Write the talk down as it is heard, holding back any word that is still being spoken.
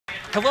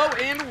Hello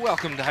and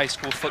welcome to high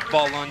school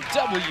football on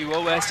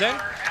WOSN.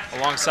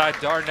 Alongside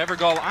Dar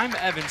Nevergall, I'm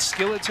Evan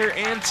Skilleter,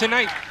 and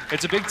tonight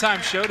it's a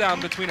big-time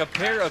showdown between a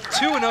pair of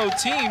 2-0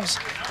 teams.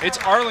 It's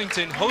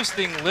Arlington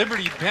hosting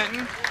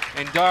Liberty-Benton.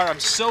 And Dar,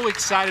 I'm so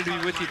excited to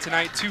be with you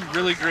tonight. Two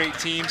really great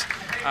teams.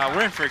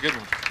 We're in for a good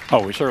one.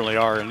 Oh, we certainly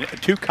are, and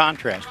two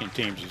contrasting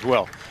teams as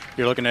well.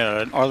 You're looking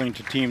at an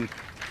Arlington team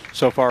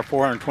so far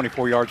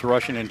 424 yards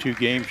rushing in 2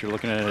 games. You're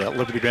looking at a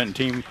Liberty-Benton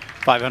team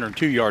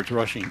 502 yards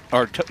rushing,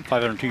 or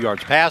 502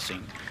 yards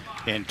passing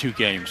in 2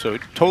 games. So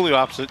totally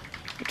opposite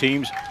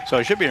teams. So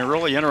it should be a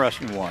really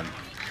interesting one.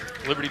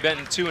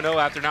 Liberty-Benton 2-0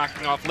 after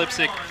knocking off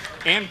Lipsick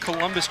and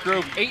Columbus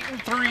Grove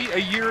 8-3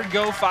 a year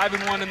ago,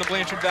 5-1 in the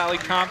Blanchard Valley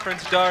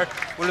Conference. Dar,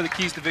 what are the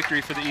keys to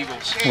victory for the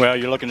Eagles? Well,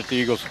 you're looking at the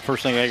Eagles. The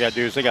first thing they got to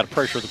do is they got to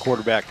pressure the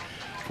quarterback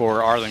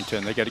for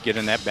Arlington. They got to get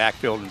in that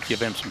backfield and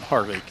give him some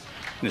heartache.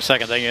 And the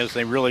second thing is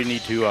they really need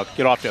to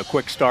get off to a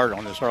quick start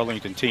on this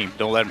Arlington team.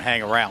 Don't let them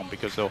hang around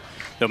because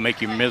they'll make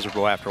you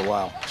miserable after a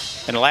while.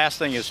 And the last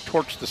thing is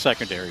torch the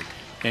secondary.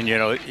 And, you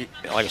know,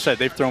 like I said,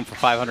 they've thrown for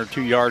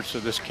 502 yards,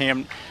 so this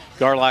Cam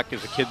Garlock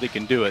is a kid that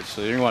can do it.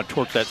 So they're going to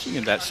torch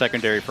that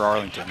secondary for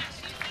Arlington.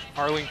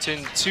 Arlington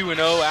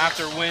 2-0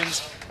 after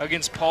wins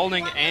against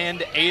Paulding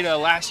and Ada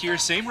last year.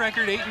 Same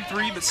record,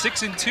 8-3, but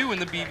 6-2 in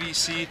the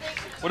BBC.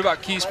 What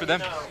about keys for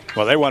them?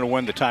 Well, they want to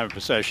win the time of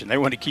possession. They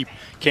want to keep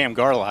Cam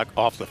Garlock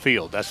off the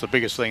field. That's the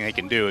biggest thing they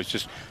can do is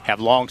just have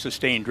long,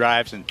 sustained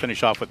drives and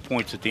finish off with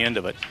points at the end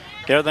of it.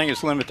 The other thing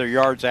is limit their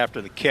yards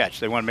after the catch.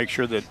 They want to make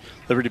sure that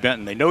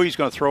Liberty-Benton, they know he's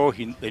going to throw,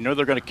 they know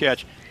they're going to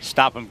catch,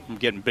 stop him from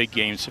getting big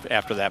gains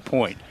after that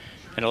point.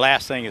 And the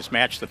last thing is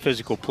match the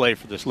physical play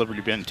for this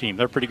Liberty-Benton team.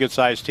 They're a pretty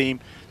good-sized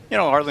team. You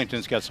know,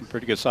 Arlington's got some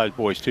pretty good-sized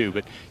boys too,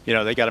 but, you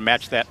know, they got to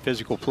match that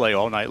physical play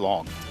all night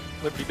long.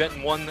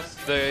 Liberty-Benton won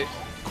the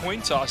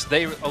coin toss.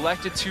 They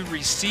elected to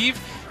receive,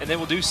 and they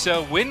will do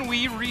so when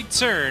we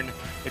return.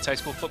 It's high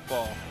school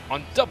football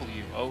on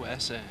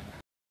WOSN.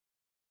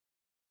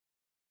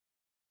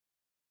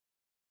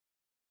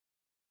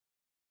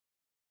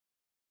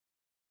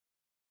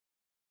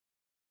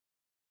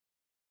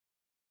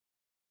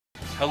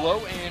 Hello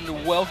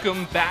and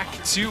welcome back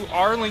to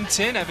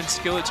Arlington. Evan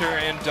Skilleter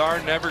and Dar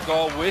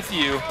Nevergall with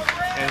you.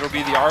 And it'll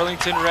be the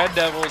Arlington Red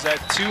Devils at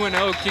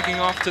 2-0 kicking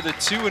off to the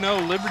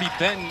 2-0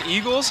 Liberty-Benton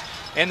Eagles.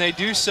 And they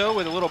do so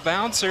with a little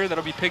bouncer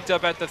that'll be picked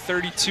up at the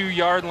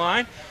 32-yard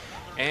line.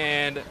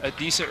 And a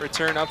decent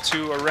return up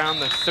to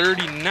around the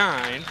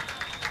 39.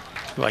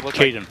 Like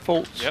Caden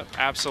Foltz. Yep,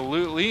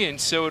 absolutely.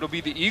 And so it'll be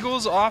the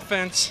Eagles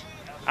offense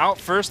out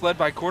first, led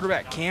by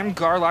quarterback Cam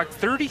Garlock,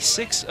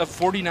 36 of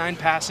 49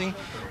 passing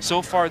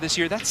so far this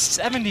year. That's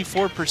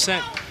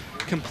 74%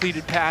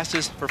 completed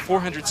passes for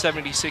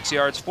 476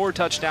 yards, 4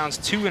 touchdowns,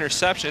 2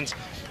 interceptions.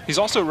 He's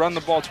also run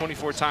the ball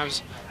 24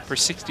 times for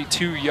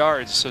 62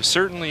 yards, so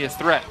certainly a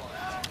threat.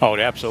 Oh,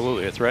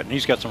 absolutely a threat. And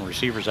he's got some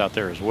receivers out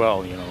there as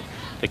well, you know,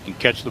 that can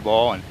catch the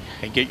ball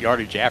and get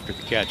yardage after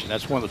the catch. And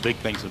that's one of the big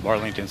things that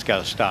Arlington's got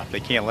to stop. They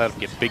can't let them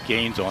get big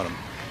gains on them.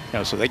 You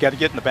know, so they got to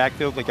get in the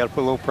backfield. They got to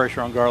put a little pressure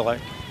on Garlock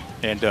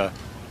and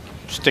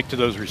stick to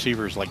those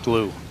receivers like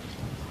glue.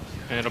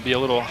 And it'll be a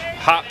little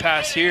hot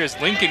pass here as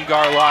Lincoln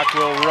Garlock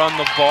will run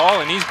the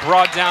ball, and he's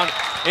brought down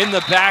in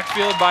the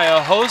backfield by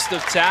a host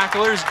of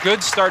tacklers.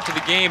 Good start to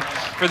the game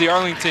for the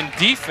Arlington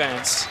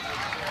defense.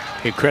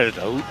 Give credit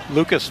to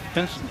Lucas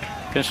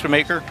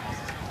Pinstermaker.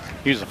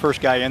 He was the first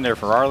guy in there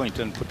for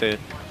Arlington, put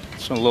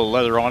some little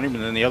leather on him,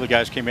 and then the other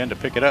guys came in to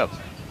pick it up.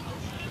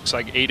 Looks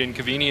like Aiden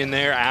Cavini in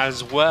there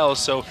as well.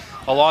 So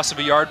a loss of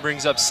a yard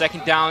brings up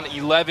 2nd down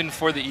 11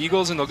 for the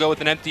Eagles, and they'll go with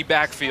an empty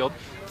backfield.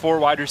 4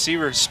 wide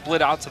receivers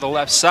split out to the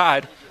left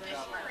side.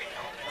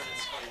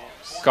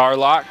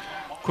 Garlock,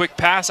 quick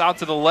pass out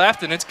to the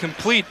left, and it's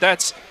complete.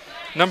 That's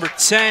number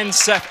 10,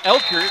 Seth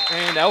Elkert,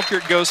 and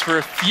Elkert goes for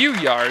a few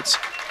yards.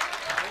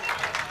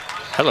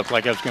 That looked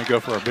like I was going to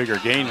go for a bigger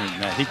gain than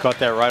that. He caught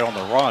that right on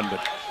the run,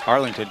 but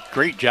Arlington,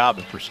 great job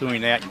of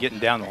pursuing that and getting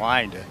down the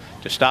line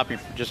to stop him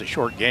for just a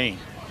short gain.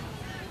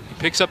 He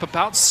picks up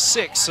about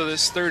 6, so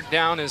this 3rd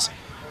down is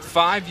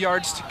 5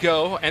 yards to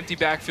go. Empty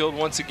backfield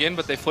once again,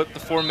 but they flip the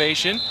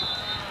formation.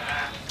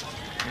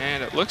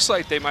 And it looks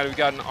like they might have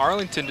gotten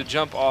Arlington to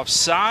jump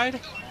offside.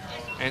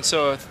 And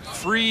so a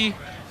free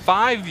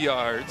 5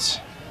 yards.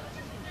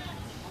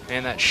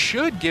 And that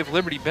should give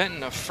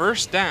Liberty-Benton a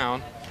 1st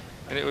down.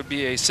 And it would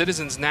be a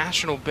Citizens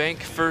National Bank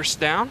 1st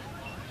down.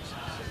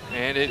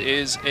 And it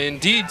is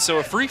indeed. So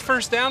a free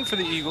 1st down for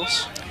the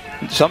Eagles.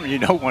 Something you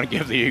don't want to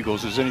give the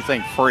Eagles is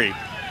anything free.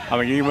 I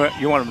mean, you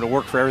want them to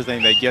work for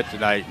everything they get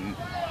tonight. And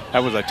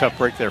that was a tough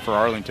break there for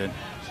Arlington.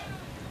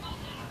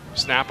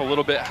 Snap a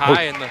little bit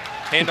high, and the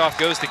handoff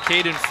goes to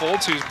Caden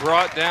Foltz, who's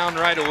brought down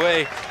right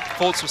away.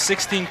 Foltz with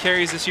 16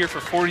 carries this year for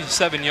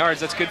 47 yards.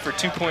 That's good for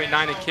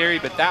 2.9 a carry,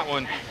 but that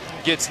one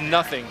gets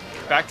nothing.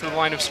 Back to the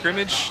line of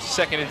scrimmage,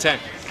 2nd and 10.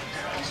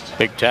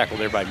 Big tackle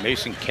there by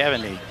Mason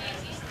Kavanagh,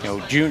 you know,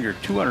 junior,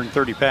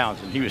 230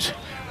 pounds, and he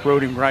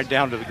rode him right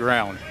down to the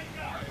ground.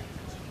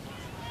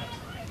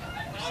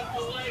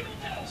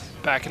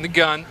 Back in the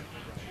gun.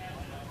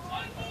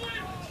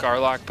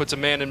 Garlock puts a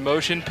man in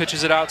motion,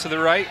 pitches it out to the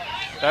right.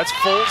 That's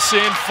Foltz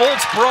in.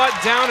 Foltz brought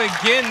down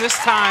again, this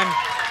time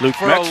Luke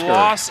for Metzger. a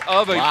loss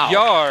of a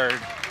yard.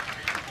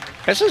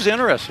 This is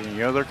interesting.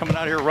 You know, they're coming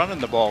out here running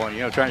the ball and,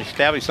 you know, trying to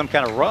establish some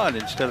kind of run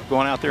instead of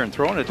going out there and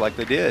throwing it like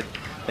they did.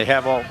 They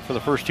have all for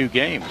the first 2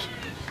 games.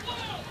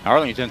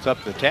 Arlington's up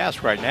to the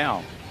task right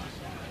now.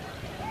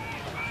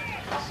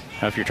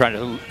 Now, if you're trying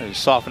to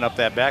soften up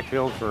that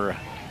backfield for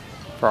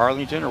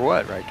Arlington or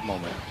what right at the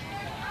moment.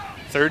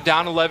 3rd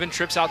down, 11,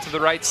 trips out to the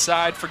right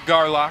side for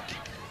Garlock.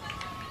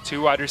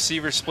 2 wide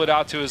receivers split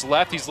out to his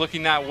left. He's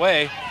looking that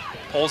way.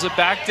 Pulls it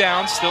back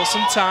down, still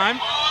some time.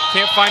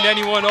 Can't find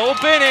anyone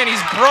open, and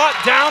he's brought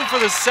down for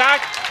the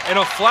sack, and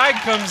a flag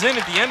comes in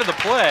at the end of the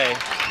play.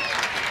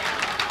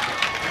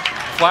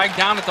 Flag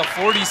down at the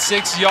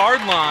 46-yard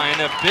line.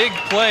 A big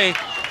play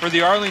for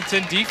the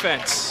Arlington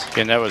defense.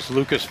 And that was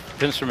Lucas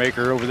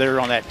Pinstermaker over there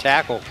on that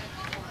tackle.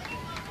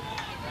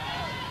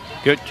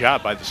 Good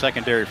job by the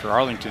secondary for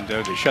Arlington,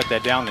 though. They shut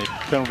that down. The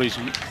penalties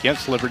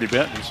against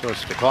Liberty-Benton, so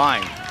it's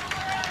declined.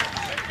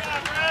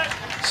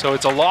 So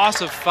it's a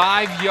loss of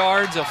 5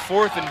 yards, a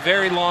 4th and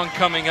very long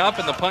coming up,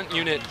 and the punt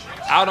unit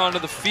out onto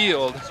the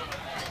field.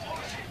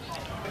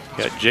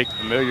 Got Jake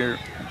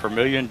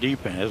Vermillion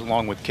deep in,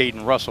 along with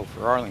Caden Russell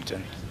for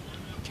Arlington.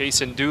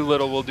 Kason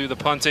Doolittle will do the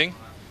punting.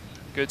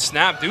 Good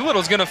snap.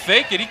 Doolittle's going to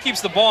fake it. He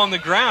keeps the ball on the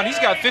ground. He's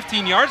got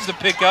 15 yards to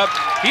pick up.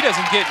 He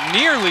doesn't get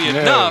nearly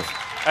enough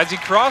as he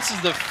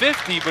crosses the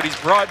 50, but he's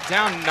brought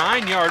down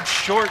 9 yards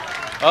short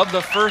of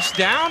the first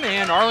down,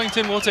 and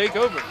Arlington will take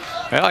over.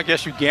 Well, I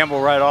guess you gamble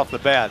right off the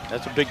bat.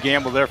 That's a big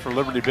gamble there for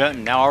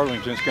Liberty-Benton. Now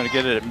Arlington's going to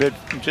get it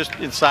at just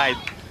inside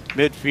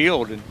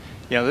midfield, and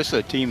you know, this is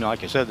a team,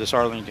 like I said, this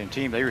Arlington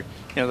team.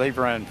 They've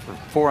run for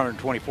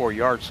 424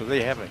 yards, so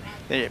they have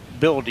the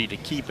ability to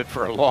keep it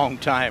for a long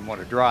time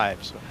on a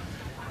drive. So,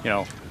 you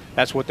know,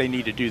 that's what they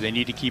need to do. They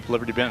need to keep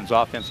Liberty-Benton's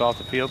offense off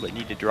the field. They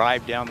need to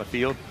drive down the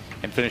field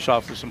and finish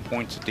off with some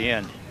points at the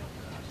end.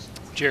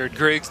 Jared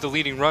Griggs, the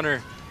leading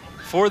runner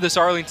for this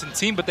Arlington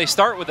team, but they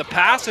start with a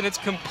pass, and it's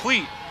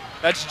complete.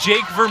 That's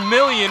Jake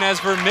Vermillion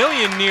as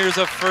Vermillion nears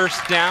a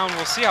first down.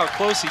 We'll see how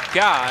close he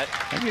got.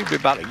 Maybe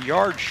about a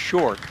yard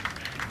short.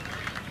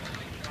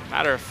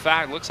 Matter of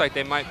fact, looks like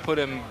they might put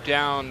him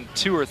down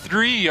 2 or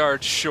 3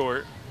 yards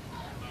short.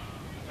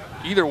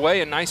 Either way,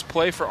 a nice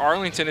play for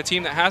Arlington, a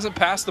team that hasn't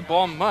passed the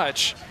ball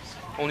much.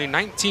 Only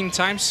 19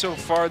 times so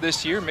far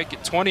this year. Make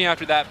it 20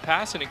 after that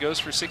pass, and it goes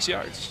for 6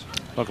 yards.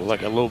 Looking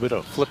like a little bit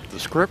of flip the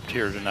script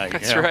here tonight.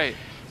 That's right.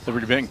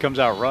 Liberty-Benton comes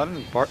out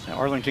running,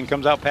 Arlington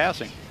comes out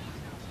passing.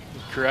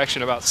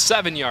 Correction, about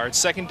 7 yards.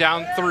 2nd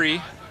down,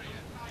 3.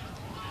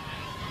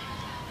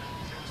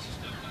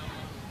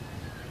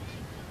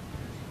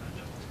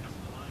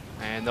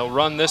 And they'll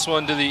run this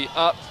one to the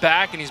up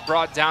back, and he's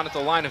brought down at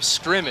the line of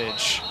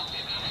scrimmage.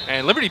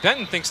 And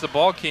Liberty-Benton thinks the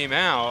ball came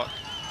out.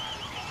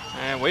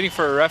 And waiting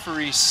for a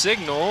referee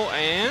signal,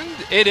 and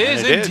it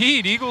is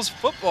indeed Eagles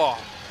football.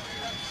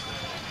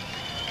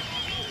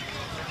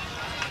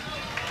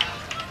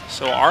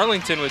 So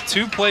Arlington with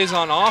 2 plays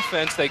on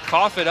offense, they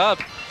cough it up,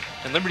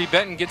 and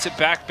Liberty-Benton gets it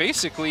back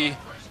basically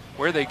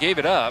where they gave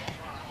it up.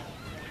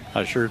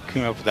 I sure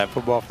came up with that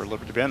football for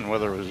Liberty-Benton,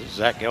 whether it was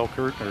Zach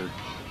Elkert or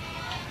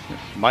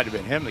it might have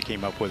been him that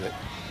came up with it.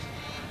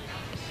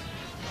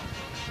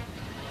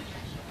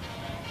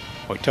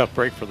 Boy, tough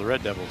break for the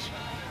Red Devils.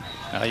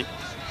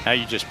 Now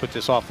you just put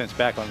this offense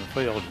back on the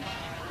field.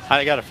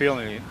 I got a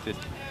feeling that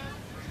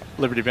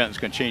Liberty-Benton's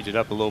going to change it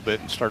up a little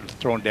bit and start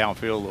throwing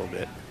downfield a little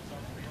bit.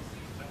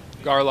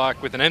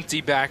 Garlock with an empty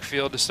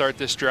backfield to start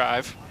this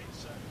drive.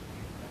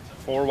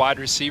 4 wide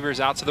receivers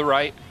out to the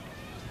right.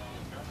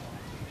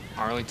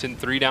 Arlington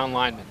 3 down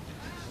linemen.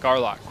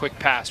 Garlock, quick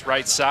pass,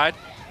 right side.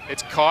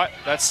 It's caught.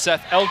 That's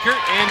Seth Elkert,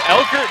 and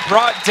Elkert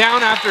brought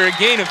down after a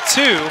gain of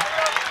 2.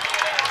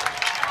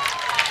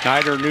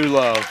 Snyder New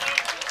Love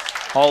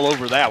all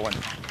over that one.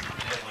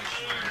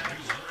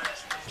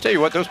 Tell you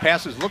what, those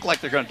passes look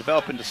like they're going to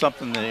develop into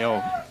something, you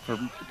know,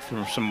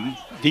 for some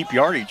deep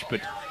yardage,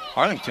 but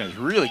Arlington is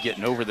really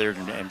getting over there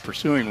and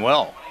pursuing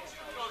well.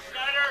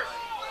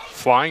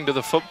 Flying to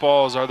the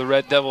footballs are the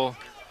Red Devil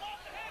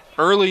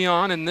early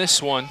on in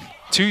this one.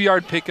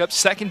 2-yard pickup,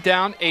 2nd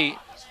down, 8.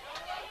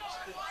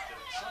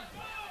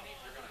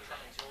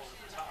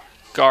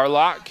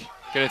 Garlock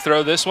going to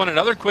throw this one.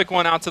 Another quick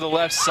one out to the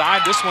left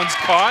side. This one's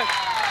caught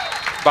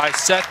by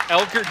Seth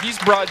Elkert. He's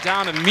brought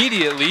down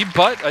immediately,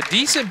 but a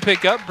decent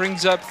pickup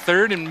brings up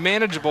 3rd and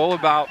manageable,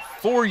 about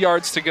 4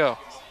 yards to go.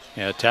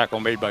 Yeah, a tackle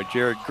made by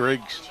Jared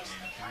Griggs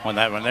on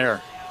that one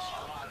there.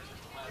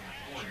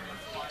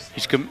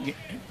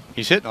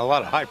 He's hitting a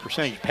lot of high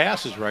percentage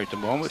passes right at the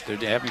moment. They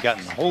haven't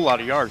gotten a whole lot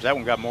of yards. That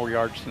one got more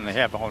yards than they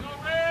have on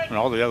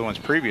all the other ones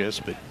previous,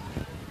 but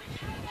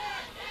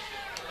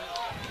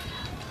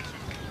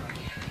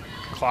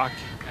clock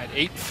at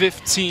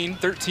 8:15,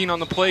 13 on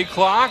the play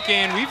clock,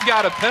 and we've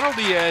got a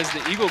penalty as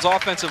the Eagles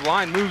offensive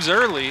line moves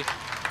early.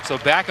 So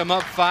back them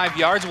up 5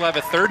 yards. We'll have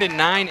a 3rd and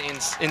 9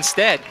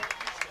 instead.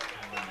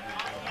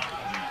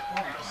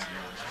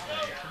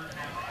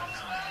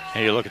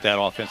 And you look at that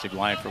offensive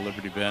line for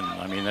Liberty-Benton.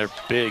 I mean, they're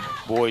big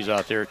boys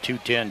out there,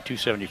 210,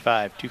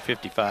 275,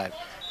 255,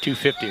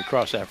 250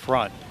 across that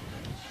front.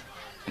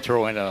 And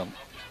throw in a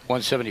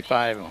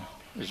 175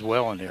 as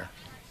well in there.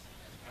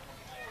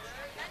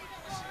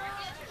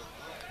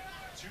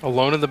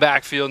 Alone in the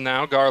backfield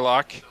now,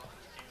 Garlock.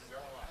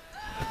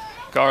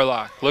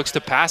 Garlock looks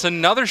to pass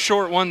another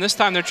short one. This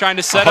time they're trying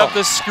to set up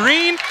the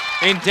screen,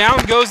 and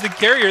down goes the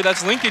carrier.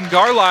 That's Lincoln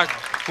Garlock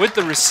with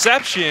the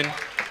reception.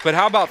 But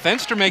how about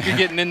Fenstermaker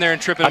getting in there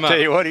and tripping him up? I'll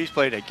tell you what, he's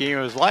played a game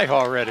of his life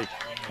already.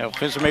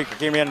 Fenstermaker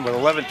came in with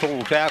 11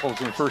 total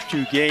tackles in the first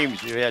 2 games.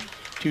 He had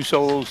 2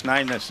 solos,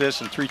 9 assists,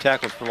 and 3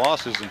 tackles for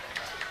losses. And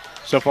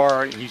so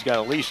far, he's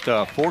got at least 3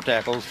 or 4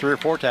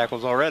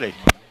 tackles already.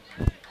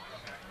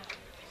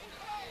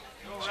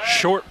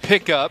 Short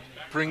pickup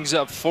brings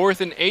up 4th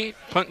and 8.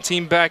 Punt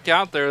team back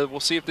out there. We'll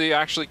see if they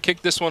actually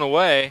kick this one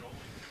away.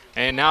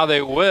 And now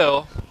they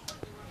will,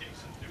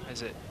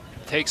 as it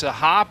takes a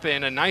hop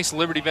and a nice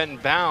Liberty-Benton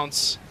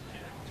bounce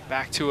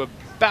back to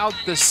about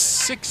the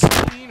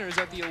 16, or is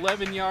that the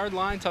 11-yard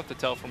line? Tough to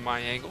tell from my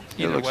angle.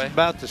 Either way,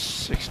 about the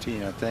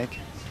 16, I think.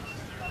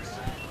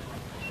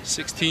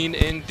 16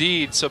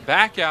 indeed. So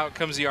back out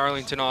comes the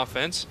Arlington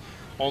offense.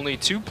 Only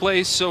 2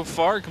 plays so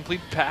far, a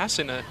complete pass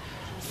and a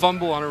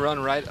fumble on a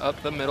run right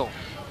up the middle.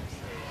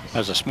 That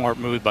was a smart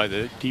move by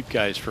the deep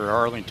guys for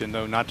Arlington,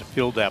 though, not to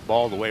field that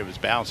ball the way it was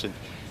bouncing,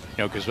 you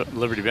know, because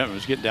Liberty-Benton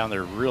was getting down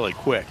there really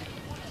quick.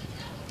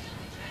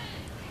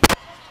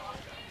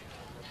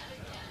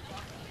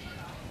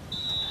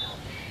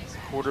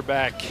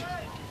 Quarterback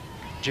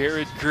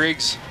Jared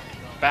Griggs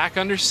back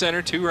under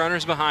center, 2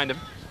 runners behind him.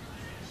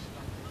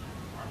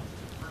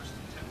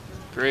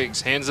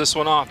 Griggs hands this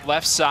one off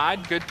left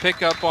side. Good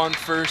pickup on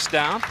 1st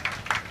down.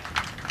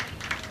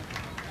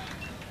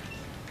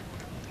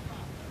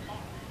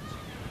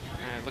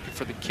 And looking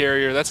for the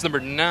carrier. That's number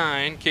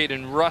 9,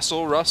 Caden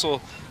Russell.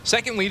 Russell,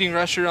 2nd leading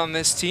rusher on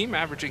this team,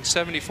 averaging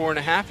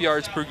 74.5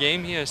 yards per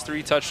game. He has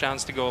 3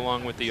 touchdowns to go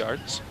along with the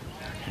yards.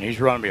 And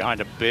he's running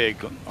behind a big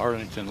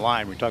Arlington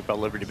line. We talked about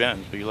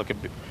Liberty-Benton, but you look at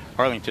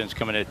Arlington's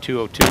coming at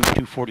 202,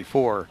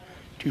 244,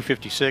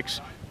 256,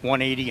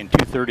 180, and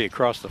 230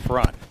 across the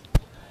front.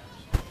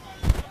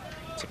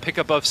 It's a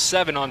pickup of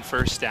 7 on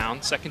 1st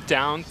down. 2nd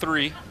down,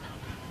 3.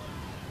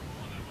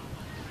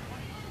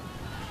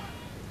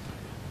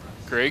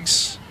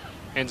 Griggs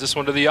hands this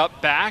one to the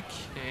up back,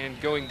 and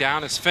going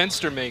down is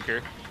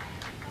Fenstermaker.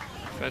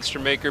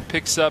 Fenstermaker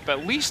picks up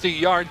at least a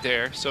yard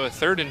there, so a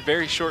 3rd and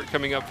very short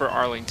coming up for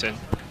Arlington.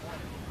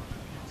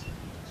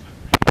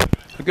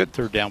 A good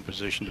 3rd down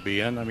position to be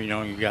in. I mean, you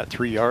know, you got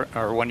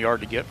 1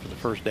 yard to get for the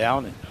 1st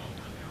down, and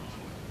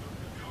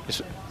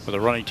with a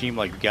running team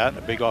like we got,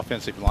 a big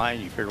offensive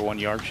line, you figure 1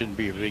 yard shouldn't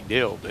be a big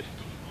deal. But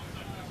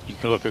you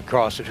can look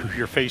across at who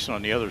you're facing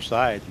on the other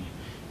side. And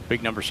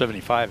big number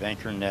 75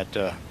 anchoring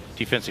that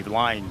defensive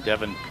line,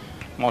 Devin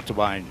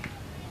Montalbine.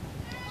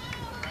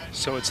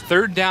 So it's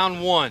 3rd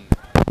down 1.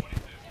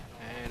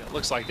 And it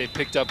looks like they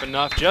picked up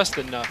enough, just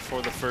enough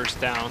for the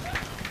 1st down,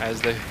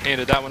 as they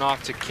handed that one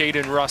off to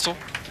Caden Russell.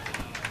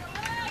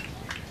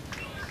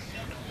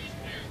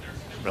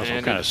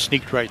 Russell kind of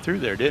sneaked right through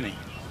there, didn't he?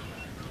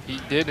 He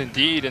did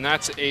indeed, and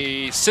that's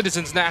a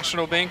Citizens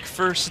National Bank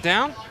 1st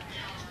down.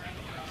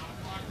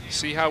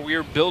 See how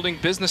we're building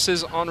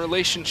businesses on one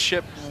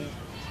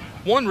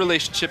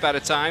relationship at a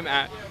time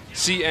at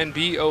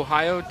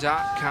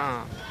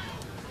cnbohio.com.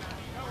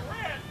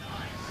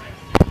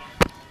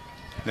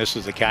 This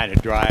is the kind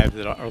of drive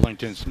that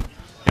Arlington's, you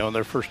know, in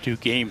their first 2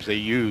 games they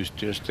used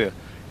just to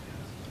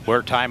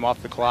wear time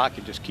off the clock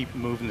and just keep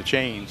moving the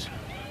chains.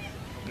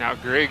 Now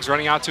Griggs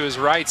running out to his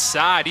right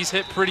side. He's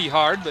hit pretty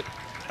hard, but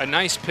a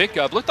nice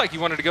pickup. Looked like he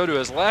wanted to go to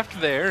his left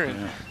there, and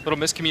a little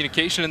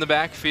miscommunication in the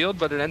backfield,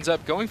 but it ends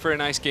up going for a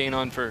nice gain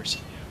on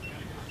 1st.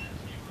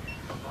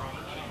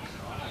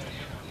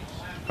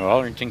 Well,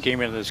 Arlington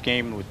came into this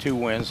game with 2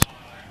 wins,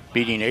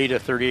 beating Ada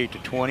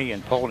 38-20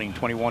 and Paulding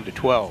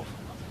 21-12.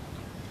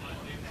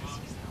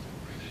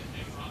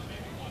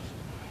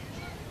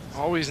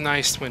 Always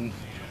nice when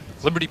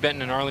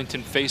Liberty-Benton and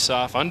Arlington face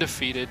off,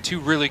 undefeated,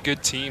 2 really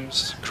good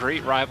teams,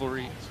 great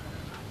rivalry.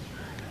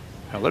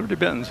 Now,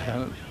 Liberty-Benton's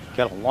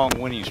got a long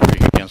winning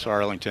streak against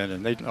Arlington,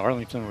 and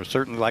Arlington would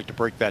certainly like to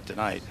break that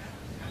tonight.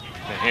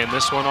 They hand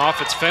this one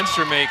off. It's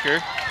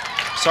Fenstermaker.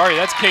 Sorry,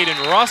 that's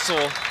Caden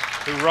Russell,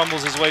 who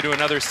rumbles his way to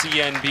another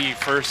CNB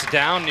 1st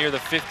down near the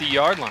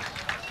 50-yard line.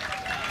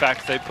 In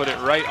fact, they put it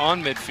right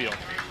on midfield.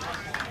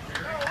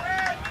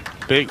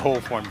 Big hole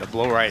for him to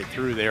blow right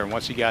through there, and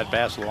once he got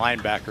past the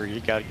linebacker, he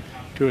got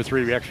 2 or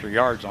 3 extra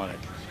yards on it.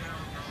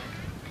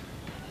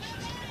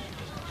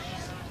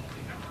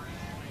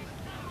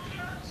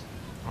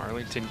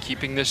 Arlington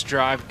keeping this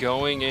drive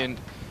going, and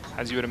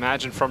as you would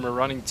imagine from a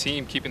running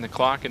team, keeping the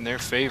clock in their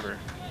favor.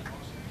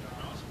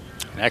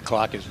 And that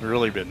clock has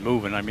really been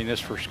moving. I mean, this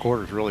first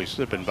quarter is really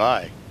slipping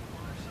by.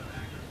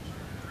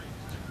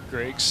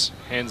 Griggs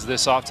hands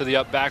this off to the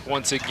up back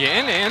once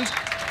again, and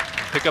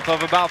pickup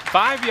of about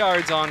 5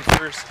 yards on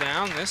 1st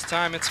down. This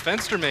time it's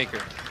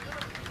Fenstermaker.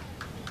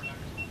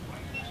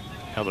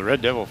 Now Now the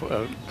Red Devil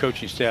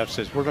coaching staff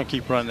says we're going to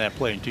keep running that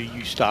play until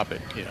you stop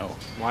it.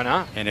 Why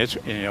not? And it's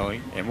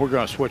and we're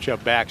going to switch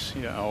up backs.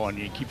 And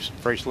you keep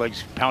fresh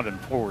legs pounding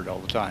forward all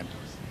the time.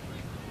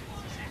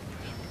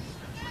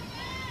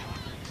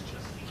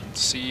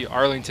 See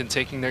Arlington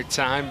taking their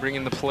time,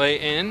 bringing the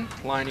play in,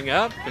 lining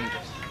up and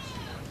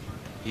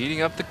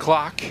eating up the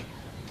clock.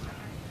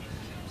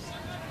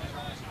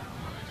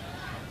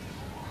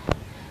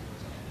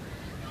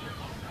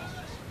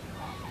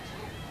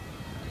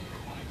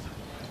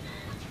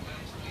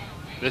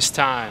 This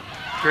time,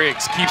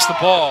 Griggs keeps the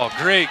ball.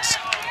 Griggs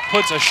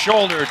puts a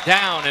shoulder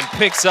down and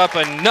picks up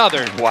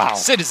another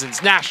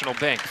Citizens National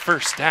Bank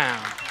first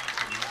down.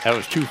 That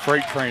was two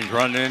freight trains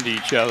running into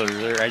each other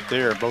right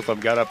there. Both of them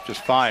got up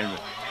just fine.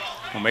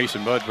 But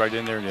Mason Mudd right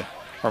in there,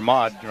 or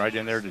Maude right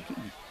in there to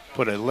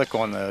put a lick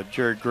on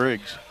Jared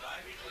Griggs.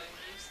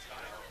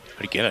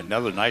 But again,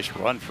 another nice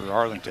run for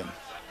Arlington.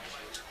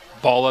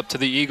 Ball up to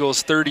the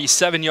Eagles'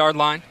 37-yard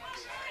line.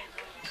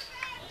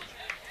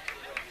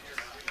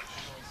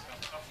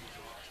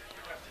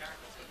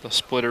 They'll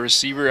split a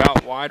receiver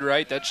out wide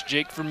right. That's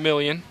Jake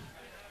Vermillion.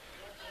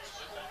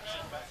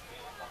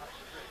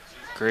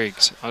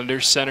 Griggs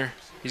under center.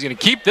 He's going to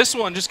keep this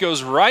one, just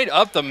goes right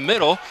up the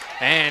middle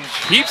and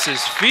keeps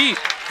his feet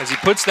as he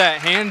puts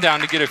that hand down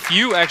to get a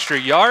few extra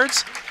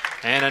yards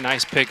and a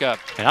nice pickup.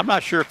 And I'm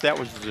not sure if that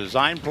was the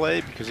design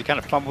play because he kind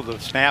of fumbled the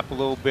snap a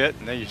little bit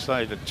and then he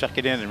decided to check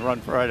it in and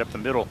run right up the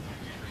middle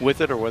with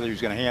it, or whether he was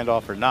going to hand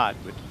off or not.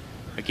 But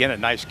again, a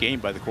nice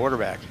game by the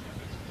quarterback.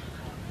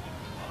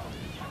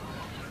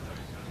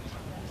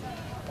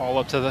 Ball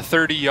up to the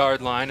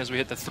 30-yard line as we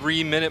hit the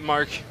 3-minute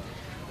mark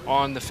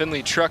on the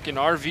Findlay Truck and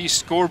RV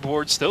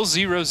scoreboard. Still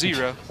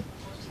 0-0.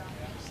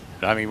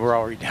 I mean, we're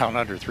already down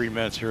under 3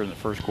 minutes here in the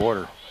first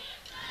quarter.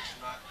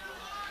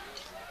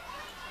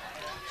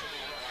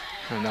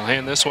 And they'll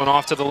hand this one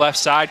off to the left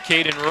side.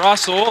 Caden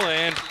Russell,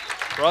 and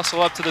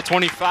Russell up to the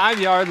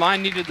 25-yard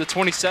line. Needed the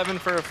 27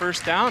 for a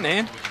first down,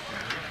 and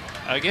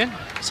again,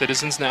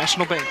 Citizens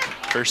National Bank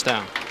first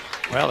down.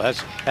 Well,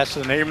 that's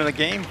the name of the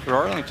game for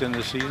Arlington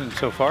this season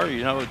so far.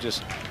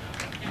 Just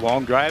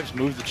long drives,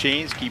 move the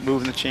chains, keep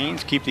moving the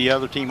chains, keep the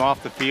other team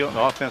off the field,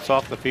 the offense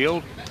off the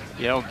field.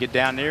 Get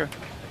down there.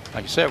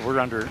 Like I said, we're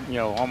under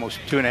almost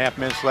 2.5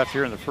 minutes left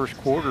here in the first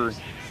quarter.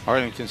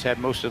 Arlington's had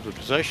most of the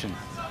possession,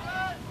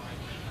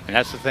 and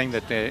that's the thing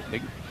that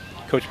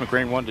Coach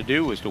McCrane wanted to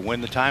do, was to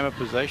win the time of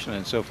possession,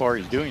 and so far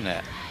he's doing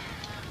that.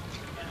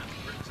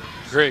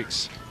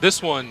 Griggs,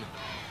 this one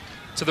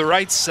to the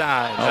right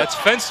side. That's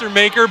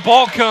Fenstermaker.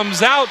 Ball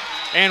comes out,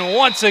 and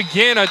once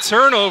again a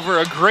turnover.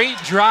 A great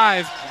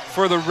drive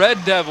for the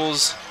Red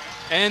Devils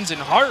ends in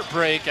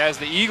heartbreak as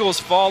the Eagles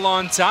fall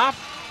on top,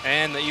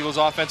 and the Eagles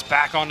offense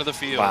back onto the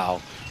field.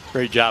 Wow,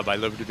 great job by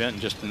Liberty-Benton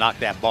just to knock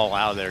that ball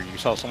out of there. You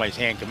saw somebody's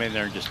hand come in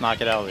there and just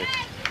knock it out of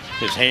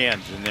his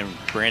hands, and then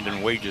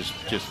Brandon Wages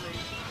just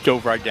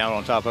dove right down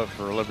on top of it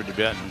for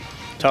Liberty-Benton.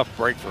 Tough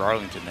break for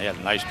Arlington. They had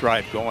a nice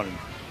drive going,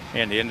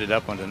 and they ended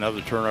up on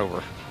another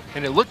turnover.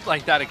 And it looked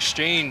like that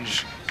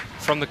exchange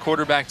from the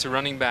quarterback to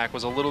running back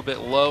was a little bit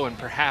low, and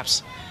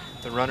perhaps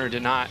the runner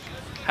did not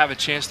have a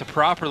chance to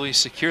properly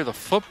secure the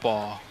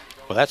football.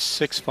 Well, that's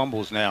 6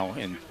 fumbles now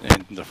in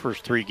the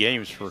first 3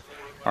 games for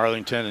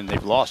Arlington, and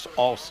they've lost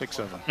all 6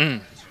 of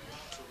them.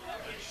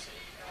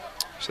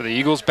 So the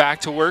Eagles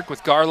back to work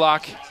with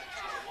Garlock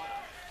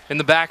in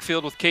the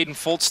backfield with Caden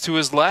Foltz to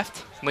his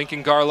left.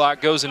 Lincoln Garlock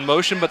goes in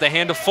motion, but they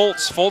hand to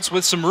Foltz. Foltz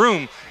with some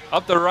room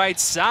up the right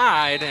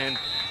side, and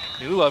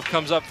Newlove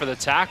comes up for the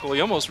tackle.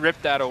 He almost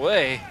ripped that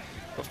away,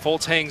 but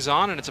Foltz hangs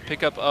on, and it's a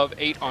pickup of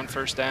 8 on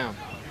first down.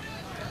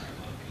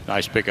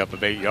 Nice pickup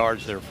of 8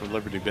 yards there for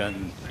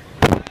Liberty-Benton.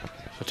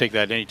 I'll take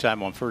that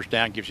anytime on first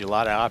down. Gives you a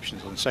lot of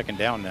options on second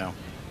down now.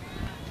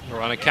 We'll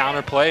run a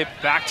counter play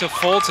back to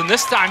Foltz, and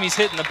this time he's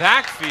hitting the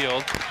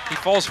backfield. He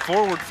falls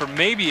forward for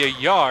maybe a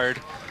yard,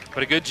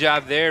 but a good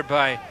job there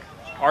by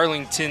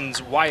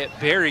Arlington's Wyatt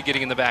Berry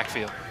getting in the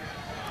backfield.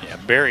 Yeah,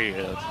 Berry,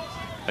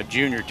 a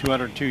junior,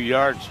 202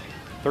 yards,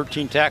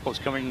 13 tackles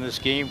coming in this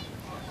game,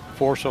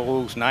 4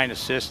 solos, 9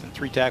 assists, and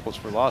 3 tackles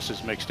for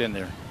losses mixed in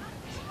there.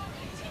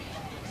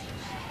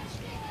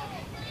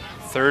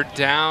 Third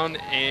down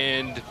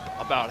and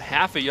about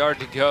half a yard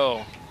to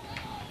go.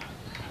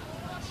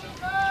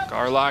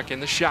 Garlock in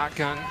the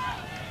shotgun.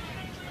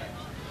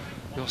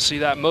 You'll see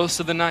that most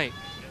of the night.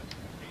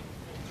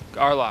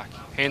 Garlock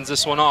hands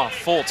this one off.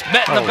 Foltz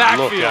met in the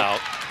backfield,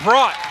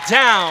 brought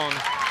down.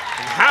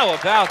 And how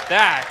about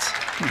that?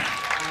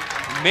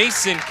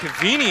 Mason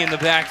Cavini in the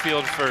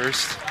backfield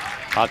first.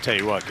 I'll tell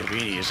you what,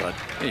 Cavini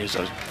is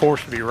a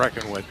force to be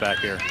reckoned with back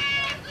here.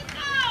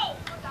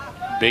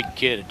 Big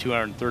kid at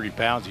 230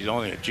 pounds. He's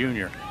only a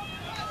junior.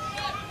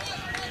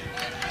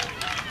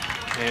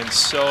 And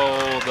so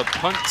the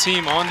punt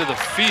team onto the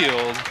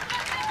field.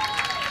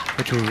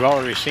 Which we've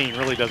already seen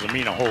really doesn't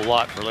mean a whole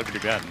lot for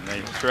Liberty-Benton.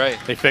 That's right.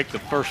 They faked the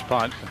first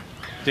punt,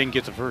 didn't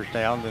get the first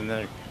down, then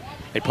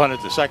they punted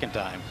the second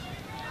time.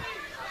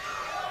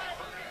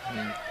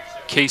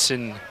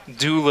 Kaysen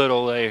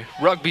Doolittle, a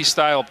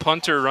rugby-style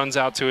punter, runs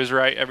out to his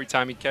right every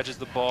time he catches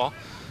the ball.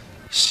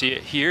 See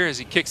it here as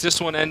he kicks this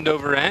one end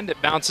over end.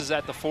 It bounces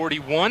at the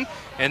 41,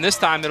 and this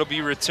time it'll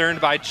be returned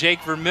by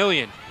Jake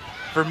Vermillion.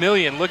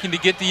 Vermillion looking to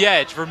get the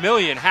edge.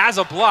 Vermillion has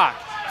a block.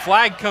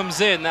 Flag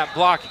comes in. That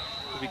block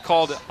will be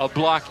called a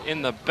block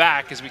in the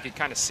back, as we can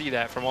kind of see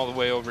that from all the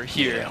way over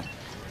here. Yeah.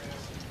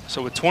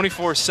 So with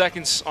 24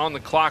 seconds on the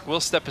clock, we'll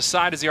step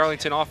aside as the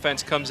Arlington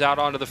offense comes out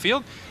onto the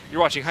field.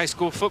 You're watching high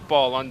school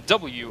football on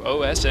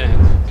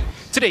WOSN.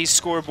 Today's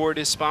scoreboard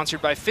is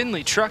sponsored by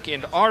Finley Truck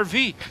and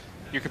RV,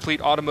 your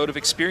complete automotive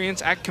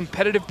experience at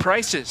competitive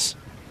prices.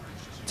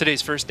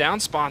 Today's first down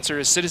sponsor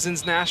is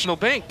Citizens National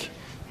Bank.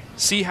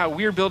 See how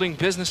we're building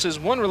businesses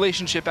one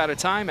relationship at a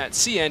time at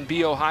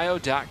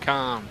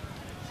cnbohio.com.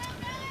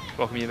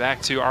 Welcome you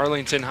back to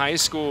Arlington High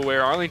School,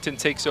 where Arlington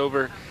takes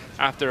over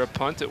after a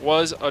punt. It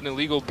was an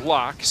illegal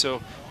block,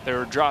 so they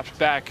were dropped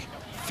back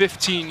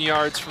 15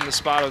 yards from the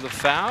spot of the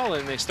foul,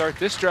 and they start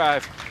this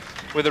drive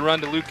with a run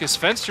to Lucas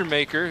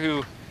Fenstermaker,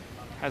 who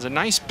has a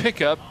nice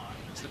pickup.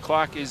 The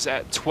clock is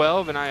at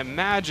 12, and I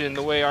imagine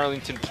the way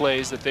Arlington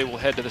plays that they will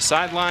head to the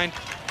sideline,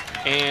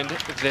 and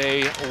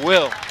they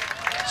will.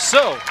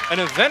 So, an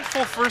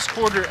eventful first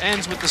quarter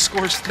ends with the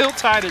score still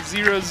tied at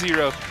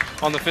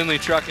 0-0 on the Finley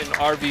Truck and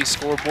RV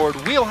scoreboard.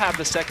 We'll have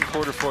the second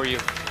quarter for you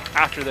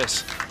after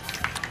this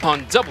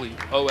on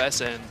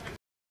WOSN.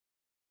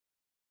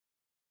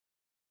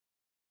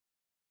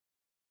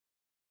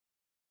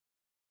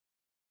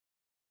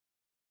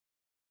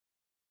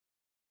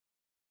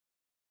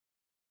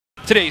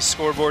 Today's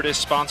scoreboard is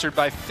sponsored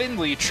by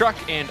Finley Truck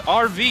and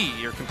RV,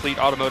 your complete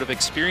automotive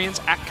experience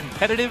at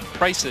competitive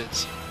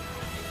prices.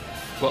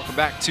 Welcome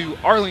back to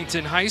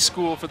Arlington High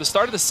School for the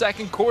start of the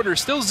second quarter.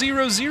 Still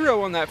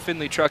 0-0 on that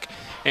Finley Truck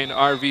and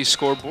RV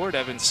scoreboard.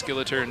 Evan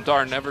Skilleter and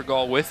Dar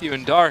Nevergall with you.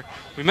 And Dar,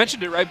 we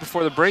mentioned it right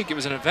before the break. It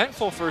was an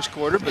eventful first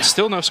quarter, but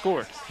still no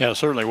score. Yeah, it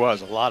certainly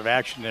was. A lot of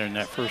action there in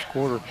that first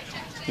quarter.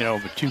 You know,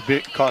 but two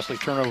big costly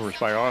turnovers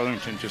by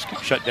Arlington just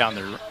shut down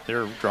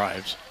their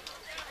drives.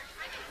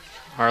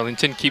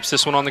 Arlington keeps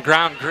this one on the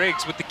ground.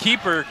 Griggs with the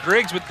keeper.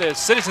 Griggs with the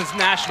Citizens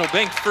National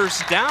Bank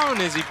first down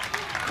as he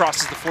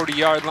crosses the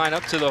 40-yard line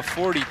up to the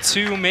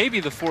 42, maybe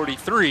the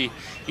 43.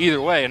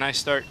 Either way, a nice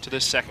start to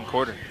this second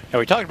quarter. Yeah,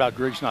 we talked about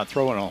Griggs not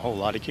throwing a whole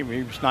lot. He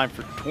was 9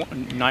 for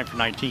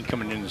 19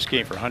 coming into this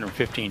game for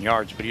 115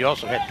 yards, but he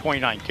also had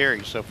 29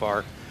 carries so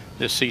far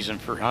this season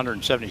for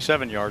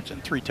 177 yards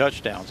and 3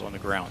 touchdowns on the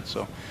ground.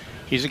 So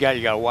he's a guy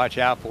you got to watch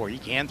out for. He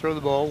can throw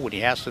the ball when he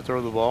has to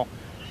throw the ball,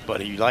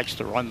 but he likes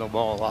to run the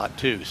ball a lot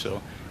too.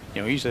 So,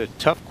 you know, he's a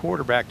tough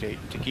quarterback to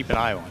keep an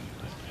eye on.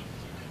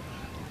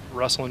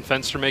 Russell and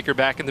Fenstermaker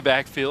back in the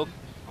backfield,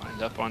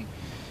 lined up on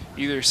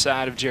either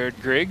side of Jared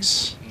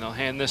Griggs, and they'll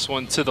hand this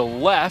one to the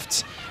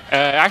left.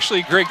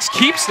 Actually, Griggs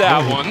keeps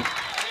that one.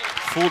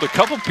 Fooled a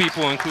couple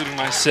people, including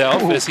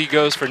myself, as he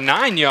goes for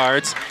 9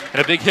 yards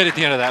and a big hit at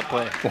the end of that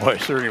play. Boy,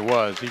 it certainly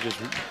was. He just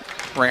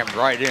rammed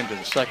right into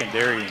the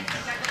secondary, and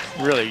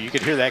really, you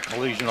could hear that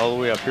collision all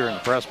the way up here in the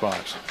press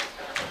box.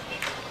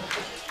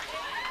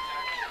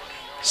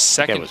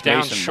 Second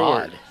down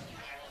short.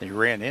 He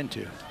ran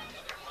into.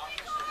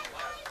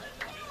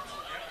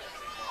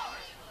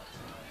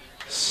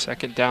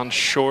 Second down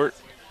short.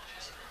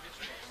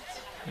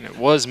 And it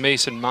was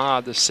Mason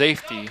Mott, the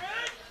safety.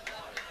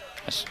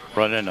 That's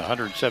running into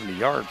 170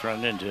 yards,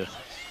 running into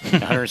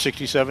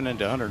 167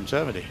 into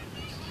 170.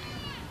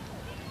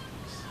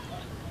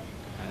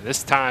 And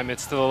this time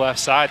it's to the left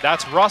side.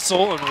 That's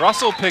Russell, and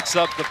Russell picks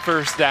up the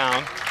first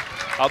down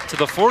up to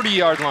the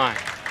 40-yard line.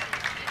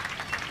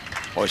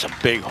 Boy, some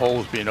big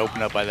holes being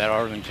opened up by that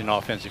Arlington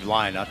offensive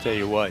line, I'll tell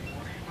you what.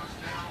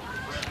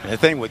 And the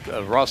thing with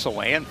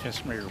Russell and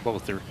Fenstermaker,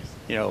 both are,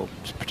 you know,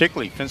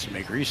 particularly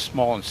Fenstermaker, he's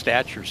small in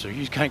stature, so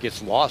he kind of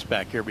gets lost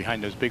back here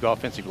behind those big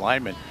offensive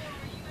linemen,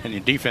 and the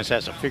defense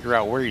has to figure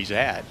out where he's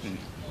at. And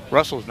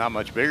Russell's not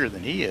much bigger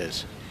than he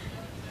is.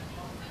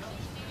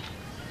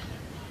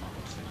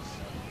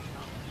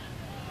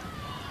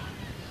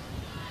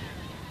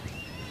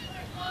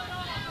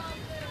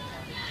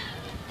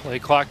 Play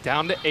clock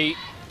down to 8.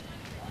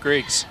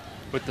 Griggs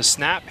with the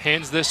snap,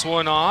 hands this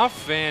one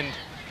off, and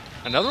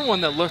another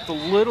one that looked a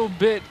little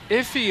bit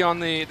iffy on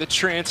the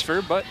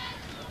transfer, but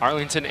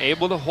Arlington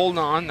able to hold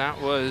on.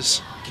 That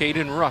was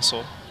Caden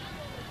Russell.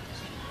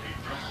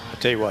 I'll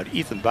tell you what,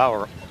 Ethan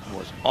Bauer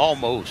was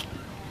almost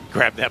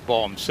grabbed that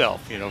ball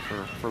himself, you know,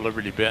 for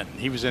Liberty-Benton.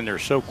 He was in there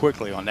so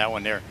quickly on that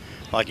one there.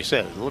 Like you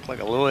said, it looked like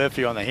a little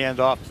iffy on the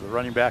handoff to the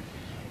running back,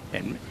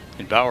 and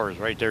Bauer is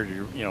right there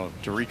to, you know,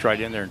 to reach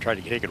right in there and try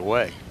to take it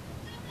away.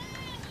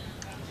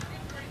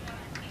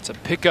 It's a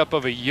pickup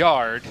of a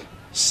yard,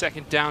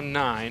 second down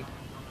 9.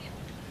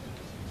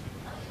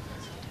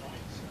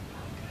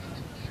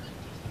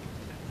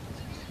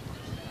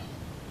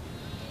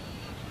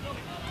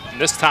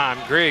 And this time,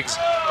 Griggs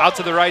out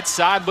to the right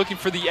side, looking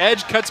for the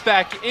edge, cuts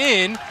back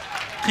in,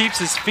 keeps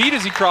his feet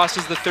as he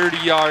crosses the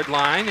 30-yard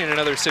line, and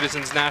another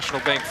Citizens National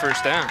Bank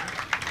first down.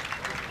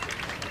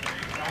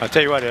 I'll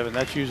tell you what, Evan,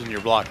 that's using your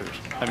blockers.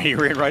 I mean, he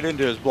ran right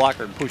into his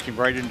blocker and pushed him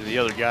right into the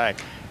other guy,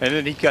 and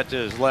then he cut to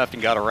his left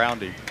and got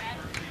around him.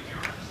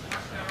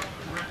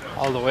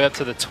 all the way up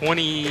to the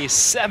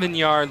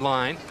 27-yard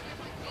line.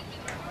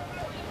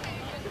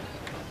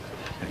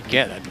 And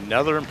again,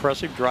 another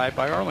impressive drive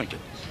by Arlington.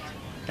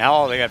 Now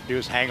all they have to do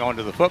is hang on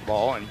to the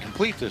football and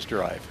complete this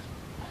drive.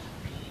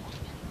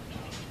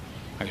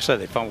 Like I said,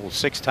 they fumbled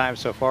 6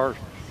 times so far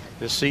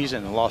this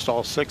season and lost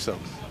all 6 of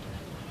them.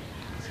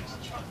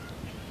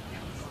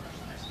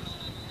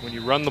 When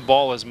you run the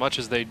ball as much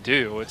as they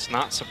do, it's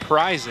not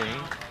surprising.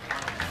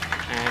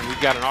 And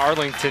we've got an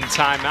Arlington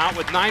timeout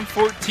with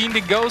 9:14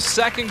 to go,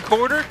 second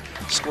quarter.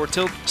 Score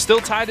still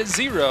tied at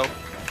 0.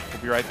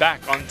 We'll be right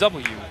back on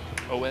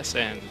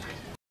WOSN.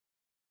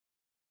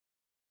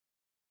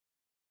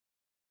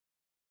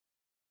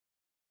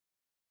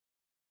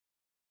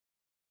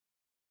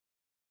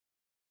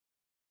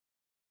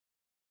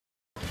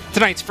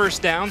 Tonight's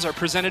first downs are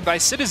presented by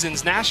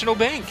Citizens National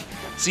Bank.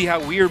 See how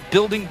we're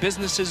building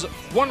businesses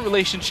one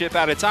relationship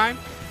at a time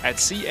at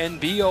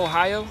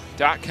cnbohio.com.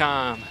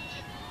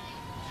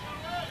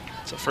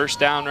 It's a first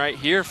down right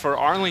here for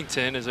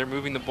Arlington as they're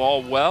moving the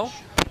ball well.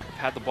 They've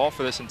had the ball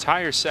for this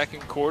entire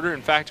second quarter.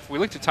 In fact, if we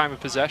looked at time of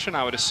possession,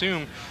 I would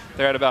assume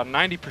they're at about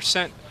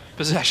 90%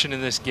 possession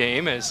in this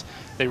game as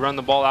they run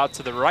the ball out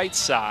to the right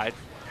side.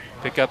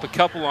 Pick up a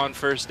couple on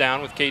first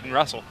down with Caden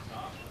Russell.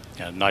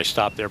 Yeah, nice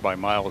stop there by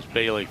Miles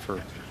Bailey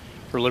for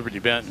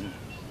Liberty-Benton,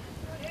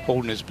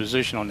 holding his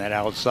position on that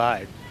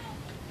outside.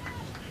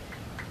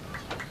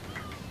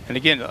 And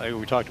again,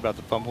 we talked about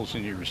the fumbles,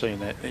 and you were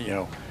saying that, you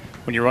know,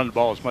 when you run the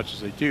ball as much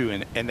as they do,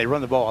 and they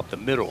run the ball up the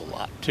middle a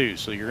lot too,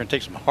 so you're going to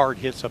take some hard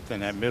hits up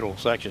in that middle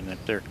section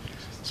up there.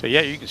 So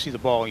yeah, you can see the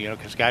ball, you know,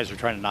 because guys are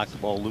trying to knock the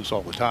ball loose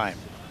all the time.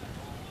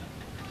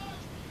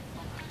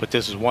 But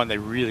this is one they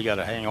really got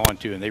to hang on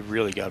to, and they've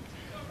really got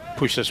to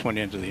push this one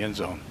into the end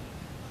zone.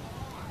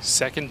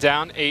 Second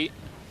down, 8.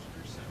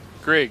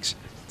 Griggs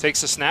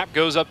takes the snap,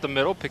 goes up the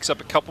middle, picks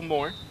up a couple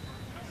more.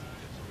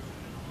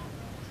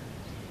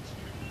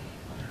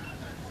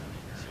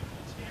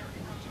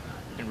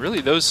 And really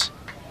those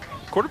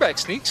quarterback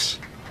sneaks,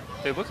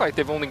 they look like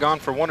they've only gone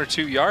for 1 or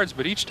 2 yards,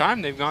 but each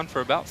time they've gone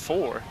for about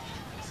 4.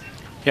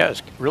 Yeah,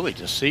 it's really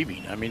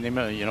deceiving. I mean,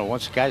 they, you know,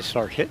 once guys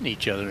start hitting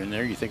each other in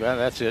there, you think, well,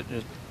 that's it,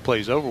 it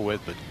plays over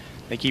with, but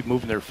they keep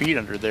moving their feet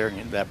under there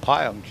in that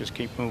pile and just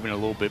keep moving a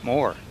little bit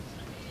more.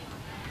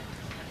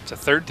 It's a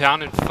third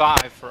down and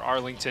 5 for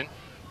Arlington.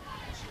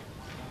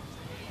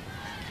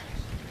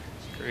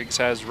 Griggs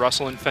has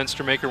Russell and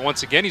Fenstermaker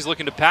once again. He's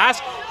looking to pass.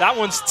 That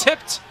one's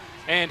tipped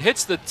and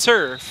hits the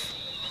turf.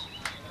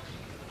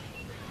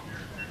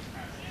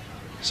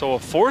 So a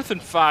 4th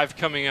and 5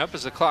 coming up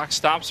as the clock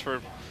stops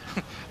for,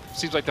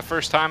 seems like the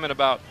first time in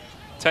about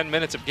 10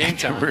 minutes of game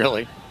time.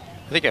 Really?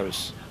 I think it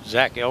was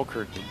Zach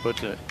Elkert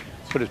that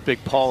put his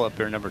big paw up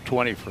there, number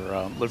 20 for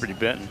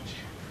Liberty-Benton.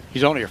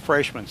 He's only a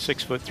freshman,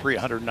 6'3",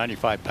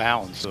 195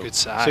 pounds. So good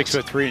size.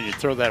 6'3", and you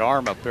throw that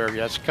arm up there,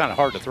 that's kind of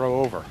hard to throw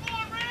over.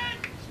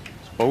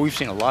 Well, we've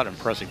seen a lot of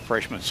impressive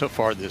freshmen so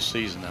far this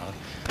season, though.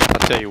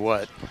 I'll tell you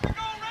what.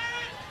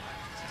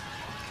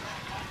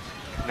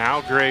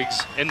 Now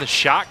Griggs in the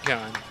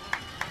shotgun.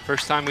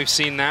 First time we've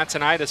seen that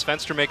tonight as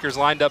Fenstermaker's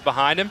lined up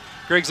behind him.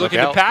 Griggs looking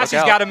to pass.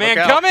 He's got a man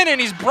coming, and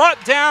he's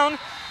brought down.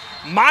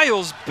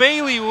 Miles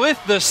Bailey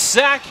with the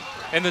sack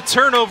and the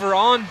turnover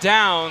on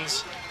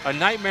downs. A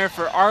nightmare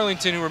for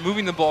Arlington, who were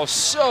moving the ball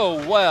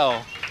so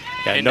well.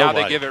 Yeah, and now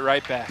they give it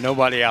right back.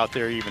 Nobody out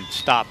there even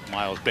stopped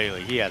Miles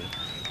Bailey. He had an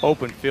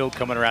open field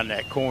coming around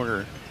that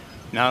corner.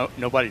 Now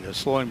nobody to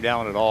slow him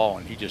down at all,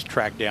 and he just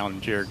tracked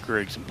down Jared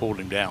Griggs and pulled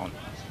him down.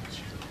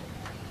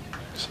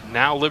 So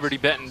now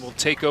Liberty-Benton will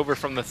take over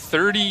from the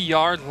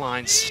 30-yard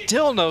line.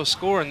 Still no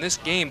score in this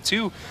game.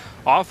 Two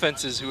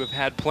offenses who have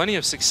had plenty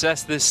of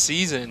success this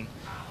season.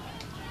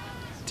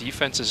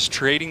 Defenses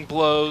trading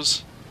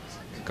blows.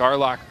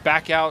 Garlock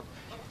back out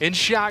in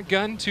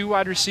shotgun. 2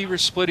 wide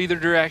receivers split either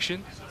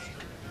direction.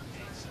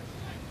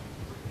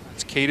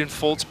 It's Caden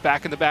Foltz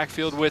back in the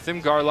backfield with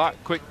him. Garlock,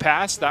 quick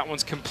pass. That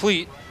one's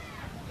complete.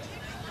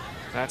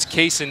 That's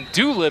Cason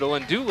Doolittle,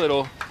 and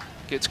Doolittle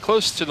gets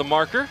close to the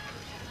marker.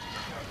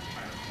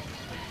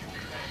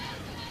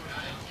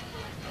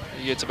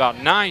 He gets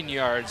about 9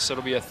 yards, so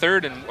it'll be a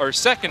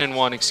second and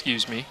 1,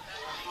 excuse me.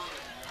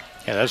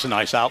 Yeah, that's a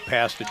nice out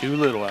pass to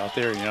Doolittle out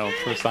there. You know,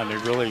 first time they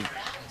really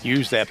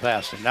used that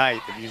pass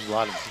tonight. They've used a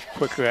lot of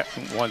quick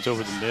ones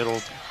over the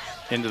middle,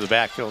 into the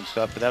backfield and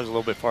stuff, but that was a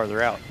little bit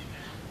farther out.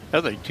 The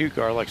other thing, too,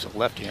 Garlock's a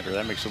left-hander.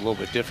 That makes it a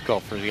little bit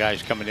difficult for the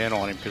guys coming in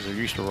on him because they're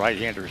used to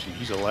right-handers, and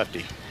he's a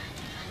lefty.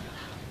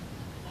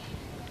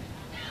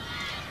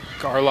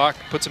 Garlock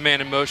puts a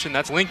man in motion.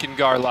 That's Lincoln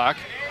Garlock.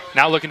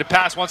 Now looking to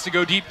pass, wants to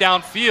go deep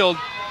downfield,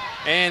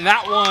 and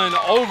that one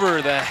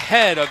over the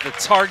head of the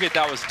target.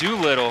 That was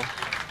Doolittle.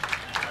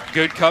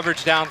 Good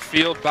coverage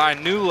downfield by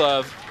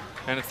Newlove,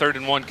 and a 3rd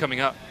and 1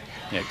 coming up.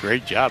 Yeah,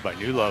 great job by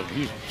Newlove.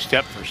 He's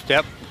step for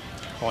step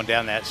going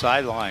down that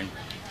sideline.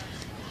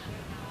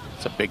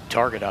 It's a big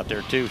target out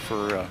there, too,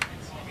 for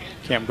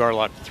Cam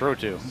Garlock to throw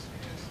to.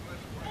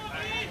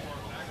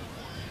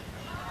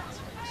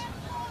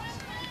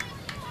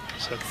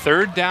 So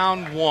 3rd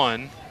down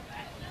 1.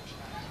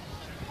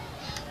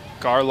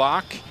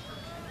 Garlock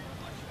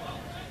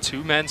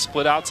Two men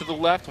split out to the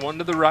left, one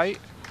to the right.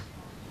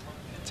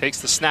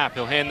 Takes the snap.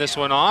 He'll hand this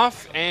one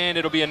off, and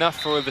it'll be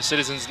enough for the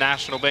Citizens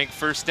National Bank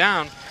first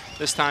down.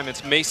 This time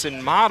it's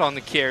Mason Mott on the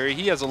carry.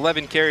 He has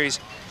 11 carries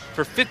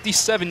for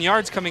 57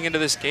 yards coming into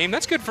this game.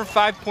 That's good for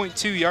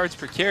 5.2 yards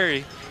per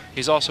carry.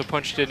 He's also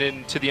punched it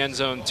into the end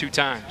zone 2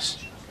 times.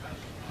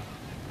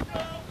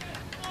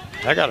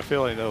 I got a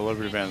feeling, though,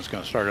 Liberty-Benton's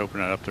going to start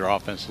opening up their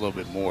offense a little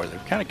bit more. They're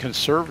kind of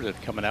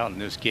conservative coming out in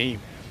this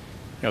game,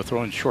 you know,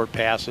 throwing short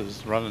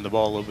passes, running the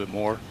ball a little bit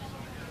more.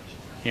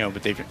 You know,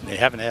 but they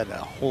haven't had a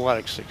whole lot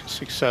of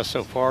success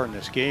so far in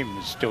this game.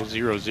 It's still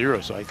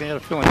 0-0, so I think I have a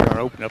feeling they're going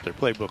to open up their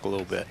playbook a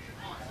little bit.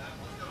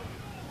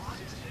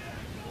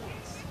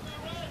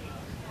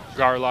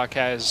 Garlock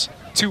has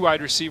 2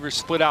 wide receivers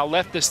split out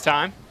left this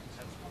time.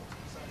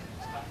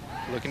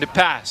 Looking to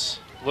pass,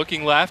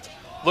 looking left,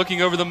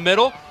 looking over the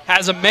middle,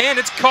 has a man,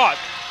 it's caught.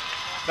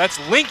 That's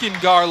Lincoln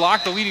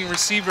Garlock, the leading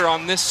receiver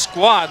on this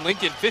squad.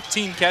 Lincoln,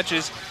 15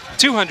 catches,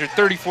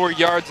 234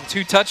 yards, and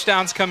 2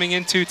 touchdowns coming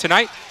into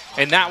tonight.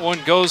 And that one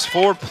goes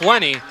for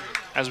plenty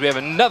as we have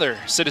another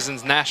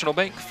Citizens National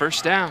Bank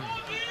first down.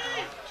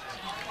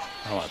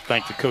 I want to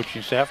thank the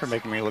coaching staff for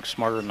making me look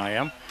smarter than I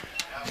am.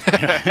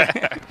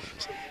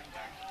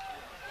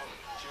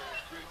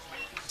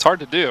 It's hard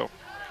to do.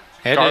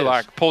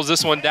 Garlock pulls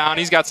this one down.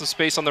 He's got some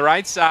space on the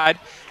right side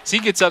as he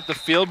gets up the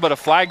field, but a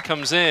flag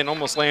comes in,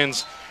 almost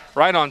lands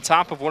right on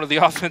top of one of the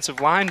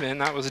offensive linemen.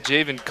 That was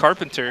Javen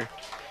Carpenter,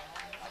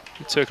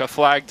 who took a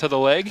flag to the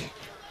leg.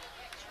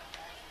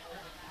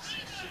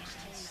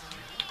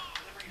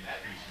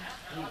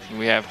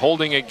 We have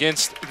holding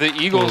against the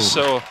Eagles,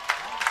 so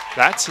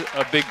that's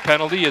a big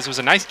penalty. It was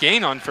a nice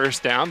gain on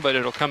first down, but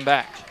it'll come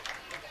back.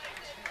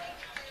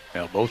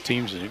 Well, both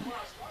teams are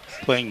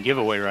playing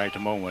giveaway right at the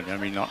moment. I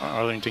mean,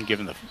 Arlington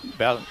giving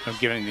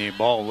the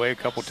ball away a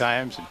couple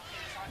times, and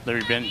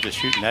Liberty-Benton just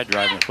shooting that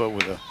drive in the foot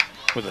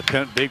with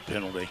a big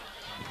penalty.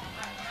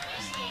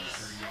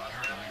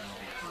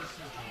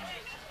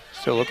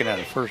 Still looking at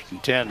a 1st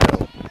and 10,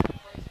 though.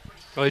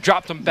 Well, they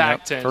dropped them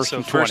back 10,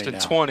 so 1st and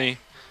 20.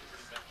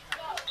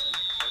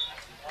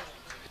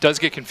 It does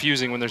get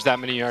confusing when there's that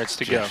many yards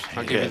to go.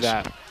 I'll give you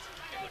that.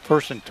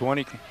 1st and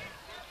 20.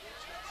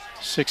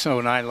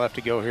 6:09 left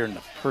to go here in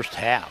the first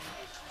half.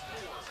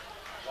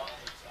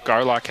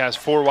 Garlock has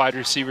 4 wide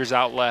receivers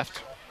out left.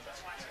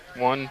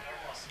 One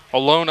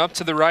alone up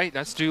to the right.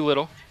 That's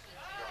Doolittle.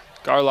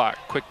 Garlock,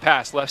 quick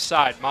pass, left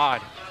side.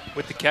 Mod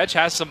with the catch,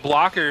 has some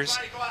blockers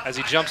as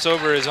he jumps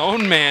over his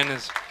own man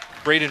as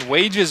Braden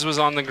Wages was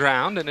on the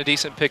ground, and a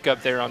decent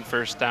pickup there on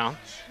first down.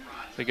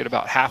 They get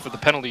about half of the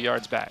penalty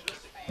yards back.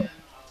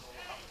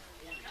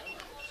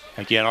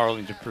 Again,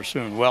 Arlington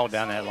pursuing well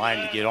down that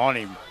line to get on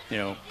him, you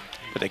know,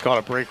 but they caught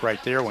a break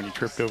right there when he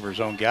tripped over his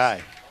own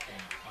guy.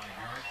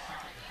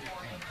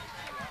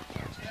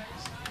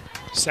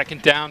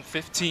 2nd down,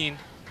 15.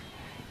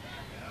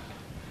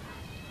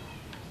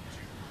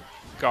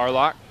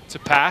 Garlock to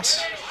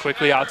pass,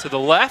 quickly out to the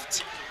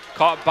left.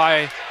 Caught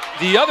by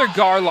the other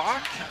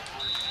Garlock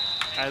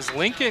as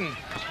Lincoln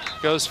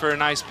goes for a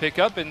nice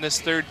pickup in this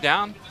 3rd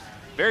down.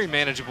 Very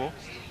manageable.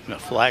 And a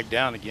flag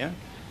down again.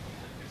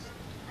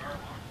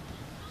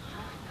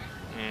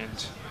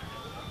 And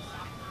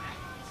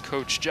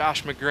Coach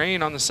Josh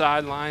McGrain on the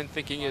sideline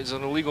thinking it's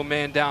an illegal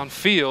man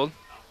downfield.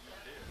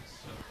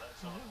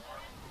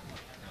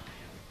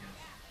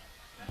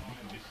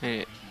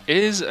 And it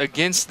is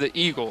against the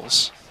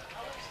Eagles.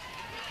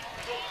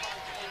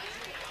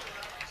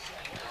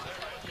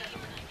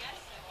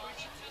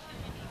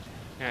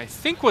 And I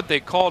think what they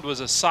called was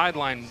a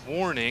sideline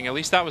warning. At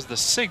least that was the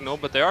signal,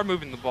 but they are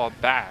moving the ball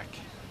back.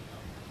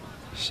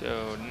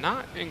 So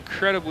not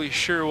incredibly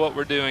sure what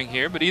we're doing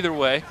here, but either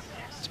way,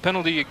 it's a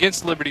penalty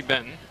against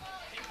Liberty-Benton.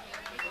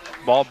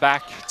 Ball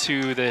back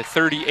to the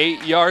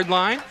 38-yard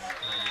line.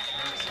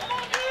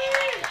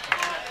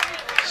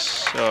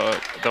 So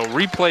they'll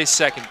replay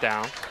 2nd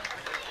down.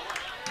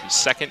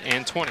 2nd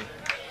and 20.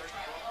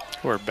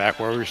 We're back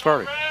where we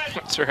started.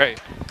 That's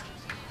right.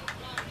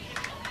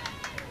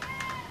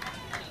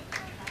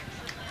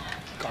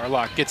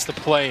 Garlock gets the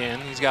play in.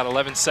 He's got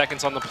 11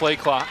 seconds on the play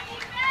clock.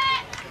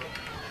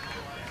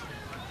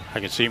 I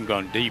can see him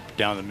going deep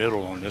down the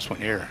middle on this one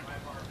here.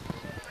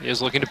 He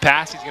is looking to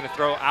pass. He's going to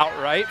throw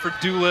outright for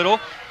Doolittle.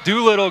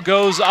 Doolittle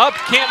goes up,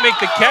 can't make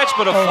the catch,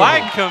 but a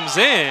flag comes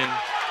in.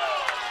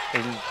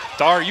 And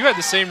Dar, you had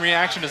the same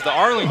reaction as the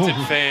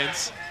Arlington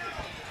fans.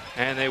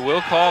 And they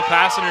will call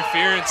pass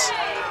interference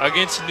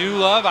against New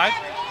Love. I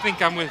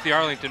think I'm with the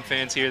Arlington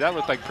fans here. That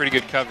looked like pretty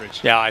good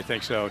coverage. Yeah, I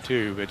think so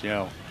too. But, you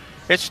know,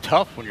 it's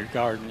tough when you're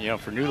guarding, you know,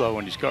 for New Love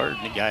when he's guarding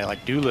a guy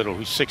like Doolittle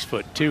who's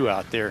 6'2"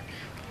 out there.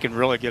 Can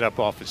really get up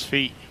off his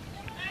feet.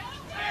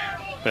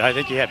 But I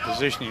think he had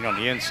positioning on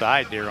the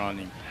inside there on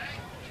him.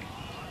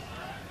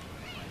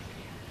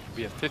 It'll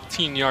be a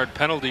 15-yard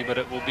penalty, but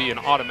it will be an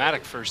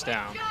automatic first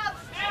down.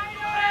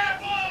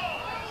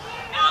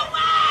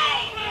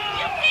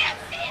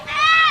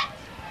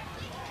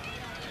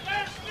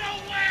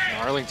 The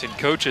Arlington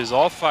coaches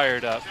all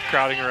fired up,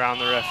 crowding around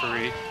the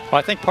referee. Well,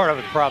 I think part of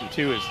the problem,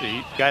 too, is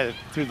the guy that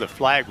threw the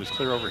flag was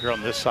clear over here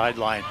on this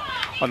sideline.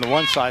 On the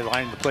one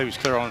sideline, the play was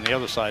clear on the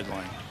other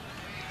sideline.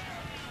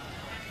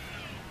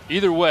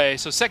 Either way,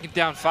 so second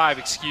down 5,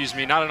 excuse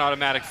me, not an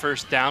automatic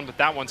first down, but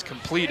that one's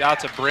complete out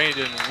to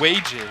Brandon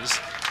Wages.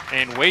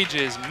 And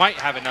Wages might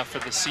have enough for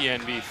the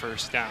CNV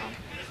first down.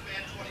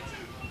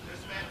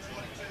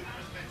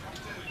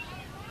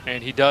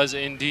 And he does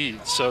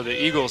indeed. So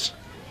the Eagles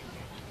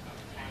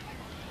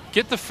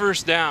get the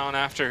first down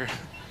after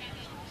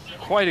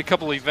quite a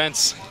couple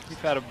events. We've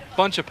had a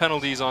bunch of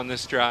penalties on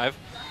this drive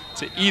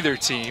to either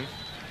team.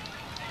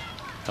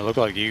 It looked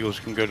like the Eagles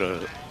can go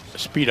to a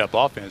speed-up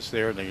offense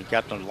there. They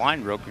got the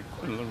line broken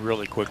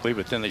really quickly,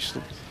 but then they,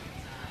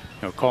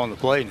 calling the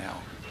play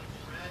now.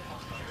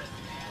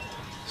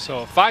 So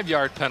a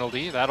 5-yard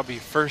penalty. That'll be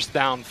first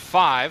down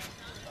 5.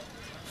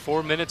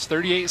 4 minutes,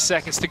 38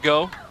 seconds to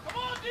go.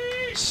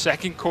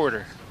 Second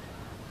quarter.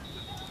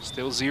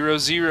 Still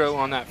 0-0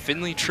 on that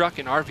Finley Truck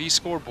and RV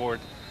scoreboard.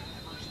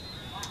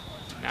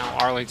 Now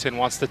Arlington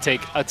wants to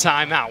take a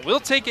timeout.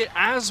 We'll take it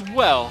as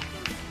well.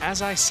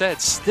 As I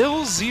said,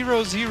 still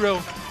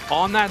 0-0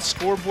 on that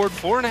scoreboard.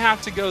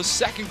 4.5 to go,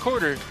 second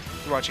quarter.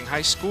 You're watching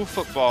high school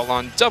football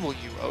on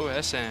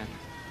WOSN.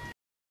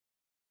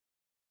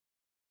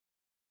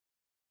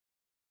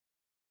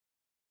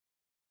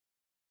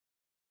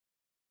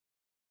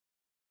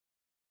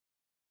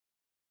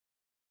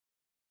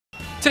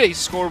 Today's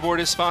scoreboard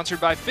is sponsored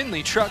by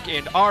Finley Truck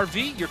and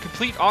RV, your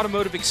complete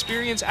automotive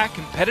experience at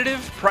competitive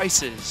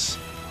prices.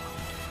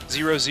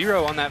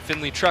 0-0 on that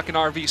Finley Truck and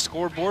RV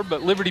scoreboard,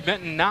 but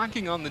Liberty-Benton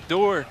knocking on the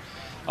door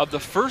of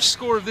the first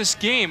score of this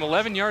game,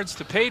 11 yards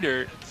to pay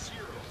dirt.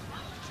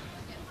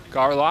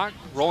 Garlock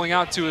rolling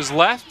out to his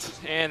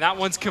left, and that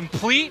one's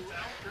complete.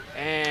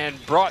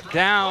 And brought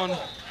down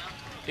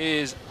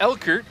is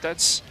Elkert.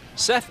 That's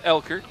Seth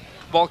Elkert.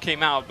 Ball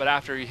came out, but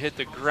after he hit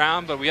the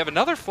ground, but we have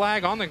another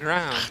flag on the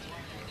ground.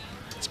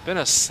 It's been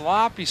a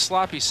sloppy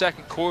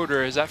second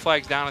quarter. Is that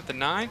flag down at the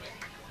 9?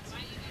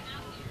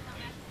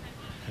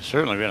 It's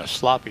certainly been a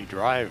sloppy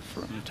drive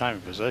from time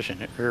of possession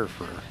here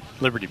for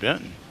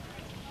Liberty-Benton.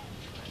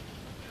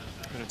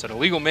 And it's an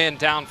illegal man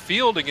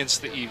downfield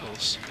against the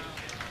Eagles.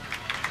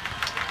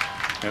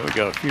 There we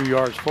go, a few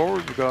yards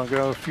forward, we're going to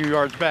go a few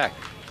yards back.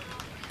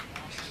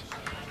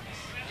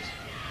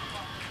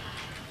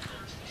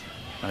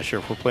 Not sure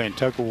if we're playing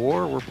tug of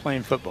war or we're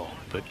playing football,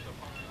 but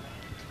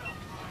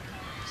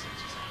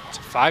it's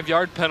a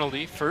 5-yard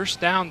penalty, first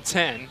down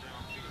 10.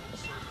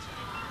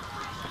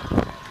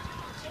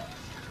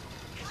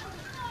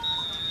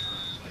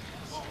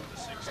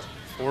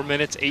 Four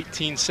minutes,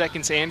 18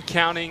 seconds and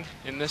counting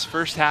in this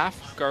first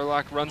half.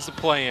 Garlock runs the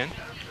play in.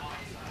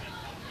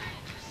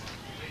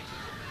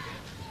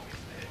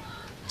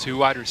 2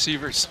 wide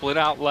receivers split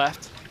out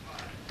left.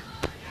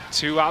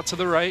 2 out to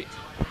the right.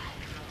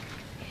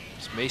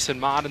 It's Mason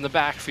Mott in the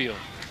backfield.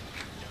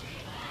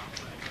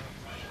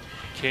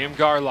 Cam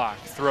Garlock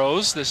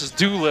throws. This is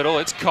Doolittle.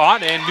 It's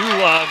caught, and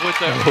New Love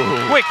with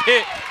a quick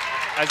hit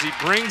as he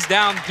brings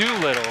down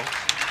Doolittle.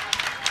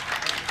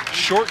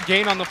 Short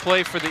gain on the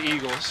play for the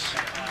Eagles.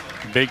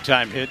 Big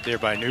time hit there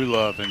by New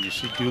Love, and you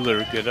see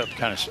Doolittle get up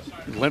kind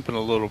of limping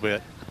a little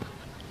bit.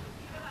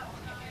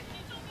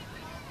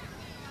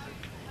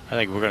 I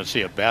think we're going to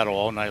see a battle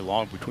all night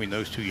long between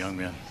those two young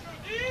men.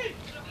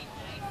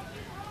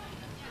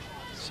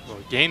 So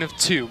a gain of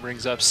 2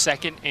 brings up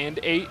 2nd and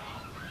 8.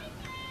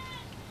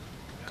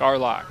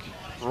 Garlock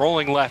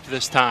rolling left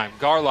this time.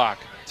 Garlock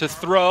to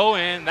throw,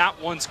 and that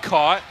one's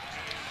caught.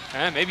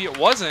 And maybe it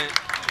wasn't.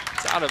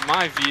 It's out of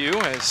my view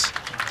as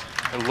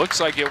it looks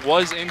like it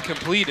was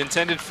incomplete,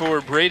 intended for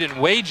Braden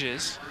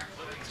Wages.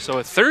 So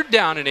a 3rd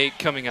down and 8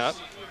 coming up.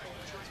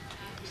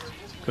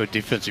 Good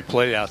defensive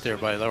play out there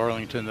by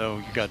Arlington, though.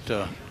 You got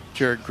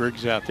Jared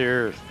Griggs out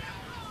there,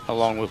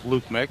 along with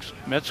Luke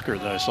Metzger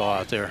that I saw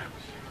out there.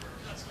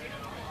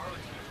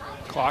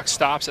 Clock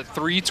stops at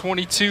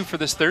 3:22 for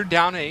this 3rd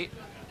down 8.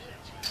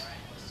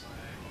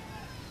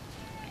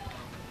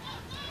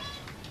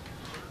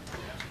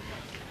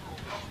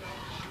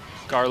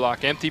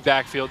 Garlock empty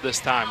backfield this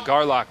time.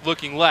 Garlock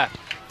looking left,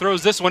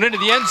 throws this one into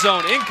the end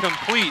zone,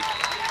 incomplete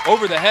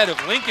over the head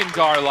of Lincoln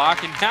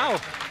Garlock, and now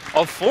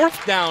a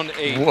 4th down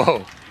 8.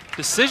 Whoa.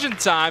 Decision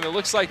time. It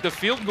looks like the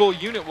field goal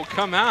unit will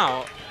come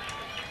out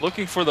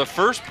looking for the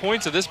first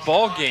points of this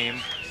ball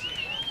game.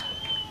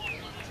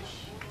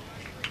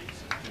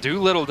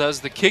 Doolittle does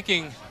the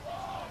kicking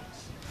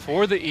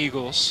for the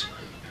Eagles.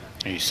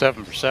 He's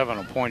 7 for 7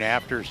 on point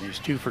afters, and he's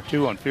 2 for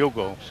 2 on field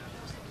goals.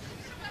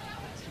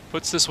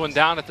 Puts this one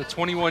down at the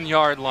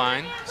 21-yard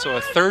line. So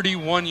a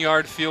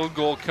 31-yard field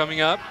goal coming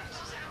up.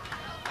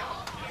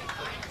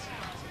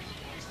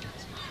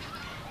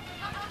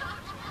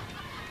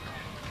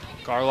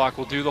 Garlock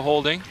will do the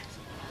holding.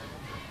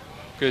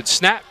 Good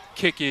snap.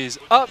 Kick is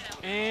up,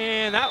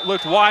 and that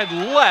looked wide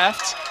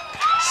left.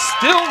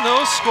 Still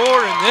no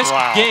score in this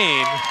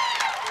game.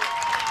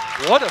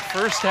 What a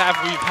first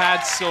half we've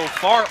had so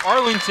far.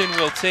 Arlington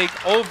will take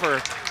over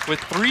with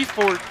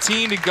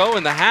 3:14 to go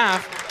in the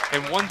half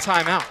and 1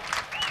 timeout.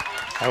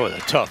 That was a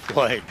tough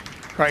play.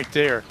 right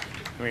there.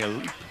 I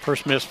mean,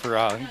 first miss for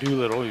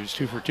Doolittle. He was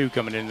 2 for 2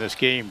 coming into this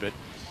game. But,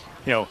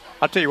 you know,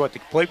 I'll tell you what, the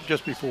play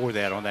just before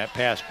that on that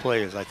pass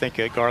play is I think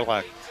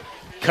Garlock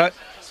cut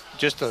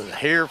just a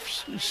hair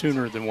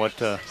sooner than what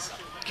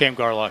Cam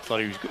Garlock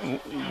thought he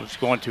was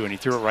going to, and he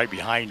threw it right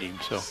behind him.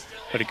 So,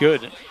 but a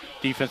good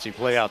defensive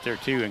play out there,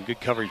 too, and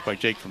good coverage by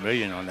Jake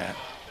Vermillion on that.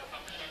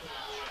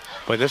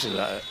 But this is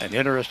an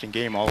interesting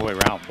game all the way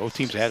around. Both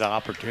teams had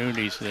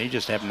opportunities, and they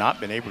just have not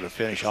been able to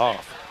finish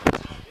off.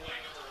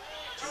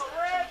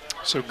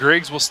 So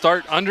Griggs will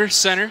start under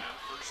center.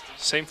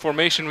 Same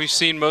formation we've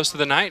seen most of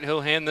the night. He'll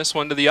hand this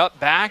one to the up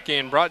back,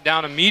 and brought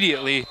down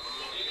immediately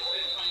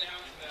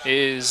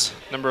is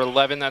number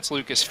 11. That's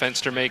Lucas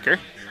Fenstermaker.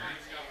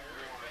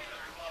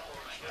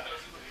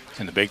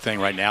 And the big thing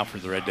right now for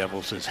the Red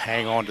Devils is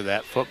hang on to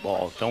that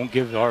football. Don't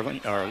give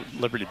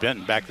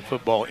Liberty-Benton back the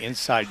football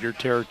inside your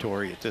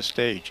territory at this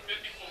stage.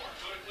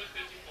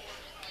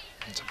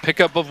 It's a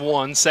pickup of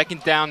 1,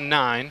 2nd down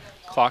 9,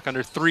 clock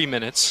under 3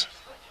 minutes.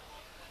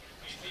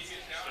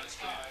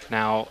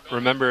 Now,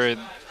 remember,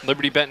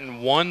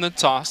 Liberty-Benton won the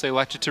toss. They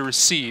elected to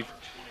receive.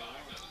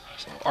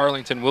 So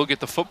Arlington will get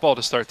the football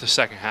to start the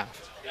second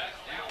half.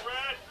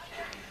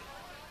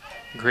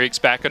 Griggs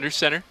back under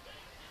center.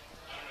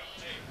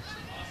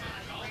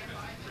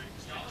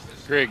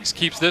 Griggs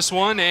keeps this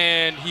one,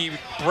 and he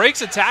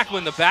breaks a tackle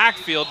in the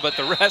backfield, but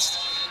the rest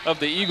of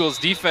the Eagles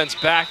defense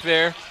back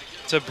there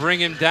to bring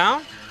him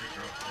down.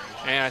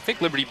 And I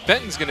think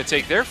Liberty-Benton's going to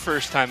take their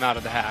first time out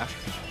of the half,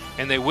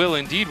 and they will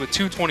indeed with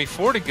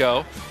 2:24 to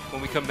go.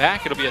 When we come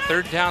back, it'll be a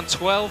 3rd down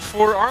 12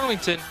 for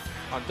Arlington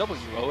on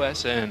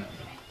WOSN.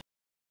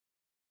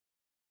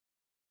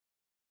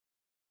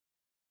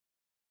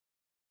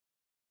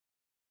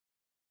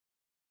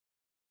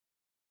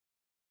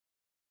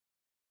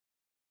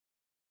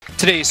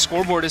 Today's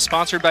scoreboard is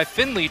sponsored by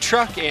Finley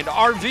Truck and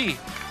RV,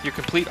 your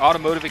complete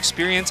automotive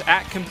experience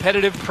at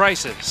competitive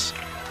prices.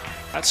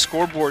 That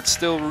scoreboard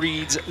still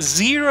reads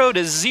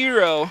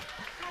 0-0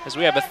 as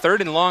we have a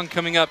 3rd and long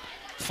coming up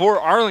for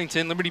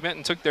Arlington.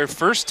 Liberty-Benton took their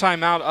first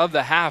time out of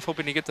the half,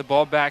 hoping to get the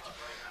ball back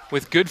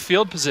with good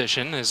field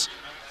position as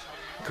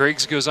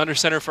Griggs goes under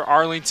center for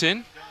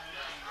Arlington.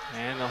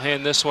 And they'll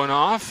hand this one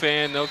off,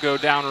 and they'll go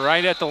down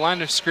right at the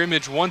line of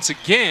scrimmage once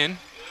again.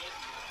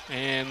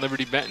 And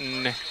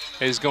Liberty-Benton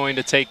is going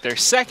to take their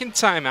 2nd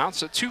timeout,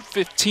 so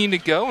 2:15 to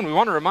go. And we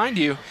want to remind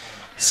you,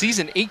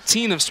 season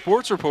 18 of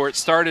Sports Report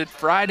started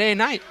Friday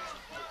night.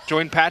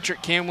 Join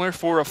Patrick Kamler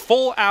for a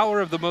full hour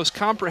of the most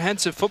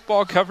comprehensive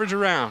football coverage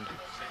around.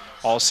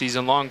 All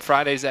season long,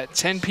 Fridays at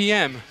 10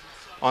 p.m.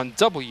 on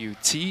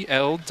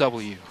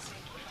WTLW.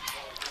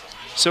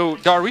 So,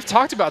 Dar, we've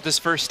talked about this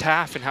first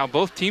half and how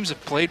both teams have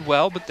played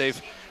well, but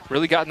they've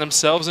really gotten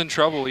themselves in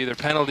trouble, either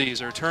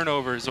penalties or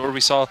turnovers, or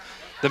we saw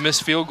the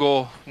missed field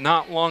goal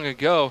not long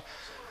ago.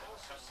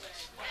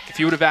 If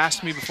you would have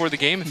asked me before the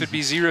game if it'd be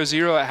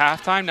 0-0 at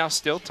halftime, now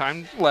still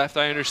time left,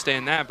 I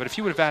understand that. But if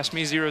you would have asked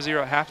me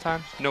 0-0 at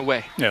halftime, no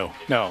way. No,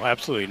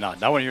 absolutely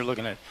not. Not when you're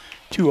looking at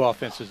two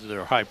offenses that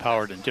are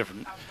high-powered and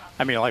different.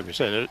 I mean, like we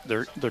said,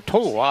 they're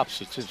total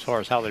opposites as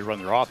far as how they run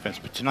their offense.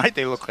 But tonight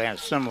they look kind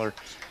of similar.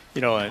 You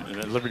know,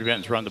 and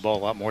Liberty-Benton's run the ball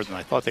a lot more than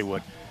I thought they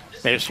would.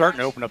 They're starting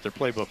to open up their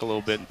playbook a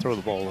little bit and throw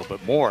the ball a little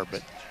bit more.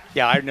 But,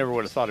 yeah, I never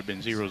would have thought it'd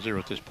been 0-0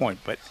 at this point.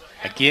 But,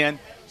 again,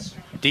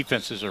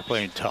 defenses are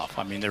playing tough.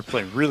 I mean, they're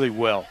playing really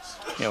well.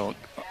 You know,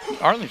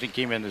 Arlington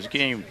came in this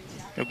game,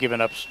 giving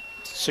up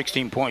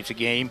 16 points a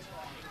game.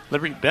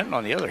 Liberty-Benton,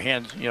 on the other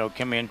hand,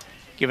 come in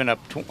giving up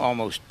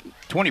almost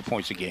 20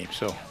 points a game.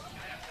 So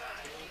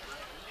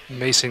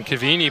Mason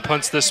Cavini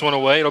punts this one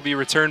away. It'll be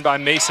returned by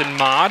Mason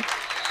Maude.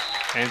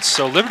 And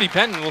so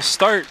Liberty-Benton will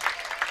start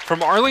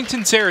from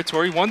Arlington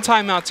territory. 1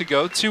 timeout to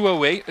go,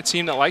 2:08. A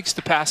team that likes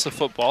to pass the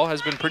football,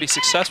 has been pretty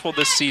successful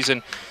this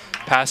season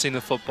passing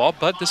the football,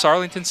 but this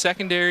Arlington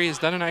secondary has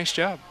done a nice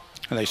job.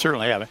 And they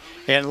certainly have.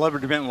 And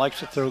Liberty-Benton likes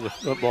to throw the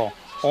football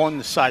on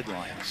the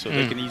sideline, so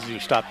they can easily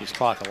stop this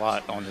clock a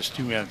lot on this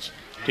 2 minutes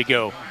to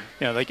go.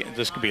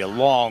 This could be a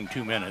long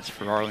 2 minutes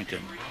for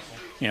Arlington.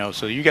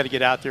 So you got to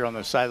get out there on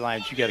the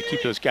sidelines. You got to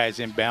keep those guys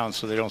in bounds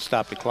so they don't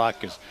stop the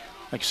clock because,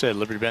 like I said,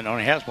 Liberty-Benton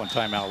only has 1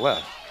 timeout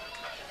left.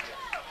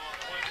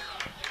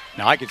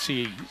 Now I could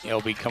see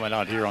LB coming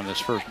out here on this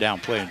first down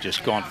play and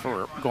just going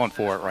for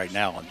it right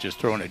now and just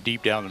throwing it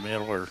deep down the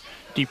middle or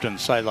deep down the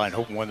sideline,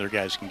 hoping one of their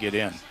guys can get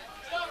in.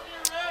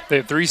 They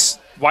have 3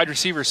 wide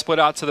receivers split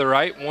out to the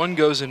right. 1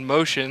 goes in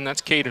motion.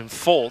 That's Caden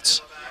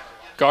Foltz.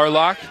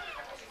 Garlock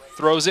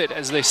throws it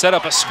as they set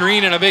up a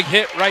screen and a big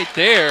hit right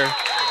there.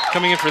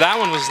 Coming in for that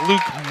one was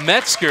Luke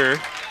Metzger.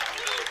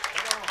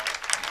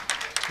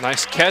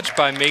 Nice catch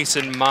by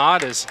Mason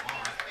Maude as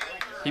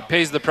he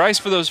pays the price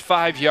for those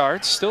 5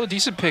 yards. Still a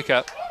decent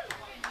pickup.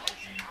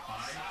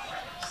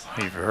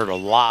 You've heard a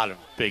lot of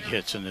big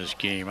hits in this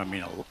game. I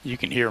mean, you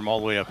can hear them all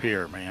the way up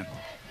here, man.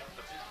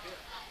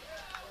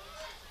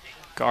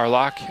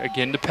 Garlock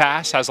again to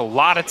pass, has a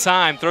lot of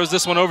time, throws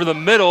this one over the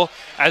middle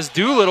as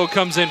Doolittle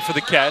comes in for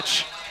the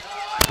catch.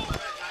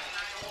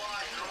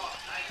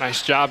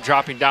 Nice job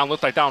dropping down.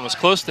 Looked like that one was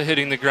close to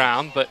hitting the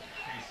ground, but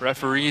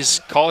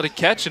Referees call it a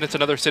catch, and it's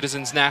another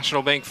Citizens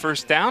National Bank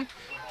first down.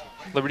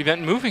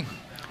 Liberty-Benton moving.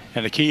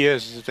 And the key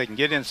is if they can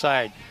get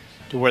inside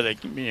to where they,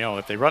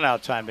 if they run out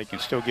of time, they can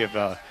still give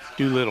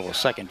Doolittle a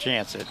second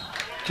chance at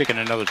kicking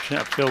another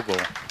field goal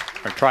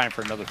or trying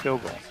for another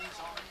field goal.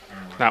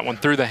 That one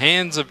through the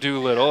hands of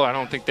Doolittle. I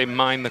don't think they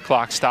mind the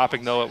clock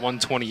stopping, though, at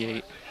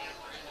 1:28.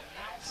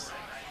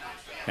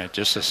 Yeah,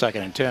 just a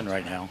 2nd and 10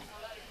 right now.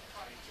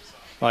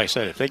 Like I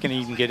said, if they can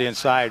even get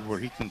inside where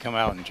he can come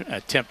out and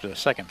attempt a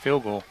second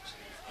field goal,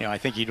 I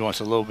think he wants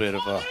a little bit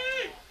of a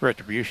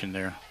retribution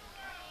there.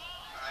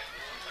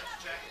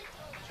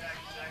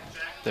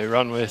 They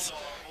run with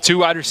 2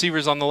 wide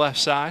receivers on the left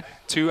side,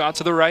 2 out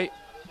to the right.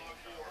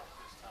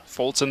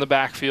 Foltz in the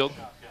backfield.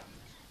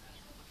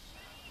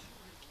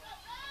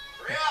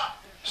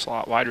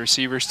 Slot wide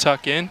receivers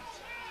tuck in.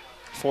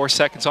 4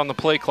 seconds on the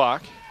play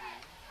clock.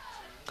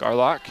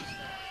 Garlock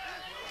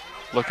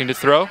looking to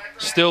throw,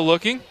 still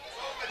looking.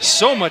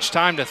 So much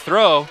time to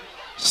throw,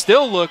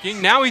 still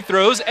looking. Now he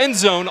throws, end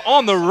zone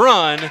on the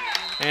run,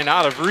 and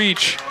out of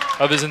reach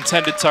of his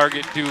intended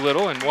target,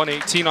 Doolittle, and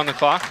 1:18 on the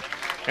clock,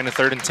 and a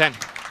 3rd and 10.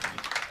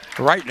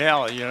 Right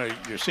now,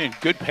 you're seeing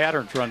good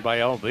patterns run by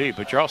LB,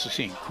 but you're also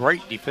seeing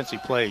great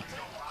defensive play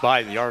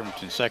by the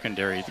Arlington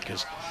secondary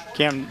because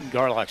Cam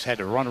Garlock's had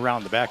to run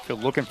around the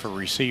backfield looking for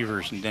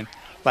receivers, and then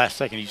last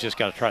second he's just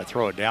got to try to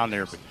throw it down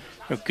there.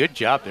 But good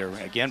job there,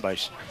 again, by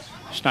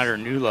Snyder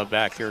Newlove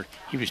back there.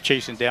 He was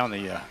chasing down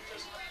the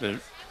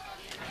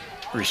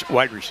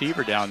wide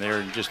receiver down there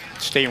and just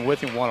staying with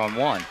him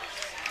one-on-one.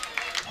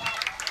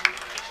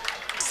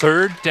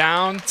 3rd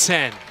down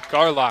 10.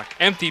 Garlock,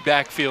 empty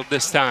backfield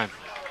this time.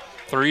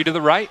 3 to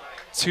the right,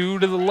 2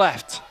 to the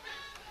left.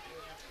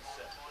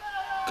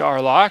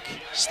 Garlock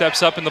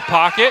steps up in the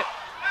pocket,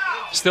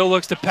 still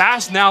looks to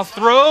pass, now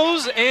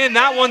throws, and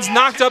that one's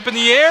knocked up in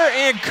the air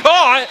and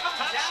caught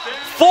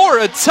for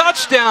a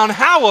touchdown.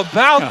 How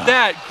about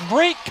that?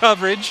 Great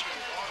coverage.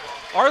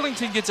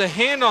 Arlington gets a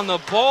hand on the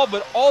ball,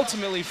 but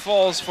ultimately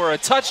falls for a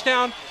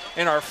touchdown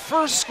and our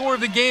first score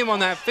of the game on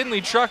that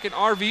Finley Truck and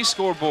RV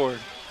scoreboard.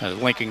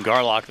 Lincoln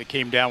Garlock that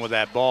came down with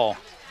that ball.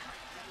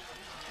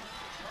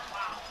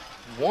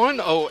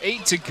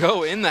 1:08 to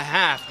go in the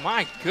half.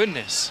 My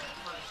goodness.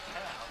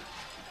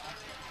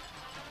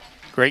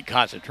 Great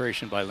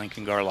concentration by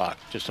Lincoln Garlock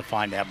just to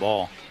find that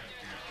ball.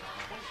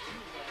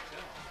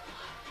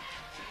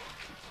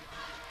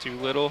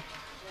 Doolittle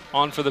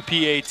on for the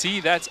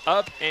PAT. That's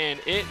up, and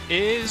it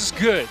is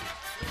good.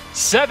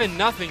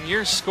 7-0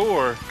 your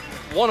score.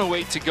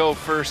 1:08 to go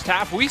first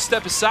half. We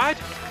step aside.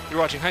 You're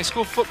watching high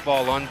school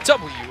football on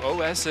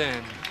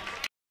WOSN.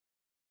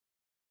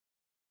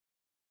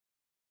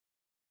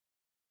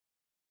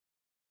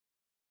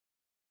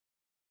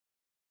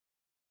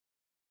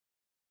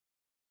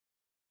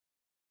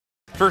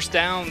 First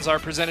downs are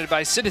presented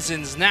by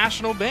Citizens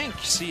National Bank.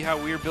 See how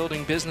we're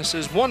building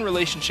businesses one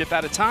relationship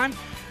at a time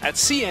at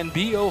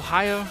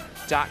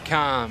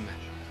cnbohio.com.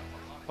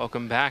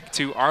 Welcome back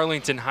to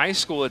Arlington High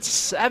School. It's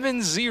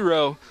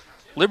 7-0.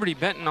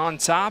 Liberty-Benton on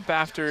top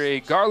after a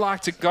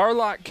Garlock to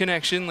Garlock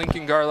connection.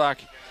 Lincoln Garlock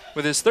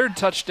with his 3rd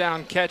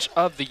touchdown catch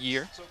of the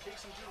year.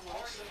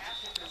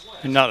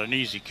 And not an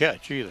easy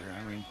catch either.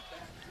 I mean,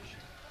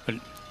 but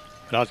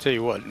I'll tell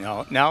you what,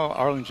 now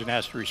Arlington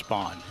has to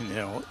respond.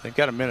 They've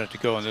got a minute to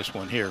go in this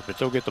one here, but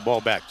they'll get the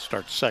ball back to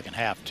start the second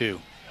half too.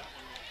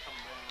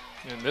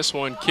 And this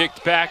one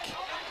kicked back,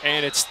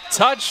 and it's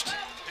touched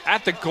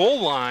at the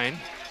goal line,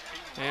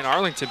 and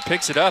Arlington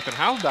picks it up. And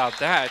how about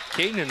that?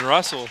 Caden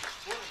Russell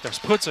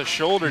just puts a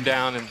shoulder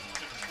down and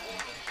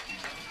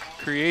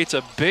creates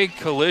a big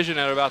collision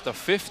at about the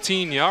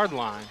 15-yard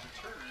line.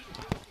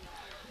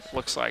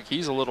 Looks like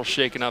he's a little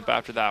shaken up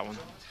after that one.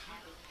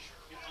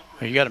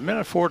 You got a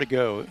minute 4 to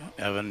go,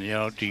 Evan.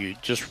 Do you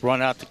just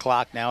run out the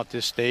clock now at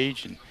this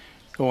stage and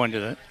go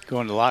into the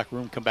locker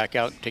room, come back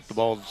out and take the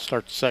ball to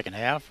start the second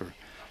half, or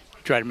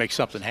try to make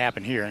something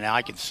happen here? Now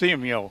I can see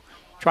him,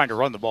 trying to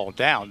run the ball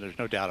down. There's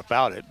no doubt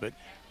about it. But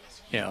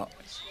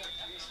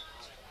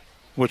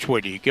which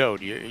way do you go?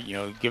 Do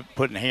you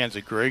put in the hands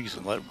of Griggs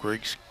and let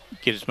Griggs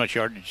get as much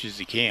yardage as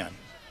he can?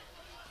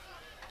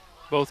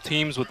 Both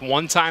teams with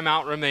 1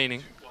 timeout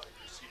remaining.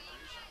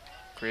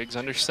 Griggs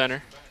under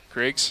center.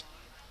 Griggs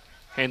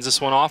hands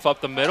this one off up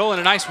the middle, and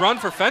a nice run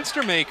for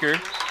Fenstermaker.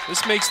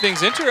 This makes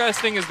things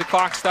interesting as the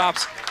clock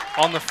stops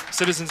on the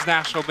Citizens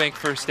National Bank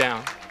first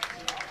down.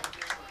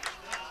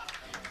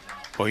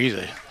 Well, he's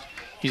a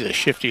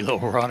shifty little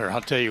runner, I'll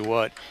tell you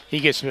what.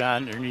 He gets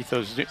underneath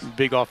those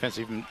big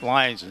offensive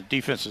lines, and the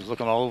defense is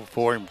looking all over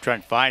for him,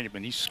 trying to find him,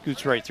 and he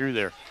scoots right through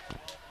there.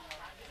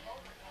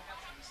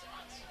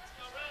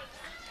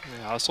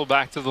 They hustle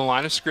back to the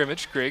line of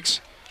scrimmage.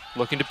 Griggs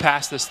looking to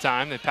pass this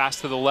time. They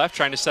pass to the left,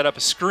 trying to set up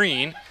a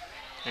screen.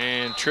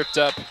 And tripped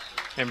up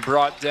and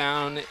brought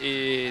down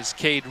is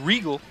Cade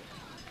Regal.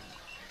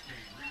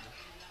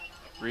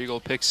 Regal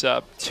picks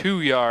up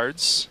 2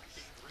 yards.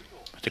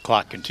 But the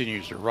clock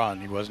continues to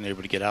run. He wasn't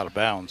able to get out of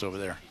bounds over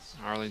there.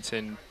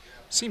 Arlington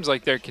seems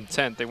like they're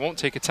content. They won't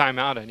take a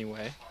timeout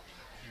anyway.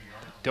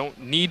 Don't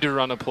need to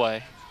run a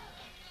play.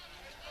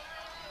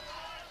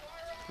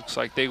 Looks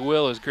like they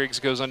will as Griggs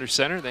goes under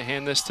center. They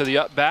hand this to the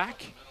up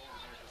back.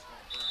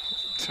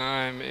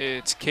 Time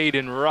it's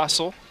Caden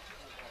Russell.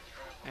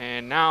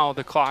 And now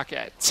the clock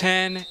at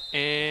 10,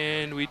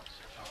 and we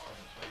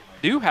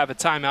do have a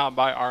timeout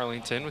by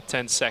Arlington with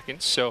 10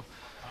 seconds. So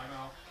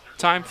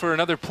time for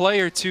another play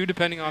or two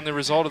depending on the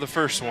result of the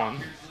first one.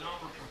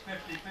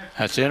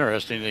 That's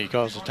interesting that he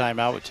calls the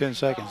timeout with 10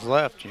 seconds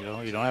left. You know,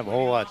 you don't have a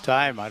whole lot of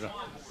time.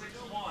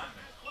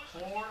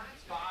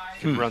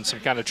 Run some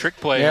kind of trick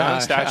play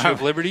on Statue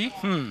of Liberty.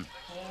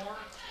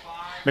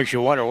 Makes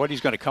you wonder what he's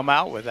going to come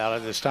out with out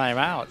of this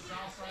timeout.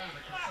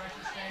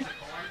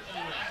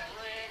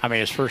 I mean,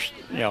 his first,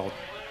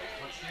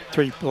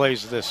 3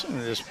 plays of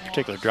this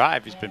particular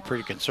drive, he's been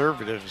pretty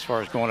conservative as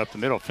far as going up the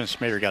middle.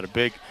 Finsmater got a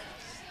big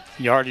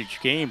yardage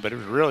game, but it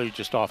was really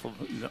just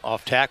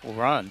off tackle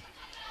run.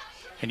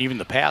 And even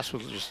the pass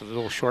was just a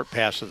little short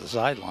pass to the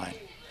sideline.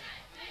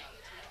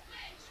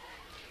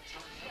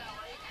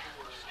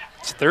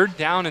 It's 3rd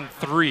down and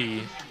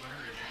 3.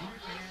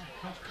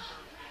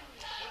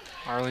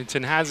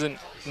 Arlington hasn't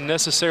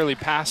necessarily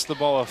passed the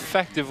ball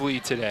effectively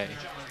today.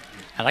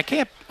 And I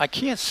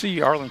can't see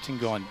Arlington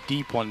going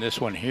deep on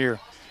this one here,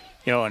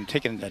 and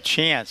taking a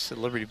chance that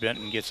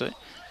Liberty-Benton gets an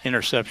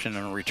interception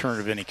and a return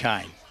of any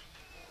kind.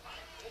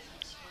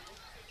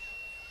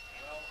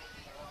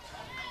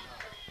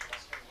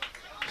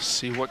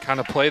 See what kind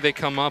of play they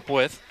come up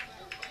with.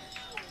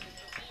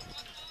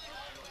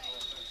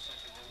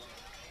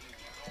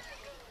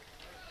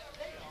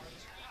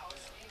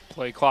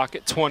 Play clock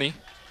at 20.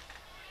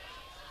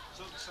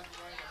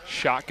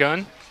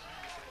 Shotgun.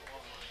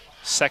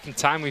 Second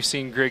time we've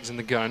seen Griggs in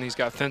the gun. He's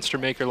got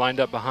Fenstermaker lined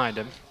up behind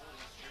him.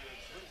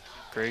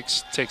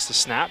 Griggs takes the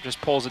snap, just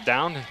pulls it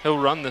down. He'll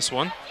run this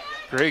one.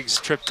 Griggs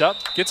tripped up,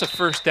 gets a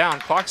first down.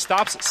 Clock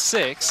stops at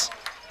 6.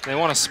 They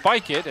want to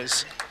spike it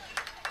as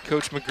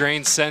Coach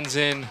McGrain sends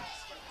in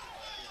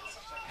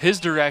his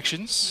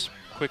directions.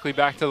 Quickly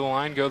back to the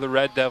line go the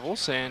Red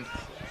Devils, and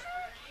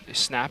they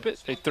snap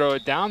it. They throw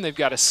it down. They've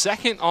got a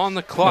second on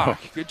the clock.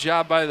 Good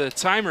job by the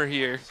timer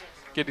here,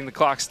 getting the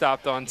clock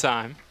stopped on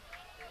time.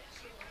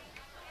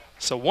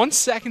 So 1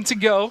 second to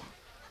go.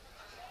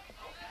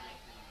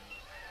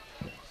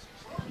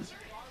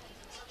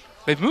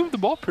 They've moved the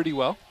ball pretty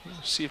well. We'll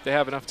see if they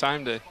have enough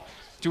time to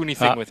do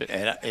anything with it.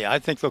 And I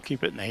think they'll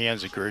keep it in the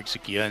hands of Griggs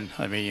again.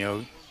 I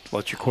mean,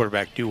 let your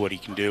quarterback do what he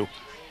can do.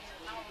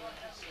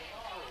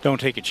 Don't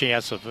take a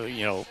chance of,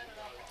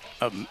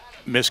 of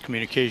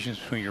miscommunications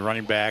between your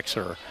running backs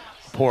or a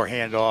poor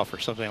handoff or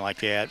something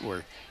like that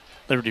where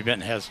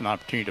Liberty-Benton has an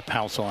opportunity to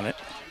pounce on it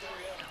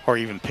or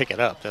even pick it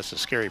up. That's the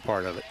scary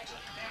part of it.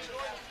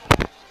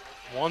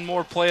 One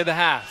more play of the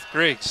half.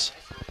 Griggs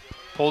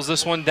pulls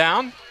this one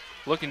down,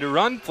 looking to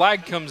run.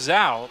 Flag comes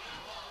out,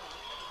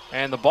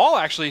 and the ball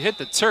actually hit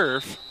the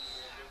turf,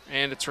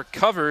 and it's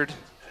recovered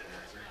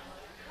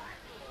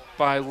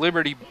by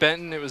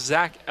Liberty-Benton. It was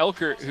Zach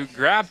Elkert who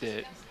grabbed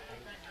it.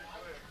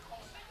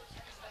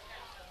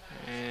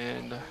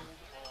 And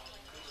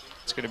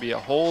it's going to be a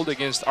hold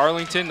against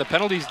Arlington. The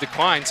penalties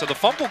decline, so the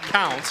fumble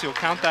counts. You'll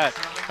count that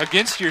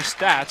against your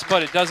stats,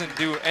 but it doesn't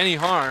do any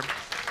harm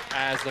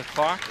as the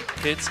clock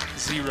hits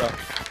 0.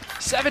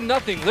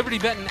 7-0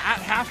 Liberty-Benton at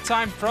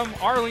halftime from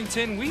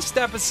Arlington. We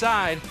step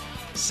aside.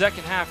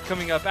 Second half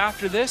coming up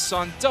after this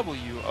on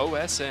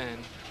WOSN.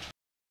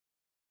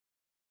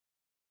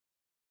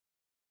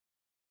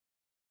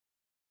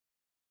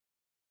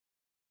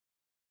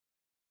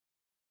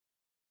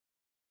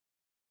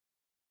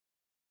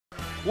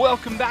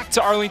 Welcome back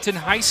to Arlington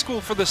High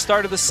School for the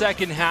start of the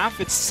second half.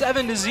 It's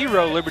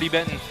 7-0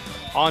 Liberty-Benton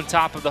on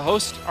top of the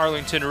host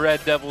Arlington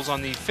Red Devils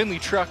on the Finley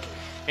Truck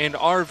and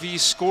RV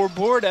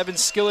scoreboard. Evan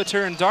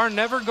Skilleter and Dar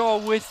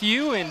Nevergall with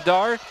you. And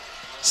Dar,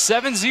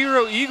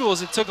 7-0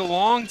 Eagles. It took a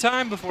long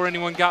time before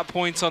anyone got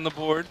points on the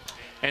board.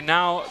 And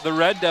now the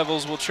Red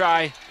Devils will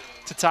try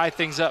to tie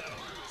things up.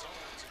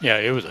 Yeah,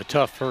 it was a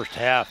tough first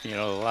half. A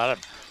lot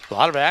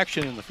of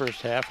action in the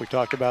first half. We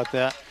talked about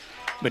that.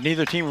 But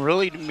neither team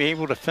really been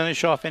able to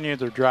finish off any of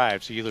their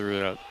drives.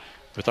 Either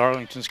with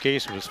Arlington's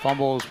case, it was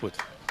fumbles. With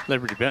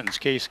Liberty-Benton's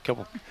case, a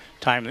couple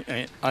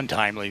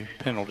untimely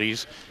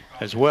penalties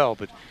as well.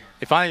 But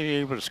they finally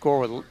were able to score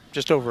with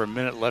just over a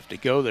minute left to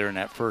go there in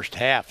that first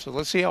half. So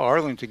let's see how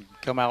Arlington can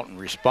come out and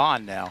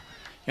respond now.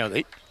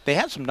 They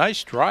had some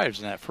nice drives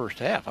in that first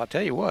half. I'll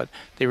tell you what,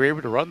 they were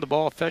able to run the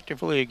ball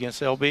effectively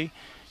against LB,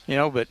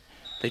 but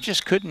they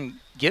just couldn't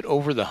get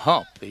over the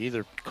hump. They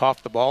either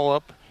coughed the ball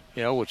up,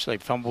 which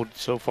they've fumbled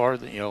so far,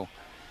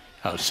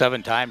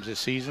 7 times this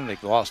season.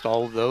 They've lost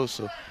all of those,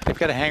 so they've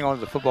got to hang on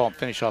to the football and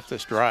finish off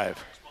this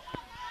drive.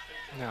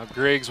 Now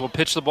Griggs will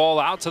pitch the ball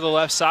out to the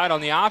left side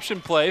on the option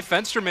play.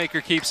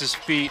 Fenstermaker keeps his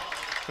feet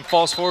and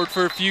falls forward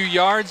for a few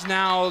yards.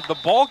 Now the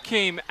ball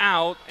came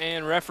out,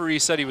 and referee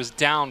said he was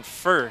down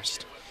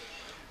first.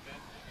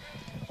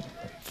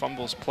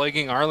 Fumbles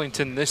plaguing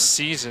Arlington this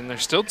season. They're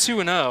still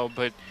 2-0,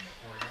 but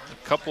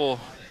a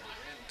couple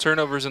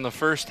turnovers in the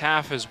first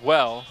half as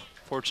well.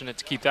 Fortunate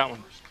to keep that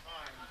one.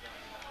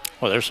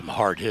 Well, there's some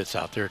hard hits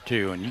out there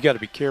too, and you got to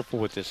be careful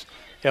with this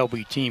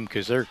LB team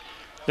because they're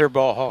they're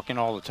ball hawking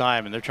all the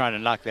time, and they're trying to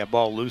knock that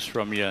ball loose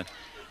from you.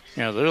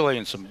 You know, they're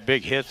laying some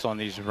big hits on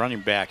these running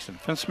backs. And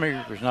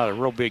Fenstermaker's not a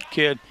real big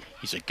kid.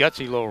 He's a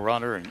gutsy little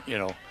runner, and you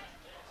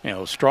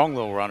know, strong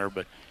little runner.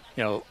 But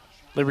you know,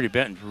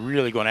 Liberty-Benton's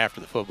really going after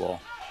the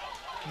football.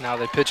 Now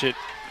they pitch it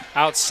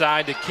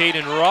outside to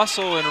Caden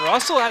Russell, and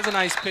Russell has a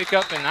nice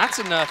pickup, and that's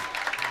enough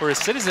for a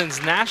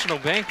Citizens National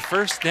Bank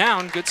first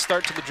down. Good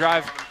start to the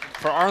drive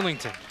for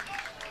Arlington.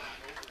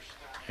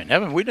 And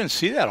Evan, we didn't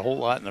see that a whole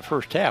lot in the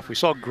first half. We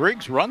saw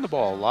Griggs run the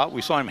ball a lot.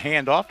 We saw him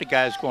hand off to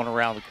guys going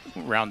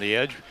around the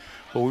edge,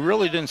 but we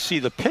really didn't see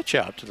the pitch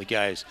out to the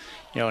guys.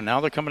 You know, now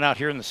they're coming out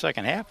here in the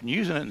second half and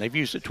using it, and they've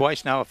used it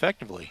twice now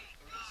effectively.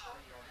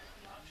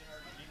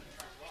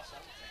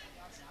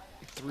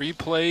 3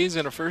 plays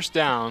and a first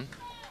down.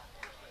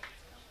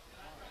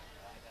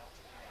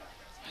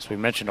 As we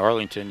mentioned,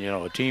 Arlington, you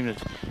know, a team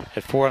that's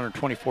at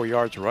 424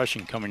 yards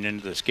rushing coming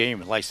into this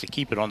game and likes to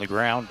keep it on the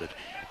ground, but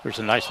there's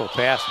a nice little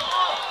pass.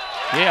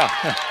 Yeah.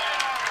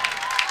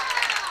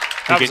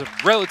 That was a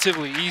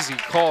relatively easy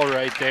call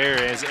right there,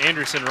 as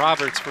Anderson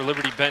Roberts for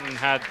Liberty-Benton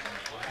had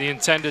the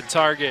intended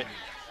target,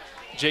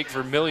 Jake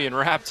Vermillion,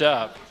 wrapped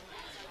up.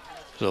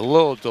 It was a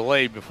little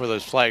delayed before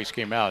those flags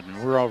came out,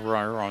 and we're over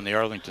on the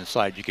Arlington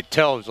side. You could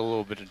tell there was a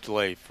little bit of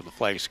delay for the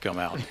flags to come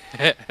out.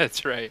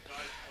 That's right.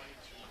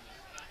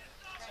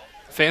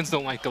 Fans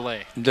don't like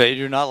delay. They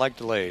do not like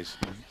delays.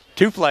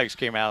 2 flags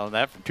came out on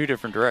that from 2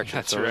 different directions.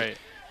 That's right.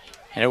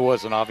 And it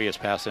was an obvious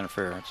pass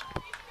interference.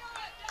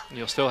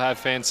 You'll still have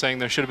fans saying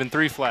there should have been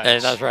 3 flags. Hey,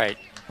 that's right.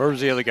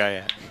 Where's the other guy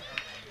at?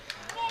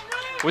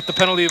 With the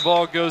penalty, the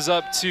ball goes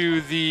up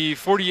to the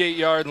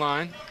 48-yard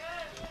line.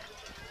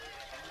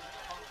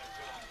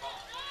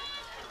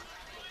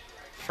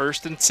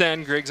 First and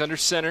 10, Griggs under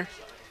center.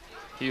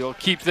 He'll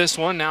keep this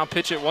one, now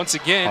pitch it once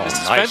again. Oh,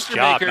 This is nice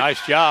job,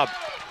 nice job.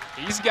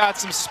 He's got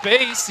some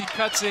space. He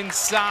cuts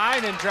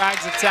inside and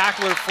drags a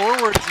tackler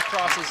forward as he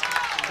crosses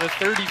the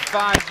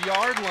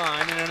 35-yard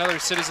line, and another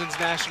Citizens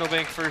National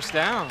Bank first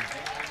down.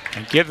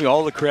 And giving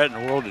all the credit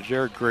in the world to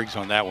Jared Griggs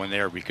on that one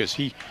there, because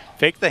he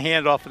faked the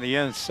handoff on the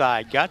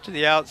inside, got to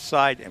the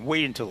outside, and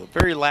waited until the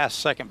very last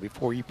second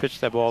before he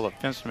pitched that ball to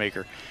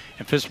Fenstermaker.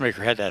 And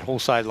Fenstermaker had that whole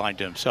sideline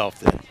to himself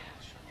then.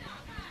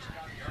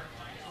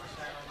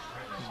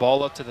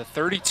 Ball up to the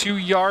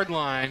 32-yard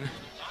line.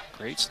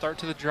 Great start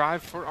to the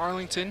drive for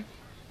Arlington.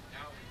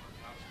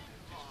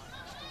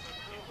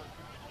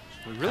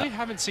 We really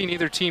haven't seen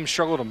either team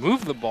struggle to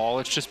move the ball.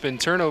 It's just been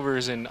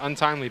turnovers and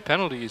untimely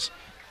penalties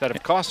that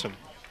have cost them.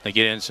 They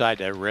get inside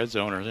that red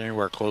zone or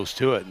anywhere close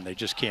to it, and they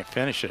just can't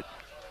finish it.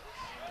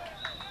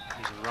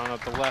 He's a run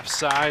up the left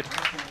side.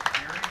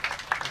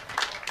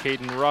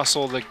 Caden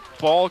Russell, the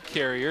ball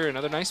carrier,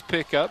 another nice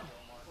pickup.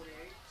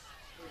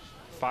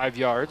 5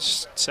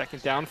 yards,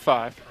 second down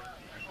 5.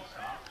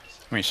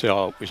 We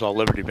saw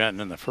Liberty-Benton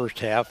in the first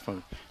half,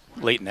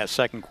 late in that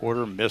second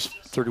quarter, missed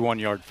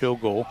 31-yard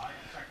field goal,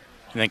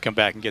 and then come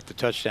back and get the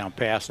touchdown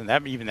pass.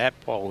 And even that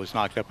ball was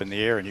knocked up in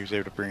the air, and he was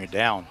able to bring it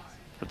down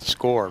for the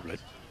score. But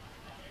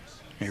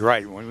you're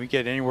right, when we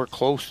get anywhere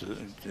close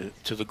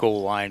to the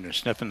goal line or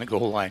sniffing the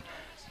goal line,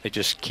 they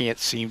just can't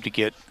seem to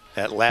get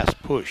that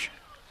last push.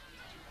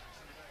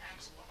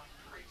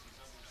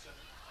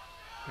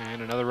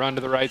 And another run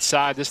to the right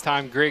side. This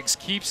time Griggs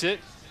keeps it.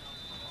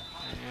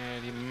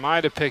 And he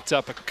might have picked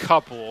up a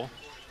couple.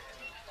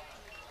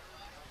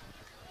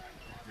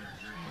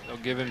 They'll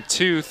give him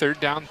 2, third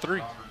down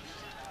 3.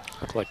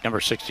 Looked like number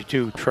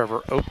 62,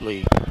 Trevor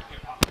Oatley,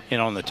 in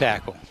on the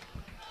tackle.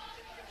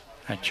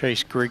 And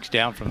chased Griggs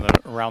down from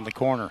around the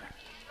corner.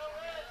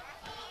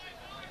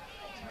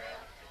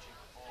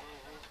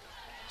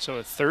 So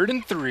a 3rd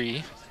and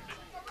 3.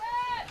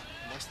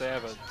 Unless they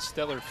have a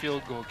stellar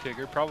field goal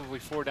kicker. Probably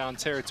 4-down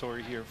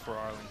territory here for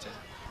Arlington.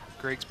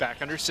 Griggs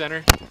back under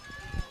center.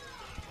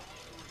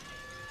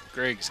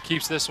 Griggs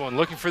keeps this one,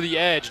 looking for the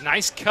edge.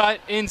 Nice cut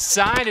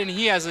inside, and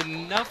he has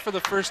enough for the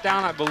first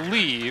down, I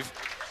believe.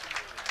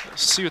 We'll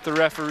see what the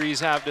referees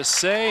have to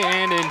say,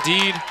 and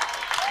indeed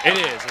it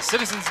is. A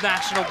Citizens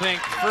National Bank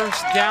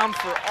first down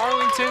for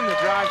Arlington. The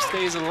drive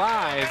stays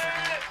alive.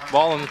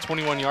 Ball on the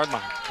 21-yard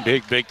line.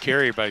 Big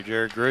carry by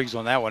Jared Griggs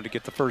on that one to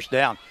get the first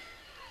down.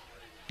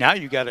 Now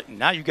you got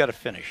to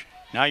finish.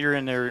 Now you're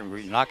in there,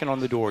 you're knocking on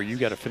the door. You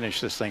got to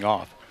finish this thing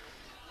off.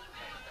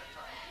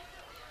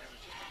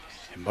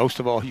 And most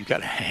of all, you got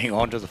to hang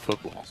on to the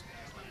football.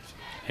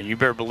 And you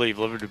better believe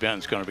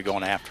Liberty-Benton's going to be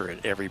going after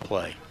it every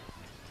play.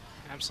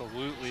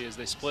 Absolutely, as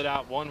they split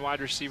out one wide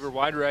receiver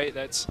wide right.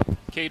 That's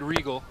Cade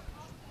Regal.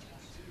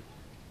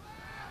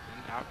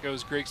 And out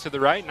goes Griggs to the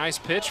right. Nice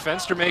pitch.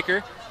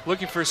 Fenstermaker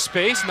looking for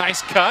space.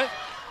 Nice cut.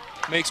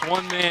 Makes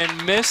one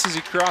man miss as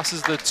he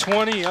crosses the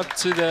 20 up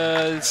to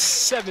the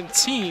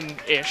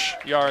 17-ish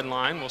yard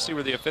line. We'll see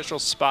where the official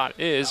spot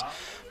is.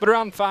 But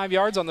around 5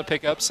 yards on the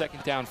pickup.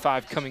 Second down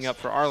 5 coming up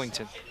for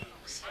Arlington.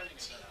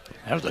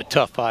 That was a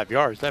tough 5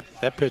 yards.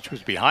 That pitch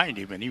was behind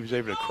him, and he was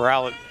able to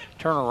corral it,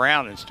 turn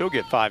around, and still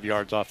get 5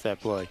 yards off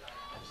that play.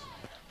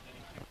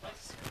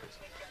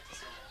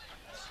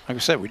 Like I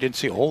said, we didn't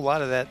see a whole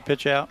lot of that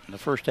pitch out in the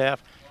first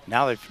half.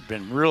 Now they've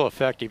been real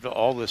effective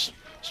all this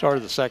start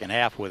of the second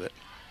half with it.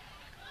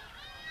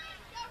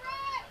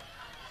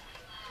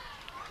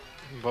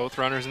 Both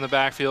runners in the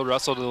backfield.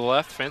 Russell to the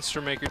left,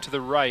 Fenstermaker to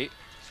the right.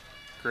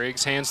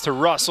 Griggs hands to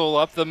Russell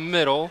up the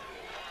middle.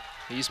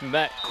 He's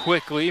met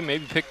quickly,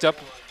 maybe picked up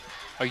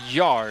a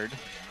yard.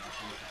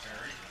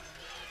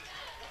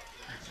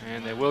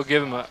 And they will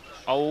give him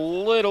a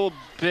little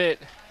bit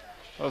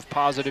of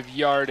positive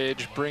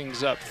yardage.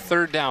 Brings up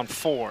 3rd down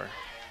 4.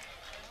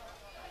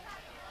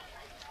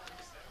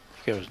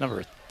 It was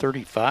number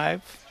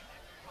 35,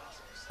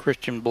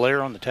 Christian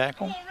Blair on the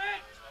tackle.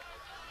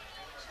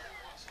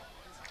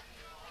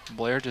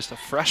 Blair, just a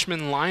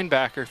freshman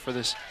linebacker for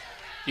this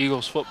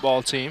Eagles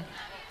football team.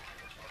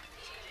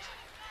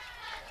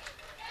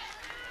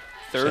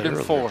 3rd and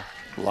 4.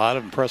 A lot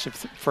of impressive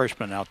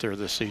freshmen out there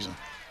this season.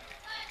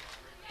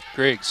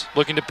 Griggs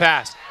looking to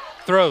pass,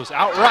 throws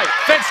outright.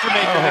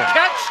 Fenstermaker the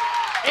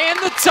catch and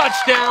the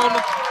touchdown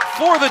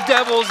for the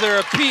Devils. They're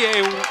a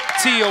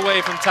PAT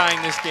away from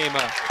tying this game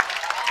up.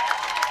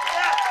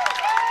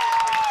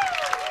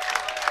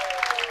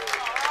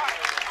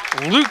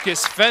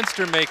 Lucas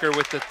Fenstermaker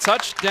with the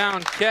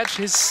touchdown catch,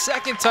 his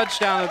 2nd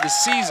touchdown of the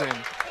season.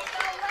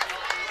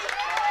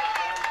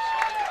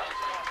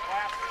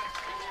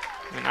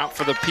 And out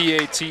for the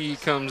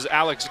PAT comes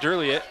Alex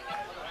Durliet.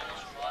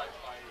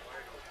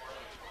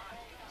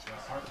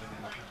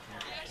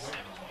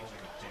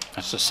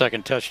 That's the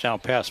 2nd touchdown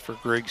pass for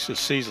Griggs this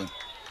season.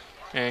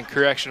 And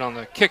correction on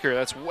the kicker,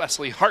 that's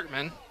Wesley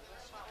Hartman.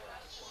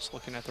 Just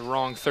looking at the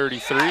wrong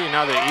 33, and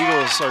now the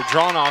Eagles are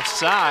drawn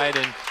offside.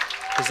 And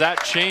does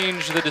that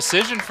change the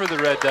decision for the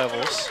Red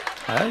Devils?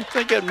 I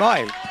think it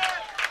might.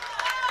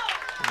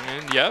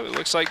 And yeah, it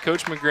looks like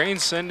Coach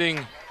McGrain's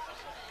sending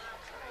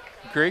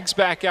Griggs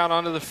back out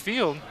onto the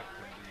field.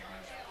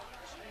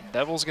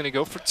 Devils gonna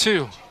go for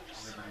 2.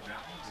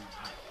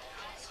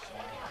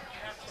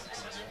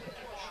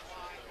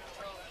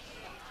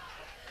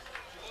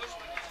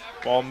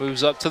 Ball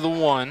moves up to the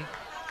 1.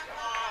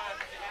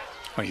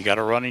 Well, you got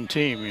a running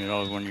team, you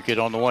know, when you get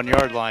on the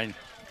 1-yard line,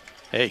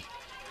 hey.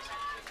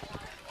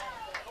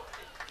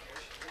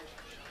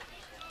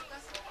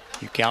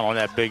 You count on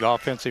that big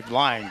offensive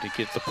line to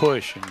get the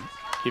push and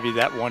give you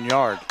that 1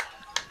 yard.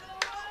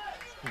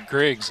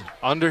 Griggs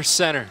under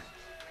center.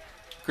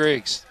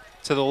 Griggs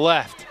to the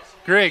left.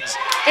 Griggs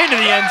into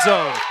the end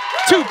zone.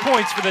 2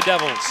 points for the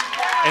Devils.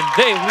 And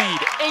they lead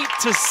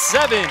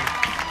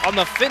 8-7 on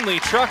the Findlay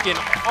Truck and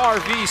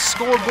RV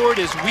scoreboard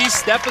as we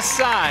step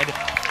aside.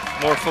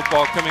 More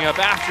football coming up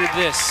after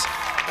this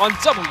on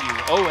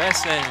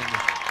WOSN.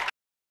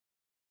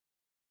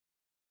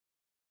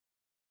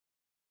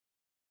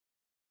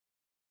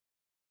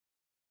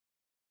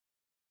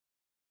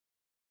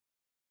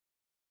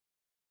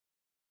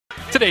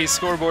 Today's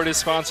scoreboard is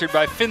sponsored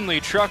by Findlay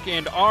Truck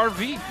and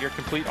RV, your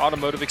complete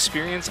automotive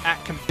experience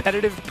at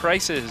competitive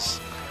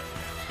prices.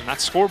 And that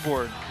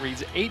scoreboard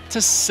reads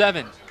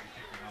 8-7.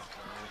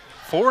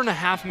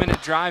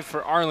 4.5-minute drive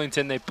for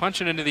Arlington. They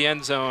punch it into the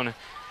end zone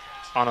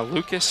on a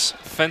Lucas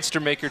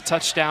Fenstermaker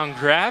touchdown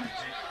grab.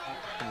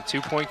 And the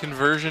 2-point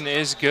conversion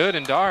is good.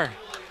 And Dar,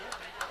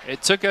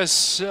 it took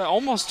us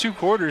almost 2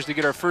 quarters to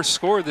get our first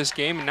score of this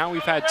game, and now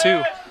we've had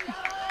 2.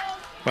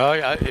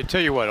 Well, I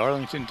tell you what,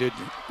 Arlington did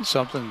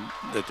something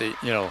that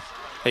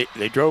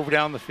they drove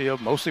down the field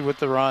mostly with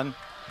the run,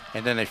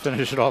 and then they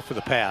finished it off with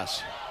a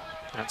pass.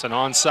 That's an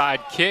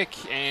onside kick,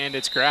 and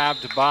it's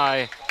grabbed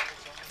by,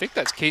 I think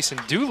that's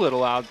Kason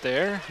Doolittle out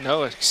there.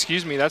 No,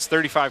 excuse me, that's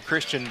 35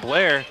 Christian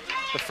Blair,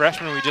 the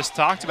freshman we just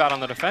talked about on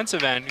the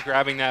defensive end,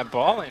 grabbing that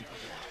ball. And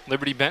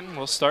Liberty-Benton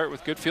will start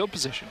with good field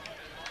position.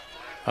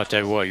 I'll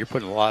tell you what, you're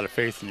putting a lot of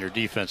faith in your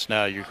defense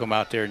now. You come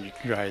out there and you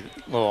try a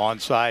little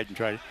onside and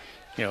try,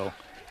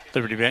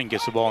 Liberty-Benton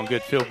gets the ball in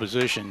good field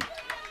position.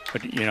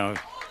 But,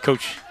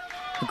 Coach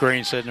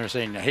McGrain sitting there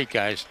saying, hey,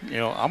 guys,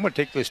 I'm going to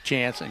take this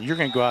chance, and you're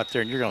going to go out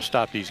there and you're going to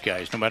stop these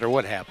guys no matter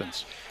what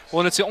happens.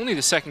 Well, and it's only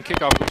the second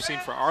kickoff we've seen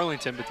for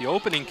Arlington, but the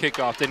opening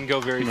kickoff didn't go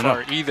very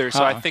far either.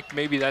 So I think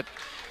maybe that,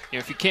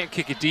 if you can't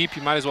kick it deep,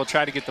 you might as well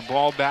try to get the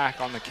ball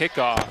back on the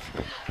kickoff.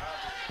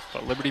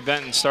 But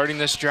Liberty-Benton starting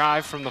this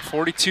drive from the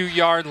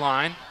 42-yard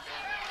line.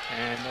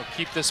 And they'll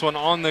keep this one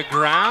on the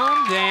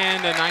ground,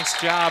 and a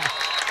nice job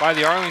by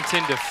the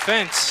Arlington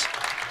defense.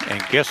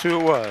 And guess who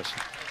it was?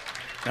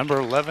 Number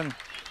 11,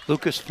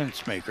 Lucas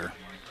Fenstermaker.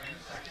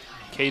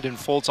 Caden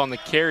Foltz on the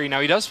carry.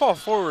 Now he does fall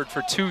forward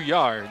for 2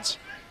 yards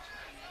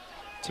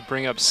to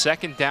bring up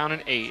 2nd down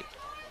and 8.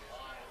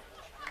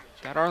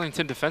 That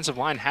Arlington defensive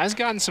line has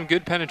gotten some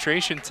good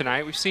penetration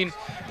tonight. We've seen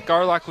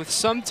Garlock with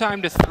some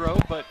time to throw,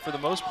 but for the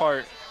most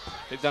part,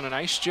 they've done a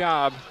nice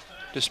job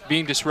just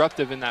being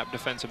disruptive in that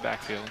defensive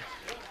backfield.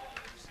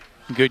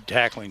 Good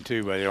tackling,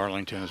 too, by the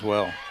Arlington as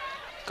well.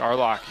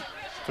 Garlock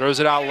throws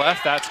it out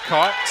left. That's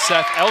caught.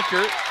 Seth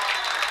Elkert.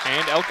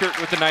 And Elkert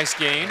with a nice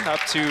gain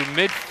up to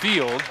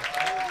midfield.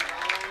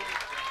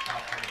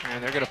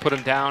 And they're going to put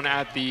him down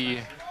at the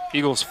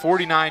Eagles'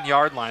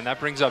 49-yard line. That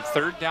brings up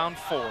 3rd down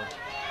 4.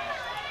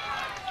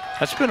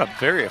 That's been a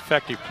very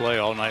effective play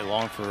all night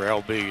long for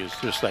LB. It's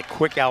just that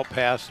quick out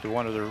pass to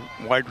one of their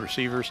wide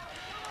receivers,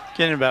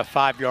 getting about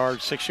 5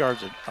 yards, 6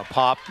 yards a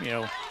pop,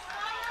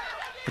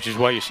 which is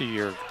why you see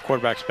your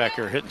quarterbacks back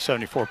there hitting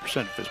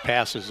 74% of his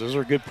passes. Those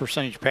are good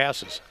percentage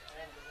passes.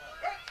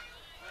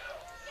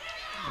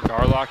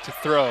 Garlock to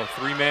throw,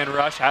 3-man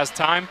rush, has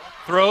time,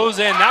 throws,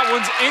 and that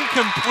one's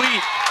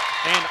incomplete.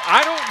 And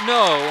I don't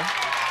know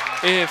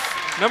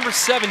if number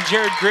 7,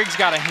 Jared Griggs,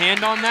 got a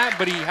hand on that,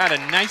 but he had a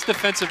nice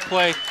defensive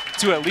play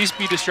to at least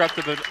be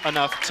disruptive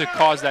enough to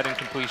cause that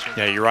incompletion.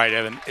 Yeah, you're right,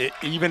 Evan.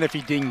 Even if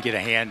he didn't get a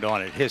hand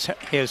on it,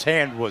 his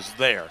hand was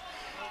there.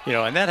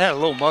 And that had a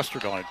little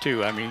mustard on it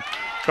too. I mean,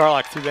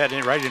 Garlock threw that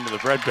right into the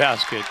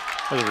breadbasket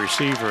of the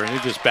receiver, and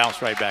it just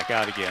bounced right back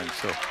out again.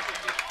 So.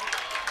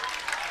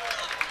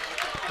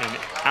 And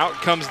out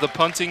comes the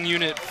punting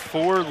unit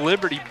for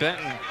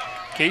Liberty-Benton.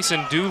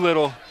 Kason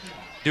Doolittle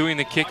doing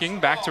the kicking.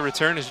 Back to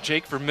return is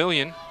Jake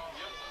Vermillion.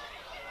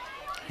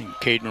 And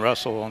Caden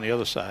Russell on the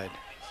other side.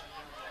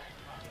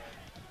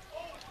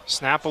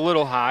 Snap a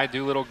little high.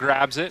 Doolittle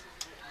grabs it.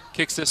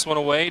 Kicks this one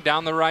away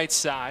down the right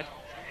side.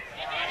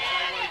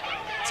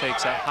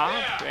 Takes a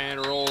hop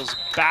and rolls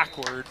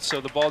backward.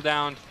 So the ball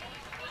down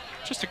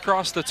just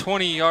across the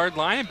 20-yard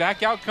line. And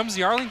back out comes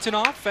the Arlington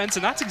offense.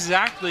 And that's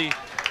exactly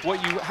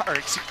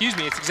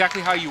it's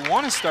exactly how you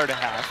want to start a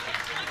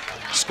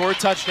half. Score a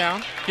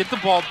touchdown, get the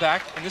ball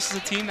back, and this is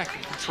a team that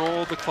can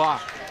control the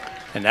clock.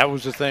 And that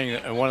was the thing,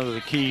 and one of the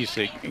keys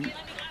that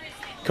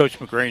Coach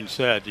McGrain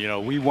said,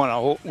 we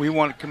want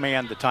to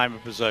command the time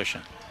of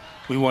possession.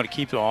 We want to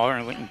keep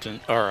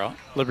the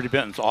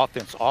Liberty-Benton's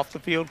offense off the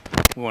field.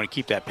 We want to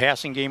keep that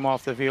passing game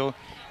off the field,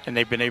 and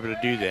they've been able to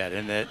do that.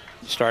 And that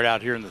start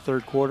out here in the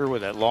third quarter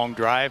with that long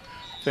drive,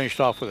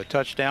 finished off with a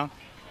touchdown.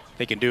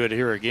 They can do it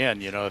here again.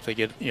 If they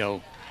get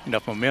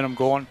enough momentum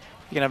going,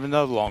 you can have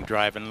another long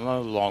drive and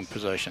another long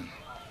possession.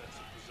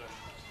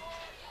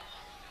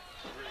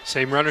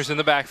 Same runners in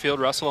the backfield.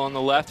 Russell on the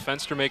left,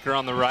 Fenstermaker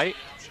on the right.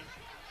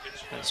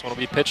 This one will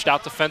be pitched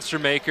out to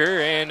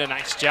Fenstermaker, and a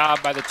nice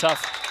job by the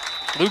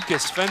tough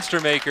Lucas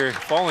Fenstermaker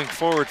falling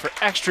forward for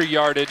extra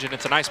yardage, and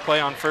it's a nice play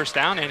on first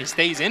down, and he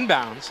stays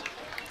inbounds.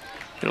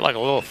 He's like a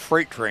little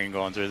freight train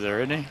going through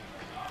there, isn't he?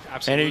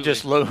 Absolutely. And he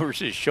just lowers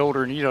his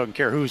shoulder, and he doesn't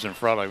care who's in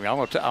front of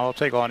him. I'll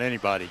take on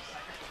anybody.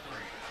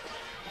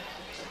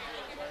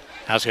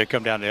 Now it's going to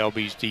come down to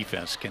LB's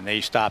defense. Can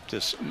they stop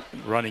this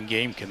running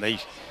game? Can they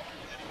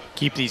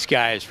keep these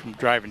guys from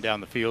driving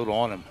down the field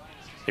on them?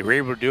 They were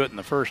able to do it in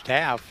the first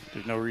half.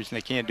 There's no reason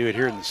they can't do it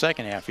here in the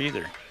second half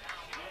either.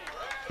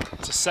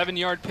 It's a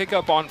 7-yard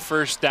pickup on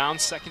first down.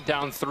 Second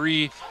down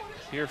 3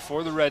 here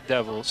for the Red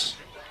Devils.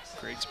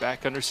 Griggs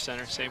back under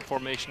center. Same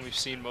formation we've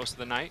seen most of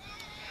the night.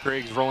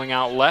 Griggs rolling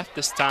out left.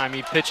 This time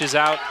he pitches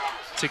out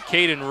to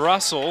Caden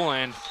Russell,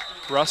 and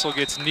Russell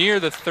gets near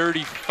the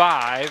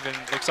 35, and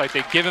looks like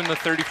they give him the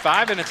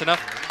 35, and it's enough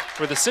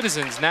for the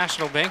Citizens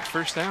National Bank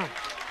first down.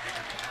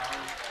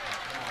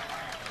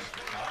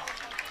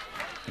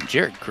 And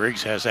Jared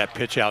Griggs has that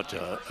pitch out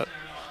to,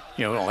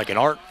 like an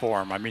art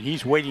form. I mean,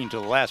 he's waiting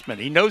till the last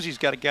minute. He knows he's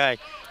got a guy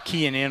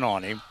keying in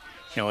on him.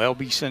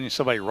 LB sending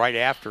somebody right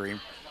after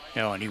him,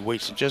 and he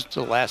waits just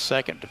till the last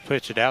second to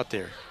pitch it out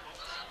there.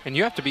 And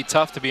you have to be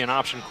tough to be an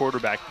option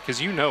quarterback because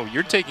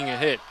you're taking a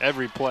hit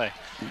every play.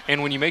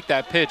 And when you make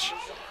that pitch,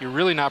 you're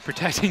really not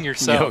protecting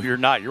yourself. No, you're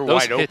not. You're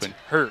Those wide hits open.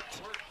 Hurt.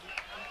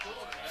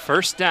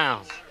 First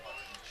down.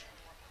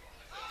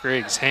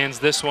 Griggs hands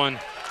this one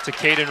to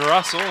Caden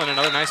Russell, and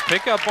another nice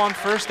pickup on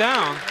first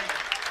down.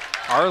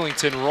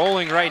 Arlington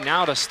rolling right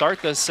now to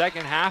start the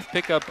second half.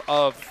 Pickup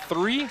of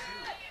 3.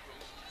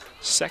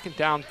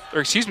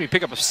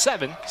 Pickup of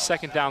 7.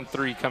 Second down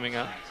 3 coming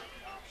up.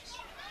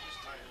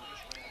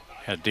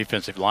 Had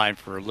defensive line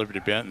for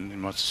Liberty-Benton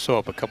and must sew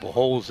up a couple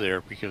holes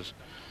there because,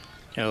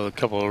 a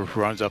couple of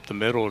runs up the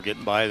middle are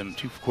getting by them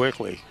too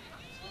quickly.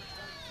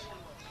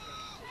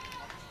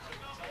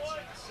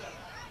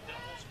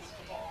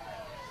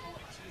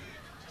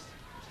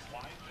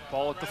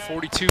 Ball at the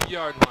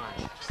 42-yard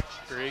line.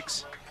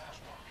 Griggs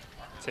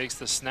takes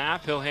the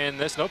snap. He'll hand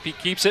this. Nope, he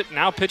keeps it.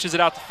 Now pitches it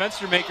out to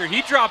Fenstermaker.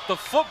 He dropped the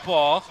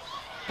football.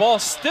 Ball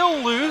still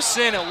loose,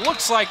 and it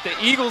looks like the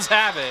Eagles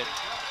have it.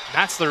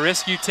 That's the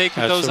risk you take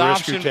with those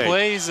option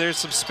plays. There's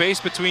some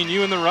space between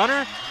you and the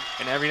runner,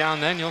 and every now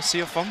and then you'll see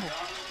a fumble.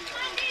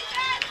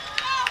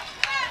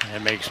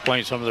 That may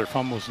explain some of their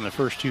fumbles in the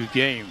first 2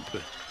 games.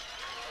 But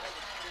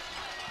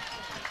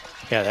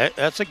yeah,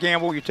 that's a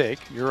gamble you take.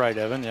 You're right,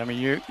 Evan. I mean,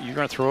 you're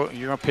going to throw it,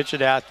 you're going to pitch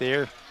it out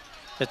there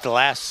at the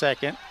last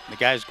second. The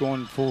guy's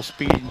going full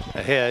speed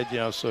ahead,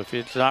 so if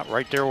it's not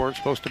right there where it's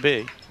supposed to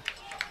be.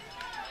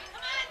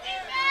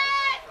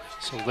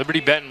 So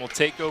Liberty-Benton will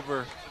take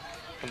over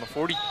from the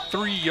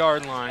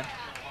 43-yard line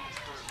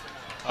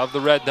of the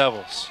Red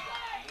Devils.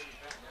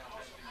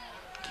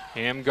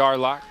 Cam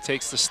Garlock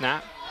takes the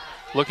snap,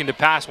 looking to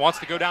pass, wants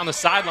to go down the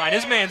sideline.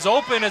 His man's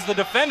open as the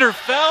defender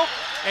fell,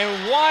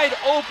 and wide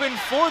open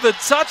for the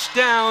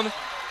touchdown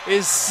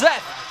is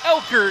Seth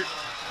Elkert,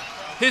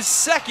 his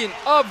second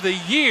of the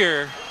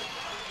year.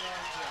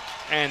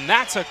 And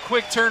that's a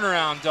quick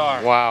turnaround,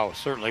 Dar. Wow,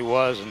 certainly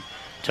was. And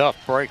tough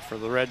break for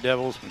the Red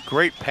Devils. And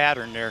great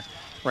pattern there.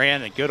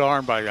 Ran a good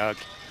arm by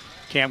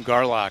Cam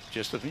Garlock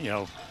just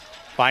to,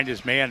 find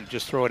his man and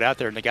just throw it out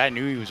there. And the guy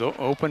knew he was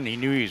open. He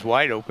knew he was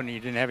wide open. He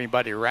didn't have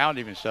anybody around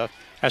him and stuff.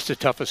 That's the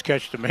toughest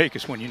catch to make,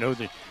 is when you know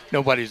that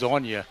nobody's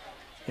on you.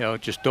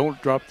 Just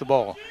don't drop the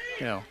ball,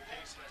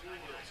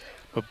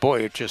 But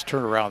boy, it just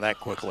turned around that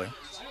quickly.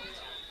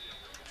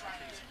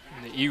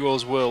 And the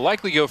Eagles will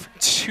likely go for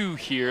 2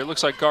 here. It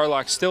looks like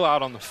Garlock's still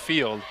out on the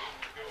field,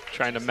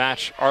 trying to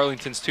match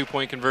Arlington's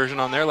 2-point conversion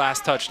on their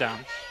last touchdown.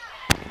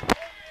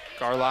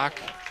 Garlock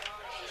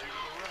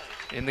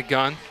in the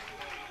gun.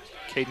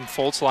 Caden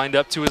Foltz lined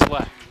up to his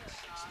left.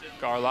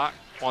 Garlock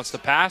wants to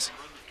pass,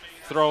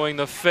 throwing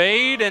the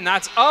fade, and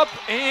that's up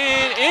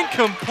and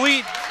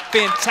incomplete.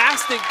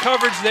 Fantastic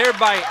coverage there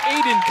by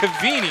Aiden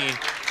Cavini.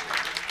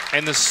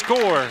 And the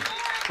score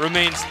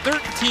remains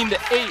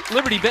 13-8.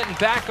 Liberty-Benton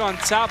back on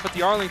top, but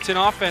the Arlington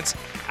offense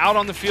out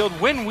on the field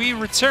when we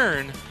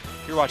return.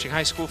 You're watching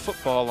high school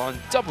football on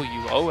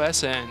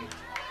WOSN.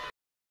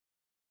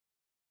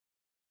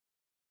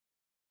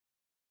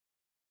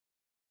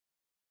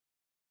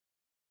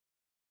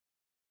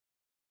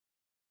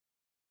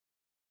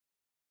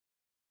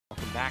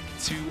 Welcome back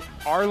to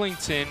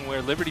Arlington,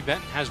 where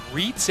Liberty-Benton has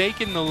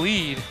retaken the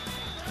lead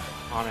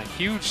on a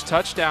huge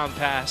touchdown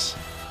pass.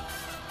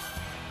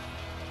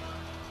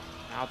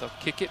 Now they'll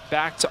kick it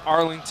back to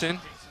Arlington.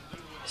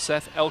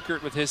 Seth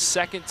Elkert with his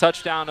 2nd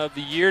touchdown of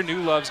the year.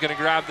 Newlove's going to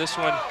grab this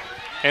one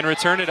and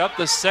return it up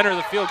the center of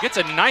the field. Gets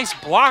a nice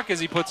block as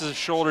he puts his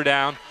shoulder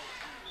down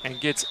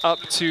and gets up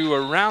to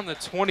around the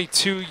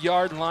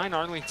 22-yard line.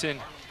 Arlington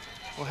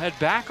will head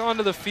back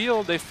onto the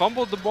field. They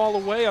fumbled the ball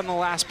away on the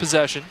last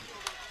possession.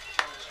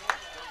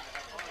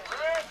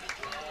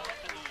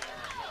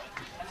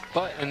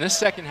 But in this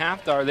second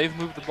half, Dar, they've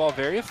moved the ball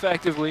very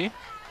effectively.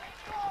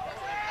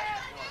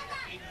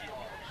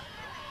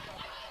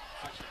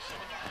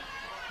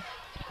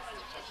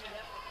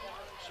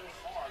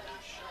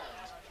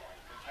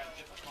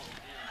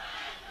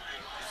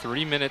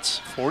 Three minutes,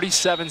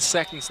 47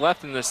 seconds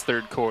left in this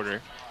third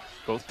quarter.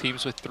 Both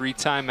teams with 3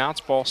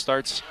 timeouts. Ball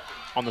starts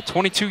on the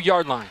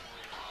 22-yard line.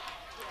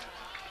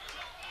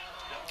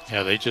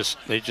 Yeah, they just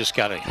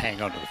got to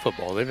hang on to the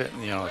football. They've been,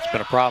 it's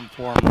been a problem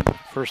for them the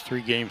first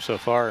 3 games so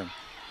far, and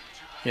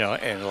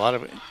and a lot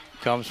of it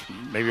comes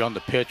from maybe on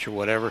the pitch or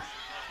whatever.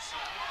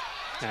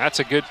 Now that's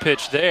a good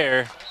pitch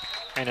there,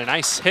 and a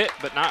nice hit,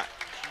 but not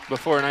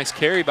before a nice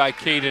carry by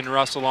Caden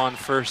Russell on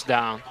first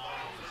down.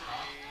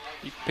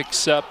 He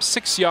picks up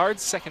 6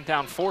 yards, 2nd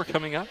down 4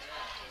 coming up.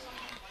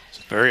 It's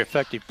a very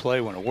effective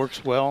play when it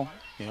works well,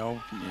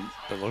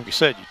 but like you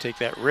said, you take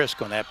that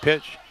risk on that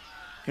pitch.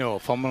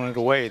 Fumbling it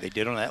away. They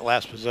did on that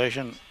last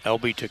possession.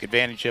 LB took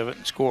advantage of it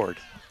and scored.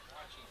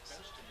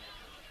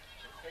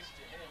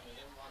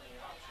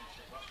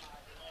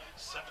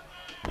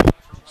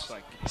 It's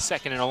like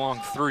 2nd and a long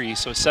 3,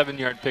 so a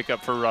 7-yard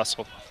pickup for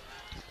Russell.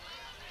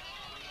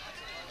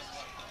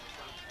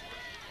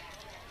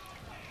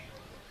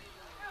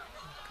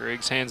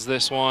 Griggs hands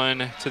this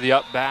one to the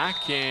up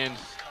back, and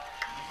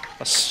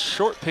a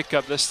short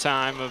pickup this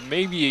time of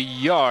maybe a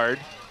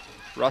yard.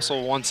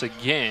 Russell once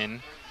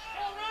again.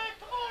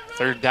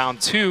 3rd down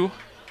 2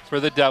 for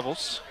the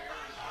Devils.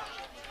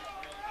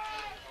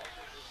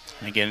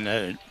 And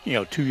again,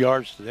 2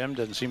 yards to them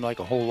doesn't seem like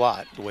a whole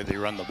lot the way they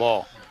run the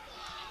ball.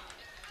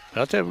 But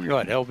I'll tell you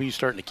what, LB's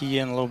starting to key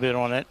in a little bit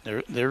on it.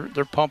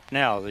 They're pumped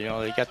now. They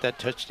got that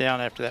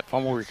touchdown after that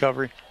fumble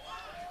recovery.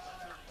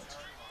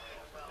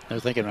 They're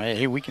thinking,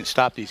 hey, we can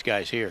stop these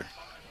guys here.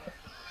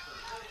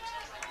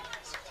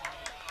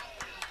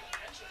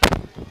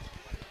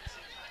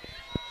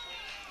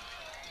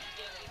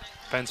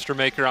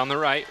 Fenstermaker on the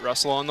right,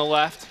 Russell on the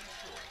left.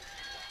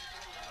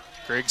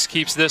 Griggs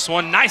keeps this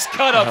one. Nice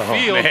cut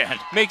upfield. Man.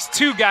 Makes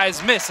 2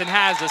 guys miss and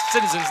has a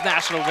Citizens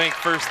National Bank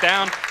first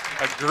down.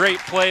 A great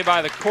play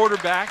by the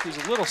quarterback, who's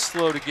a little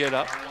slow to get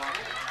up.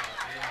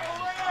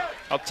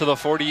 Up to the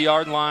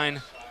 40-yard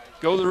line.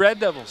 Go the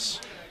Red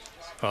Devils.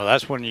 Well,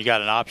 that's when you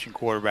got an option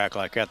quarterback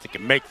like that that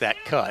can make that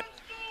cut.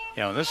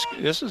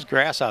 This is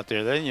grass out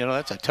there.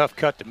 That's a tough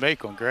cut to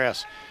make on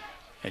grass.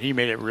 And he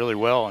made it really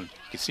well, and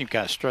you can see him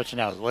kind of stretching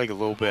out his leg a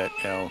little bit,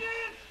 And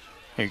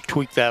you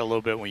tweak that a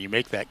little bit when you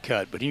make that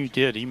cut. But he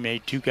did. He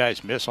made 2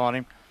 guys miss on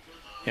him,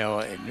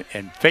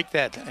 and fake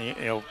that,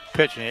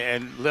 pitch.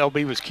 And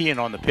LB was keying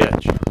on the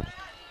pitch.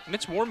 And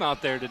it's warm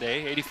out there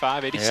today,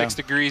 85, 86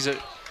 degrees at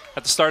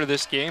the start of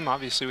this game.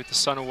 Obviously, with the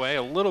sun away,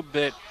 a little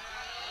bit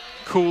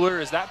cooler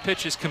as that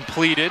pitch is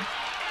completed.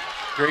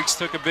 Griggs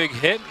took a big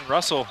hit, and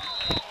Russell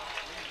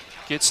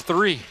gets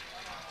 3.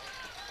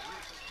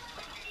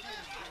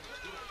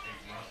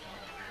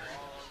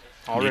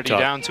 Already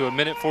down to a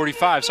minute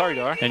 45. Sorry,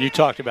 Dar. And you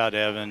talked about,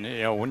 Evan,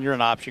 when you're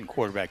an option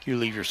quarterback, you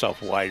leave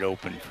yourself wide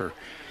open for,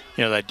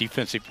 that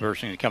defensive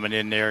person coming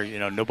in there.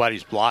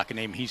 Nobody's blocking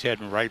him. He's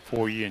heading right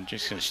for you and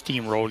just going to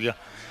steamroll you.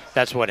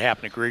 That's what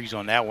happened to Griggs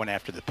on that one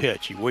after the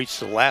pitch. He waits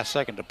the last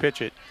second to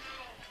pitch it,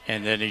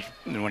 And then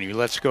when he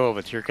lets go of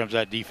it, here comes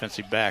that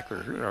defensive back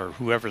or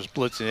whoever's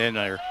blitzing in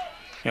there,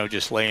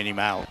 just laying him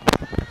out.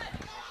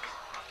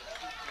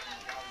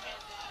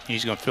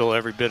 He's going to feel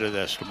every bit of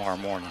this tomorrow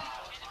morning.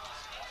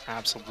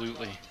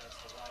 Absolutely.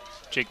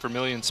 Jake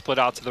Vermillion split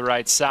out to the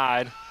right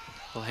side.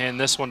 He'll hand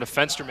this one to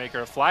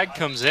Fenstermaker. A flag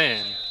comes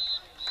in.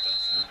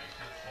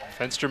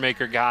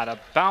 Fenstermaker got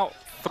about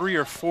 3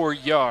 or 4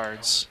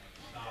 yards.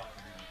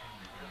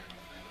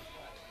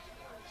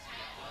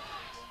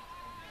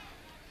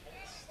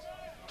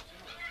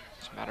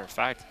 As a matter of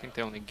fact, I think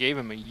they only gave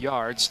him a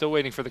yard. Still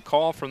waiting for the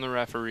call from the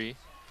referee.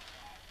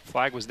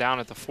 Flag was down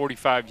at the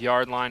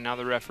 45-yard line. Now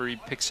the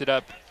referee picks it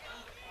up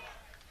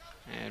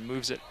and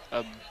moves it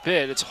a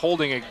bit. It's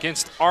holding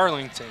against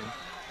Arlington.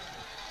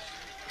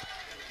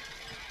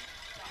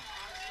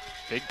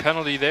 Big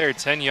penalty there,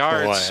 10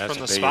 yards from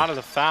the spot of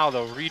the foul.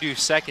 They'll redo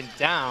second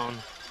down,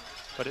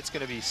 but it's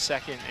going to be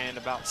second and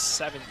about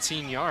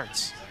 17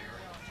 yards.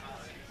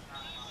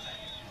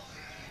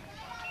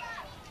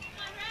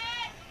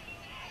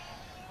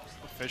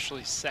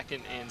 Officially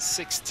second and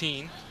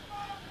 16.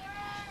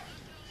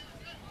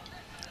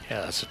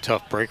 Yeah, that's a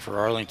tough break for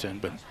Arlington,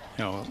 but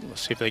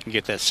let's see if they can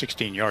get that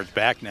 16 yards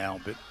back now.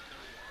 But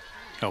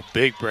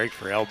big break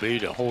for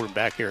LB to hold him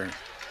back here.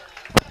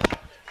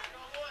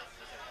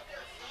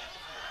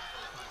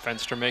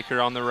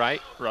 Fenstermaker on the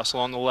right, Russell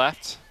on the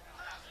left.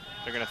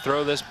 They're going to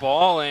throw this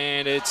ball,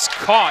 and it's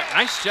caught.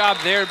 Nice job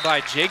there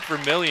by Jake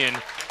Vermillion,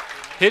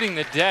 hitting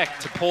the deck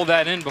to pull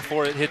that in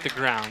before it hit the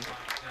ground.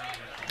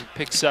 He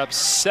picks up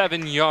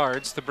 7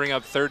 yards to bring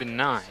up 3rd and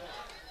 9.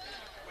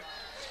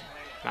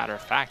 Matter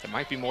of fact, it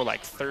might be more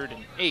like 3rd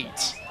and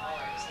 8.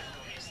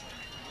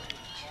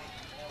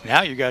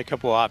 Now you got a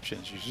couple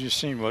options. You've just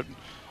seen what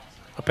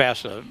a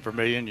pass to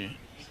Vermillion.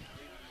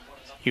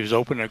 He was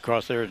open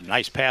across there.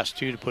 Nice pass,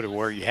 too, to put it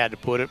where you had to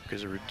put it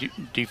because there was a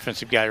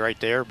defensive guy right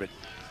there. But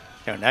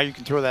now you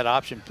can throw that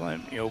option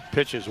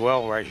pitch as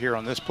well right here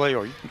on this play,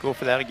 or you can go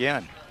for that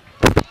again.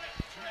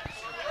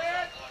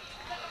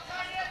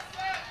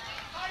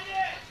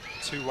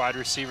 2 wide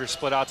receivers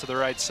split out to the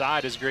right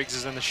side as Griggs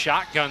is in the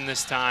shotgun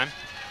this time.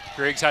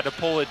 Griggs had to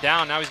pull it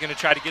down. Now he's going to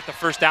try to get the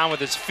first down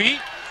with his feet.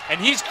 And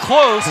he's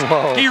close.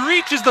 Whoa. He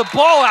reaches the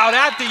ball out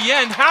at the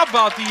end. How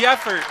about the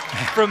effort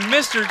from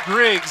Mr.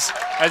 Griggs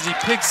as he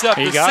picks up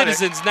the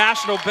Citizens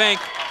National Bank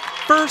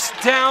first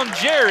down?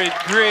 Jared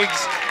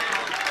Griggs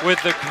with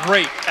a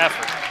great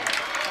effort.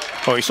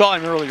 Well, we saw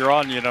him earlier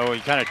on, he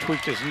kind of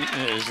tweaked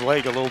his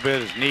leg a little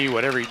bit, his knee,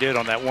 whatever he did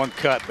on that one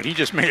cut. But he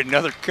just made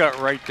another cut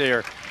right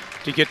there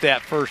to get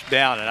that first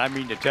down. And I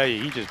mean to tell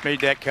you, he just made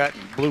that cut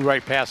and blew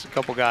right past a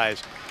couple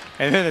guys.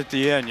 And then at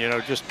the end,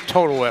 just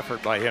total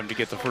effort by him to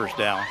get the first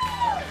down.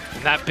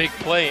 And that big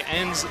play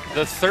ends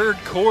the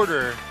 3rd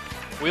quarter.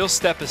 We'll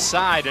step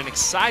aside. An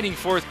exciting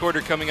 4th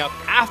quarter coming up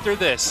after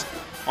this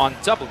on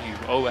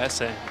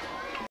WOSN.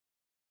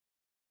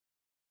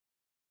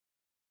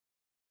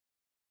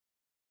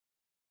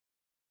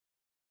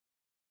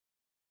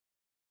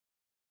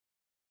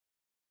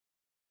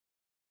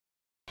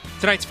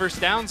 Tonight's first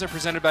downs are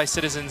presented by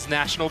Citizens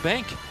National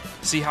Bank.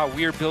 See how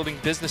we're building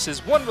businesses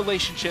one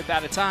relationship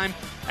at a time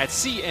at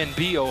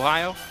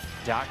cnbohio.com.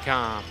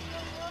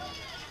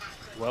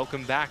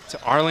 Welcome back to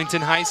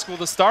Arlington High School.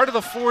 The start of the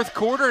 4th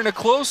quarter and a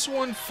close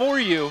one for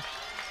you.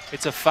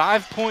 It's a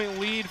 5-point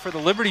lead for the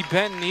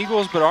Liberty-Benton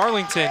Eagles, but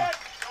Arlington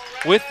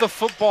with the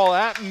football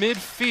at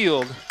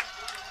midfield.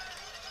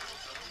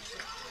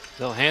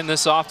 They'll hand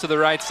this off to the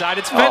right side.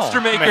 It's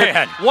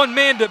Fenstermaker, one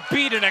man to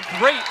beat, and a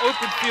great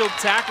open field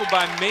tackle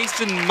by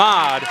Mason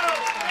Maude.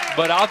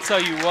 But I'll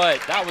tell you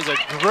what, that was a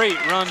great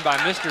run by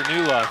Mr.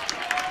 Newluck.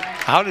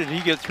 How did he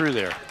get through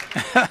there?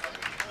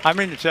 I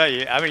mean to tell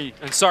you,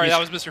 And sorry, that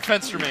was Mr.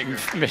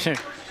 Fenstermaker.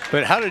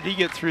 But how did he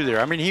get through there?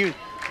 I mean,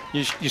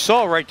 you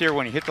saw right there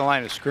when he hit the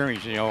line of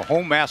scrimmage, a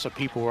whole mass of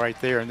people right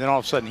there, and then all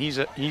of a sudden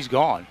he's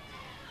gone.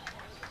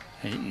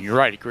 And you're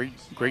right,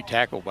 great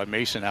tackle by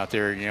Mason out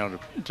there,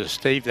 to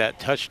stave that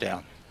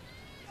touchdown.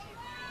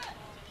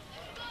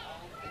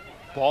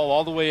 Ball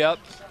all the way up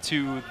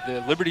to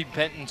the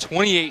Liberty-Benton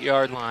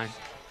 28-yard line.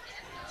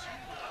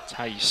 That's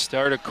how you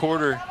start a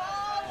quarter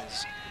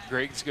as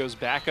Griggs goes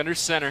back under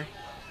center.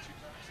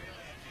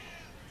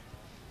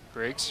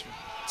 Griggs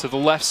to the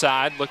left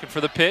side looking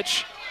for the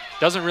pitch.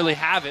 Doesn't really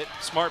have it.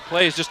 Smart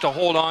play is just to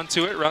hold on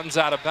to it, runs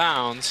out of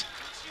bounds.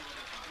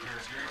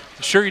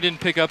 Sure, he didn't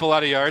pick up a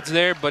lot of yards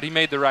there, but he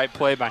made the right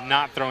play by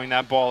not throwing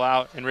that ball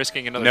out and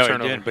risking another turnover.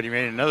 No, he didn't, but he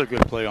made another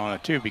good play on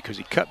it, too, because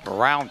he cut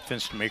around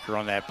Fenstermaker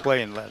on that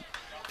play and let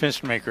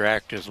Fenstermaker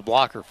act as a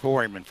blocker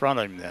for him in front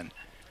of him then.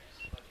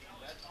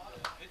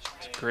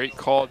 It's a great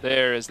call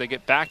there as they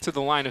get back to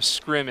the line of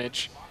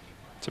scrimmage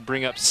to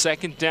bring up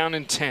 2nd down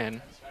and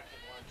 10.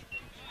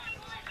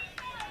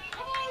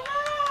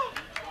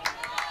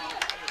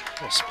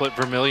 We'll split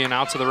Vermillion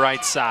out to the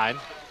right side.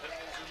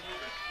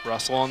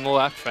 Russell on the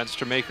left,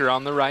 Fenstermaker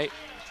on the right.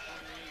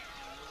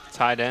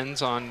 Tight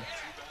ends on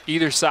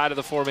either side of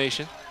the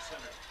formation.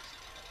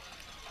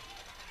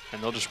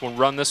 And they'll just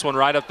run this one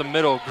right up the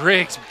middle.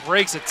 Griggs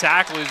breaks a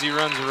tackle as he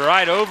runs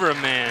right over a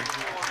man.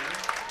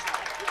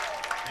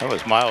 That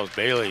was Miles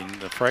Bailey,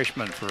 the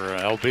freshman for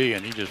LB,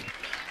 and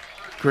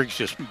Griggs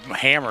just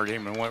hammered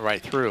him and went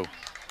right through.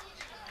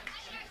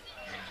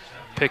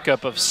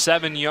 Pickup of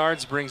 7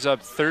 yards brings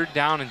up 3rd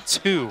down and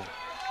 2.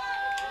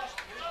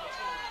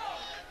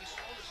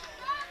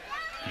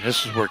 And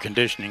this is where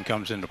conditioning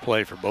comes into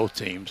play for both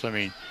teams. I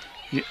mean,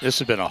 this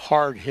has been a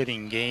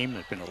hard-hitting game.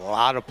 There's been a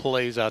lot of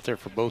plays out there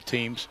for both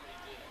teams.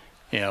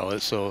 You know,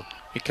 so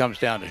it comes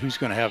down to who's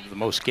going to have the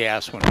most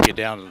gas when we get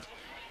down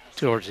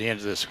towards the end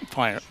of this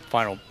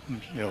final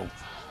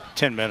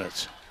 10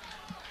 minutes.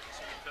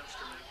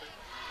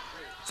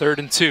 3rd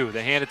and 2.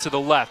 They hand it to the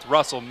left.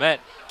 Russell met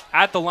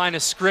at the line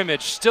of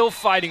scrimmage, still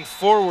fighting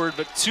forward,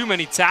 but too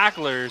many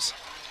tacklers.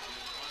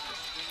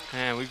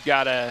 And we've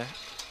got a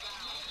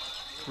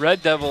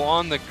Red Devil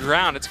on the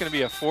ground. It's going to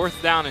be a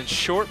 4th down and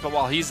short, but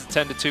while he's at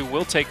 10-2,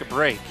 we'll take a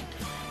break.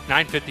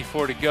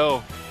 9:54 to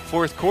go.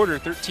 4th quarter,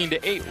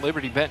 13-8,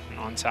 Liberty-Benton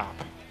on top.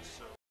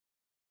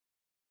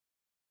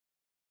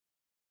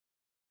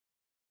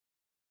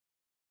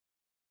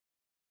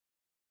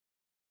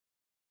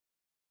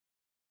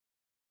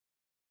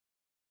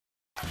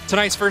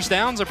 Tonight's first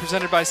downs are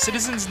presented by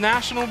Citizens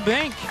National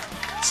Bank.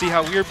 See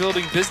how we're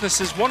building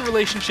businesses one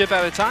relationship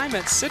at a time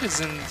at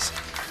Citizens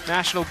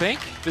National Bank.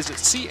 Visit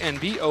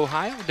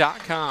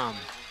cnbohio.com.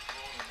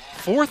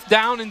 4th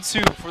down and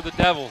 2 for the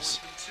Devils.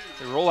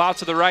 They roll out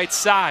to the right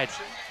side.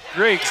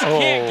 Griggs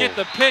can't get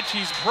the pitch.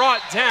 He's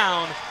brought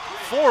down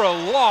for a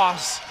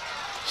loss.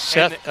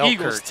 Seth and the Elkert.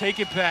 Eagles take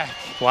it back.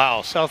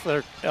 Wow, Seth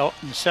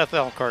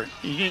Elkert.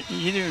 He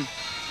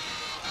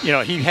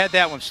had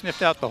that one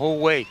sniffed out the whole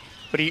way.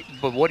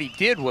 But what he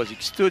did was he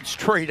stood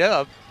straight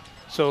up,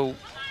 so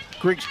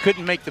Griggs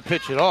couldn't make the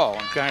pitch at all,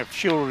 and kind of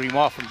shielded him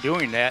off from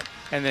doing that,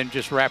 and then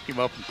just wrapped him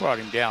up and brought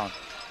him down.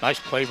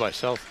 Nice play by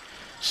Seth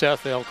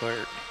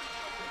Elkert.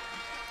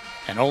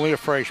 And only a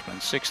freshman,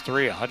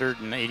 6'3",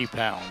 180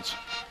 pounds.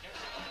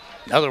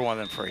 Another one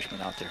of them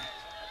freshmen out there.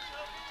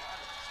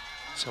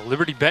 So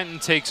Liberty-Benton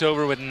takes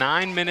over with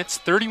 9 minutes,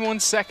 31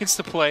 seconds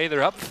to play.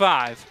 They're up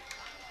 5.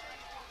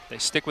 They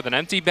stick with an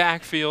empty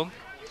backfield.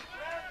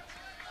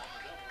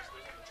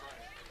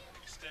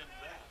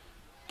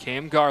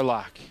 Cam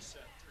Garlock.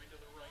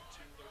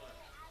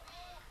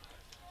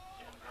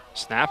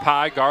 Snap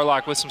high,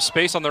 Garlock with some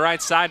space on the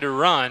right side to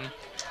run.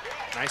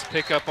 Nice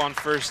pickup on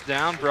 1st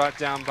down, brought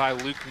down by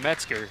Luke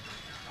Metzger.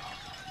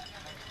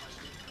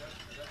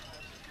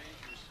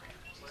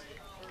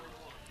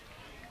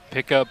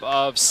 Pickup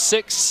of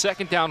 6,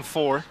 2nd down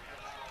 4.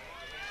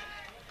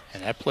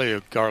 And that play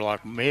of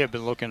Garlock may have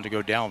been looking to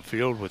go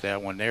downfield with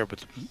that one there,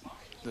 but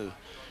the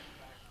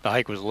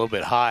hike was a little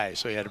bit high,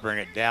 so he had to bring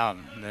it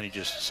down, and then he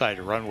just decided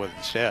to run with it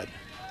instead.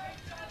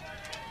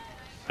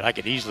 But I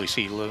could easily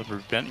see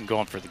Liberty-Benton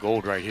going for the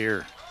gold right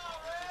here.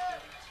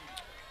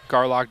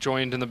 Garlock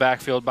joined in the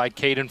backfield by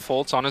Caden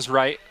Foltz on his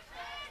right.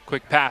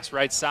 Quick pass,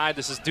 right side.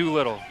 This is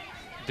Doolittle.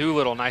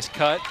 Doolittle, nice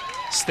cut.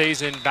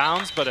 Stays in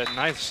bounds, but a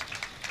nice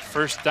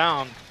 1st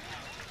down.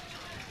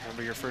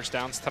 Remember, your first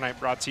downs tonight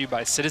brought to you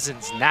by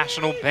Citizens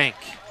National Bank.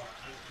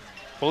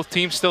 Both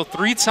teams still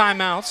 3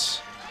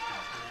 timeouts.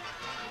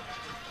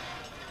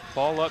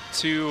 Ball up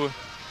to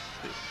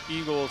the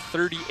Eagle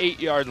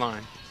 38-yard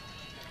line.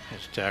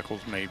 His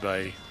tackle's made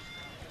by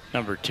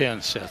number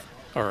 10,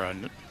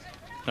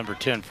 number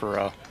 10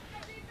 for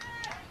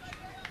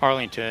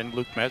Arlington,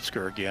 Luke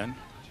Metzger again.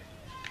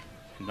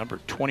 And number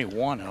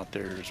 21 out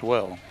there as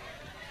well.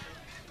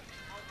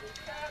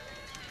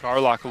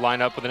 Garlock will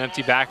line up with an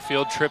empty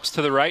backfield, trips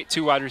to the right,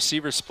 2 wide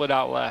receivers split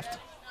out left.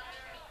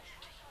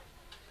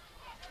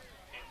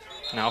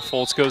 Now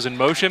Foltz goes in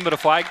motion, but a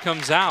flag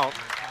comes out.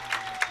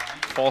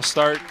 False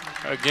start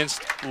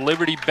against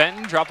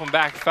Liberty-Benton, drop them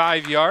back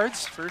 5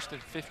 yards, 1st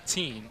and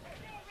 15.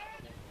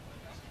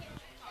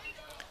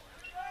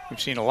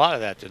 We've seen a lot of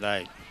that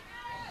tonight.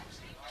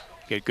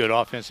 Get good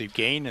offensive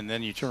gain, and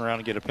then you turn around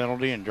and get a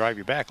penalty and drive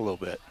you back a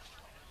little bit.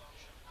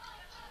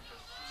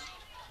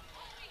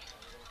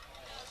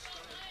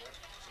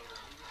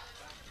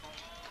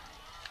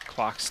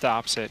 Clock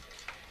stops at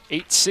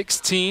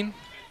 8:16.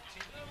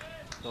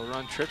 They'll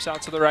run trips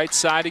out to the right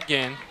side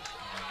again.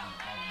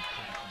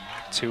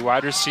 2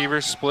 wide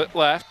receivers split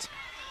left.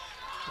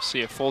 We'll see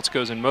if Foltz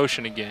goes in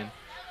motion again.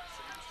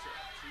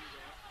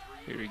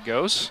 Here he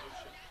goes.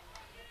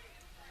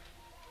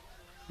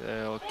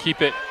 They'll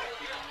keep it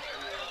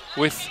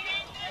with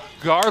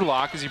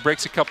Garlock as he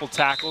breaks a couple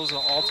tackles and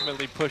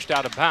ultimately pushed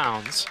out of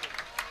bounds.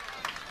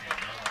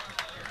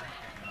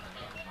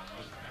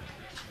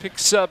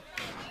 Picks up,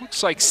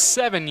 looks like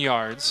 7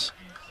 yards.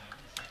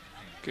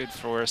 Good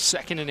for a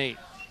 2nd and 8.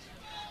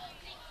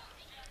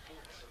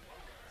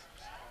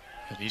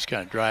 These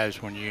kind of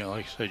drives, when you,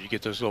 like I said, you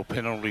get those little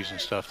penalties and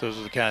stuff, those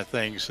are the kind of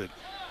things that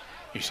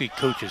you see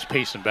coaches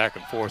pacing back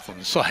and forth on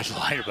the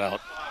sideline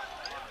about.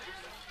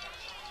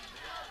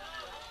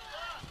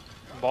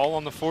 Ball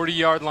on the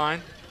 40-yard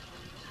line.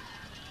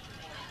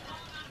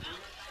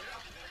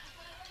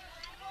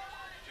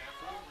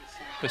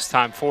 This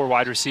time 4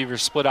 wide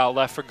receivers split out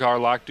left for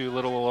Garlock.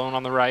 Doolittle alone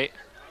on the right.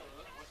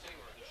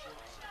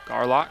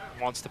 Garlock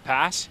wants to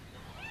pass.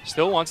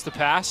 Still wants to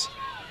pass.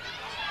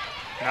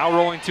 Now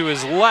rolling to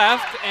his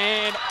left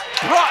and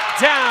brought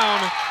down.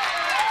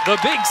 The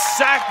big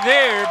sack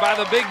there by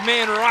the big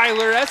man,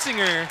 Ryler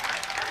Essinger.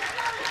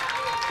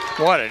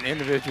 What an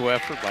individual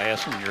effort by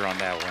Essinger on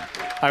that one.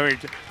 I mean,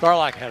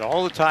 Garlock had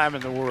all the time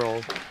in the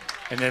world,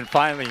 and then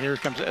finally here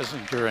comes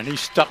Essinger, and he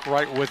stuck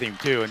right with him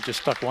too, and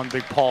just stuck one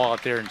big paw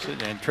out there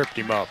and tripped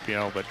him up, you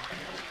know. But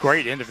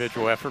great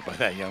individual effort by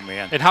that young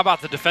man. And how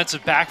about the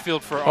defensive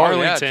backfield for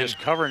Arlington? Yeah, just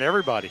covering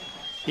everybody.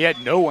 He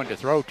had no one to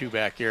throw to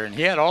back here, and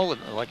he had all,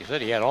 like I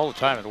said, he had all the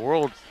time in the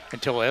world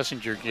until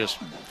Essinger just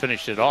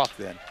finished it off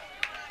then.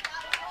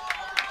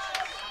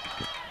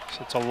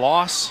 So it's a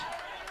loss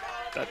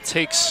that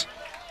takes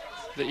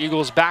the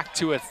Eagles back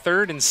to a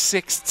 3rd and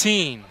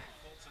 16.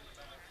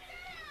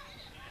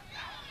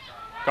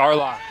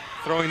 Garlock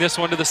throwing this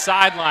one to the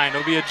sideline.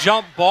 It'll be a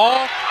jump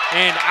ball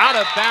and out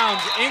of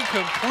bounds,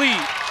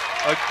 incomplete.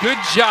 A good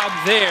job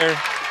there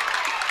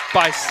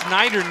by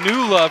Snyder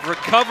Newlove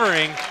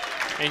recovering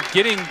and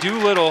getting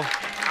Doolittle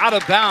out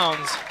of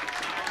bounds.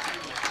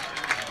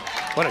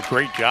 What a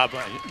great job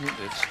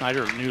that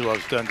Snyder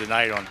Newlove's done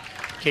tonight on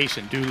Case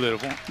and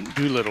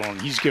Doolittle,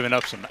 and he's given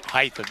up some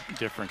height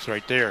difference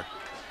right there.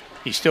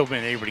 He's still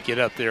been able to get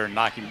up there and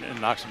knock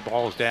some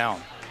balls down.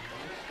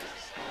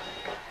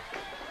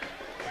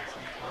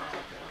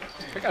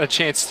 I got a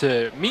chance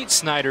to meet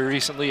Snyder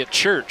recently at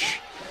church.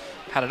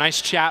 Had a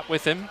nice chat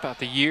with him about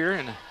the year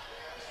and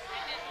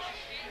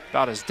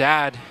about his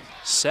dad,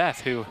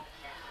 Seth, who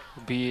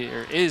will be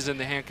or is in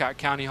the Hancock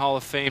County Hall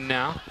of Fame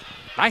now.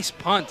 Nice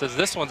punt, as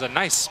this one's a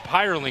nice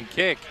spiraling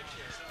kick.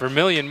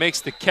 Vermillion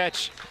makes the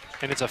catch,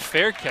 and it's a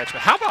fair catch.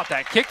 But how about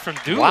that kick from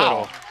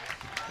Doolittle? Wow.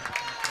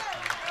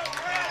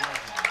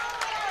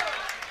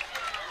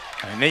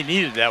 And they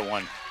needed that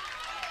one.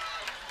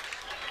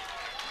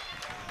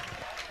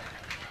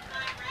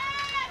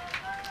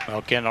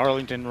 Well, can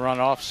Arlington run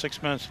off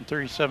 6 minutes and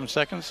 37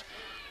 seconds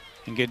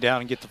and get down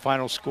and get the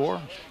final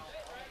score?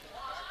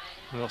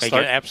 They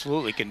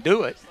absolutely can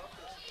do it.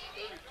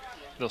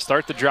 They'll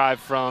start the drive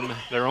from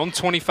their own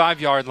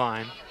 25-yard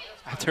line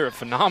after a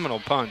phenomenal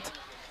punt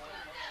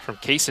from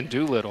Case and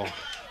Doolittle.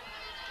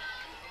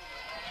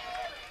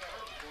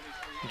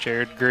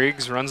 Jared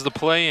Griggs runs the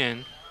play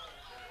in.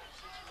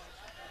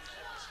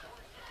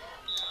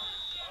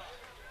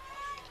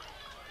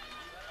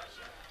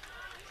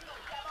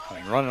 I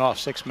mean, running off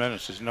 6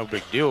 minutes is no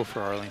big deal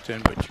for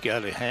Arlington, but you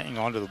got to hang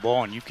on to the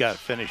ball and you've got to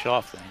finish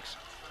off things.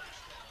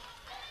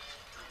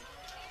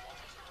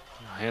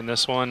 And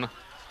this one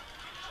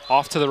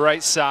off to the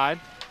right side.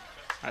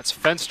 That's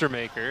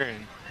Fenstermaker,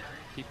 and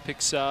he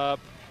picks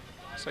up,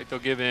 looks like they'll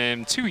give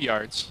him 2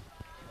 yards.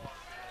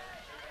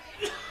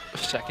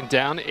 2nd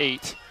down,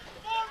 8.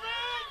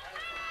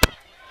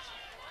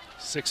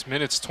 6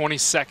 minutes, 20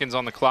 seconds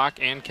on the clock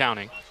and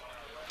counting.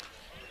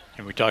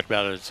 And we talked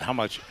about it, it's how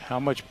much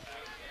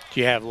do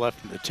you have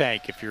left in the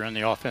tank if you're in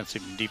the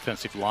offensive and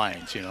defensive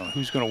lines? You know,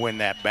 who's going to win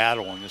that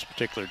battle in this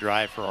particular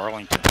drive for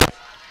Arlington?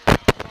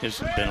 There's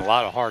been a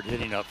lot of hard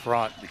hitting up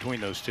front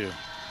between those two.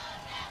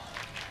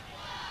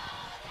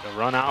 The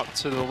run out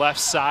to the left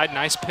side,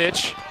 nice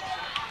pitch.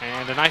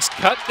 And a nice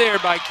cut there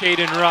by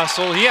Caden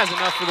Russell. He has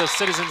enough for the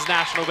Citizens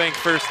National Bank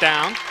 1st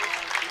down.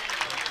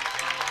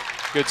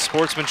 Good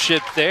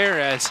sportsmanship there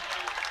as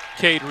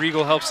Cade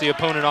Regal helps the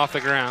opponent off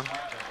the ground.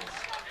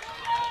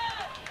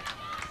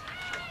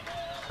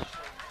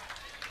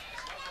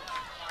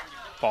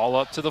 Ball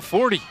up to the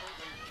 40.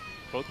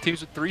 Both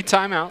teams with 3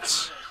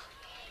 timeouts.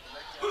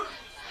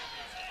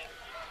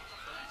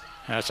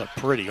 That's a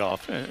pretty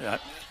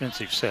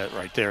offensive set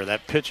right there.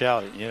 That pitch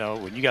out, you know,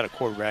 when you got a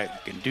quarterback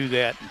that can do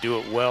that and do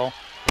it well,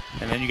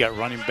 and then you got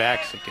running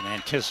backs that can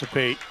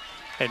anticipate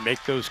and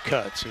make those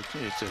cuts,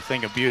 it's a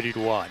thing of beauty to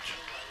watch.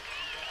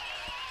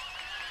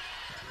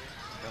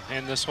 They'll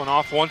hand this one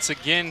off once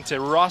again to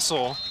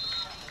Russell.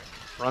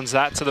 Runs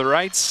that to the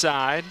right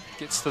side,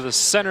 gets to the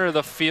center of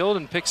the field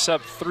and picks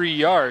up 3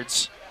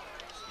 yards.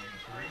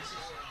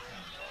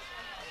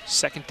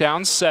 2nd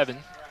down, 7.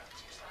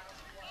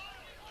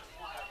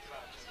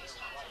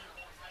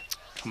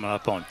 Coming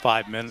up on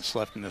 5 minutes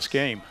left in this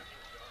game.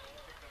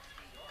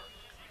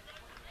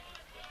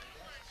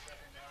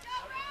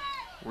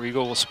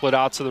 Regal will split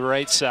out to the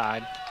right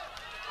side.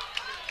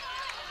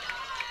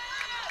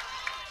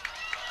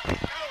 And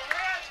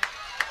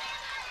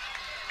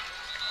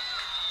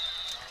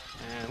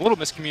a little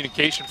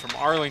miscommunication from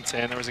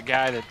Arlington. There was a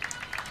guy that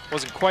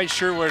wasn't quite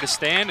sure where to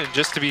stand, and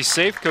just to be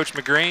safe, Coach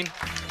McGrain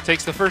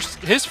takes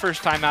his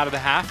first time out of the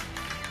half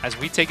as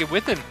we take it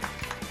with him.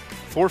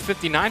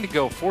 4:59 to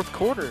go, 4th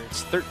quarter.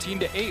 It's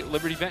 13-8,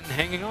 Liberty-Benton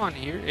hanging on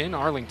here in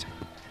Arlington.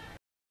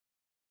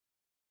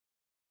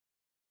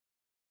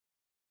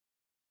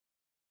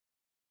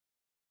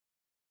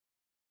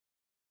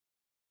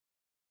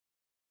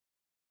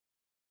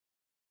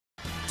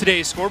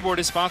 Today's scoreboard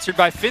is sponsored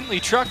by Findlay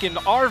Truck and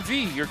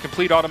RV, your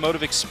complete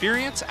automotive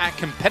experience at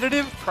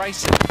competitive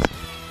prices.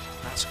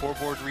 That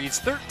scoreboard reads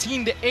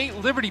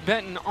 13-8,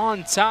 Liberty-Benton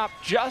on top,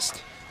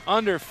 just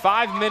under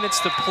 5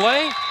 minutes to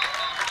play.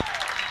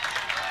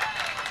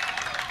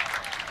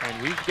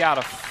 And we've got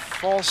a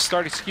false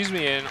start,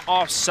 an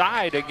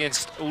offside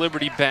against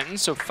Liberty-Benton.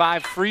 So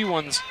 5 free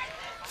ones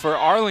for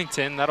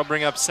Arlington. That'll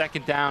bring up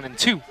 2nd down and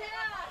 2.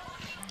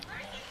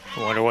 I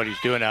wonder what he's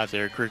doing out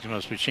there. Griggs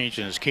must be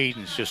changing his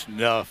cadence just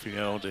enough, you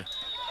know, to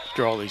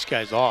draw these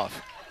guys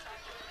off.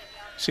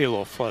 See a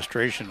little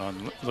frustration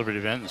on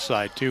Liberty-Benton's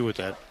side, too, with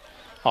that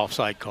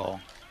offside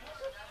call.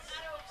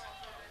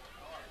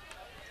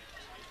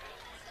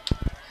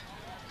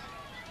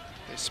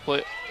 They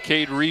split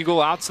Cade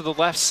Regal out to the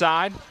left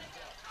side.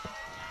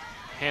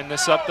 Hand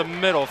this up the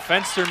middle.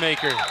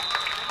 Fenstermaker.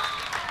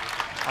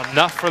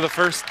 Enough for the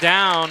 1st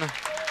down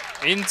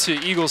into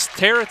Eagles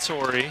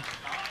territory,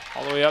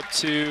 all the way up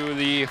to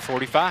the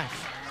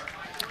 45.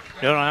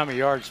 Don't know how many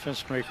yards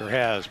Fenstermaker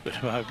has, but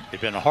they've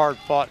been a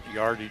hard-fought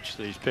yardage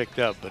that he's picked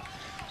up. But,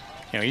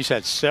 you know, he's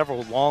had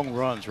several long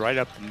runs right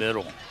up the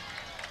middle.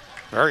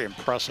 Very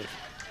impressive.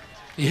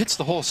 He hits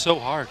the hole so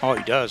hard. Oh,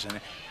 he does. And,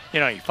 you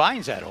know, he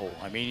finds that hole.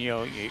 I mean, you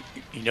know,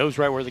 he knows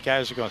right where the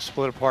guys are going to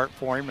split apart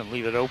for him and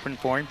leave it open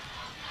for him.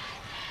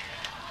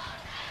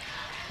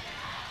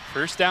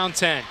 1st down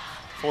 10,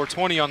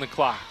 4:20 on the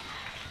clock.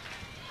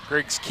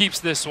 Griggs keeps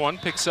this one,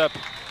 picks up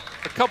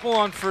a couple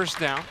on 1st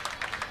down.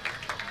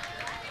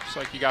 Looks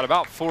like he got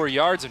about 4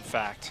 yards, in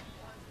fact.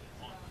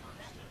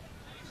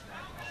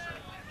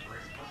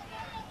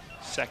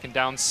 2nd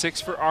down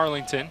 6 for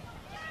Arlington.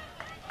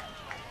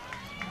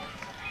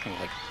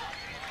 Like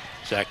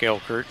Zach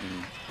Elkert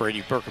and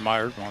Brady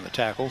Berkemeyer on the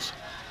tackles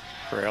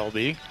for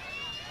LB.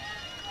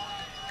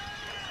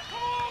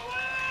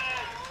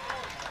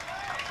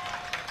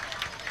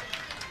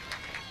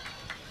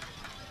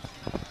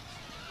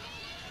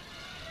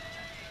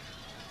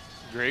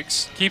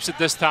 Griggs keeps it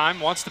this time,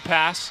 wants to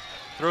pass,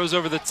 throws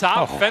over the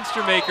top. Oh.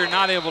 Fenstermaker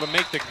not able to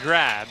make the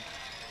grab.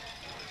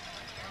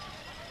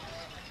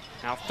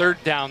 Now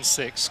 3rd down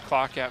 6,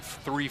 clock at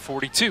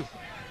 3:42.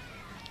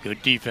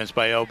 Good defense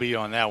by LB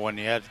on that one.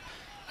 They had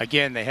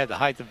the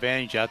height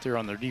advantage out there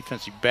on their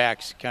defensive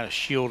backs, kind of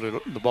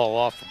shielded the ball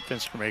off from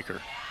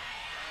Fenstermaker.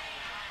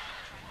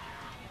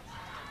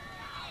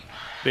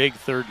 Big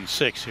 3rd and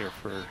 6 here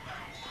for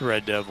the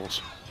Red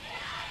Devils.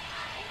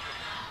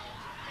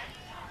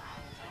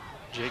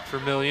 Jake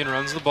Vermillion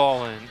runs the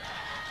ball in.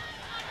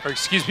 Or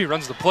excuse me,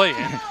 runs the play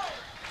in.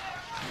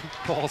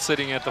 Ball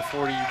sitting at the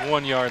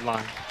 41-yard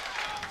line.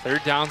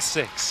 3rd down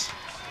 6.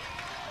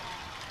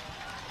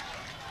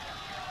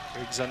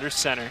 Griggs under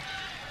center.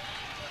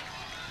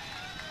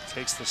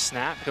 Takes the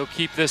snap. He'll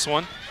keep this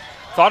one.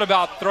 Thought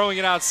about throwing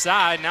it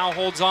outside. Now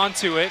holds on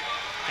to it.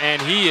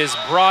 And he is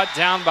brought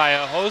down by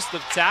a host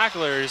of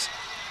tacklers.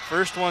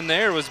 First one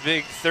there was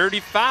big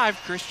 35,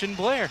 Christian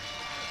Blair.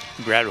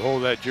 Grabbed a hold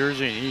of that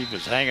jersey, and he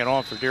was hanging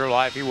on for dear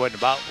life. He wasn't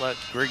about to let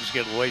Griggs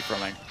get away from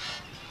him.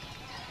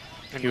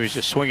 And he was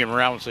just swinging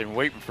around and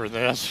waiting for the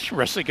rest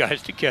of the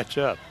guys to catch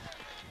up.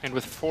 And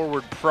with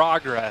forward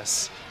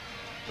progress,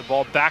 the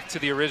ball back to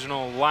the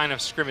original line of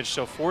scrimmage.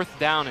 So 4th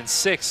down and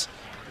 6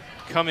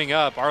 coming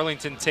up.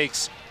 Arlington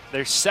takes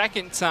their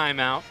 2nd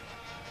timeout.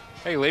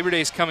 Hey, Labor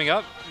Day is coming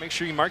up. Make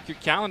sure you mark your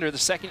calendar. The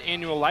 2nd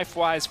annual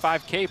LifeWise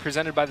 5K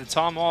presented by the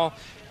Tom Hall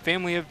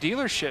family of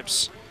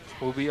dealerships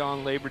will be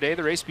on Labor Day.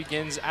 The race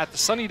begins at the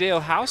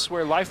Sunnydale House,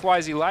 where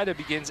LifeWise Elida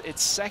begins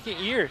its 2nd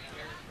year.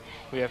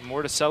 We have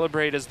more to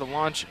celebrate as the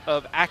launch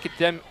of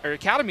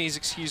academies,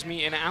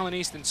 in Allen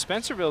East and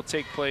Spencerville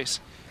take place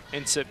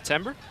in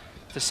September.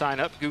 To sign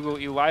up, Google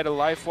Elida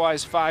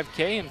LifeWise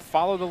 5K and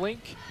follow the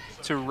link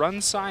to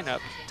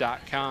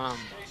runsignup.com.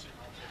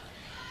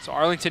 So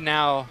Arlington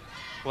now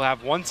will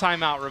have 1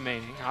 timeout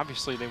remaining.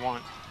 Obviously, they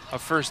want a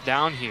 1st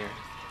down here.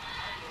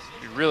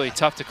 It'd be really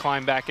tough to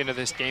climb back into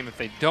this game if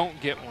they don't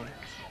get one.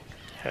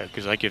 Yeah,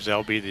 because that gives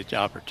LB the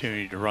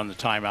opportunity to run the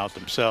timeout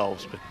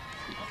themselves. But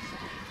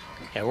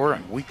yeah, we're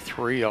in week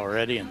 3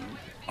 already, and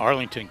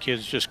Arlington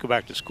kids just go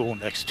back to school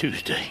next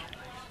Tuesday.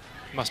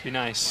 Must be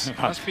nice.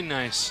 Must be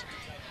nice.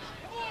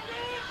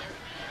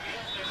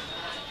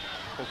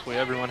 Hopefully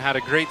everyone had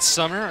a great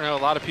summer. I know a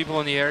lot of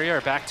people in the area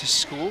are back to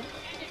school.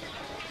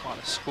 A lot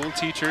of school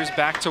teachers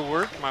back to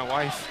work, my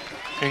wife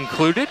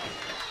included.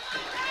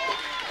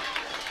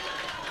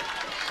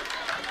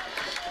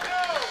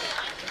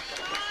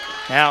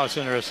 Now it's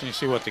interesting to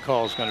see what the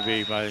call is going to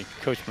be by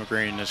Coach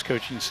McGreen and his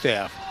coaching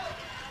staff.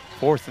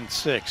 4th and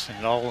 6,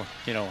 and all,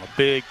 you know, a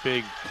big,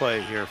 big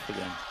play here for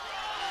them.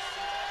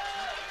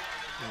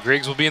 And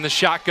Griggs will be in the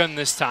shotgun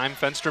this time.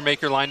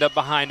 Fenstermaker lined up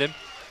behind him.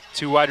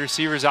 2 wide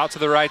receivers out to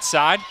the right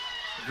side.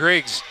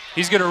 Griggs,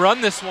 he's going to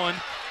run this one.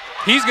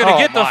 He's going to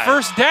get the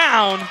 1st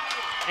down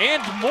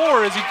and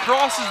more as he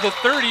crosses the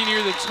 30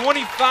 near the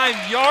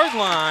 25-yard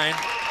line.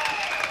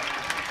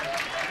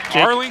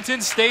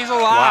 Arlington stays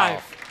alive.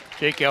 Wow.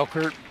 Jake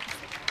Elkert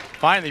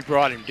finally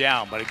brought him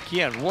down, but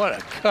again, what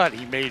a cut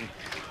he made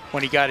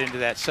when he got into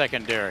that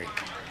secondary.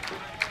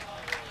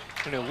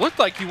 And it looked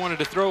like he wanted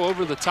to throw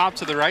over the top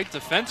to the right to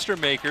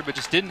Fenstermaker, but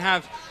just didn't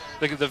have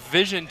the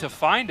vision to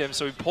find him,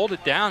 so he pulled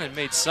it down and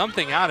made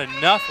something out of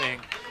nothing.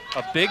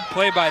 A big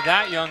play by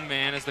that young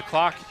man as the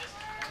clock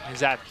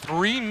is at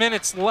 3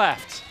 minutes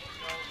left.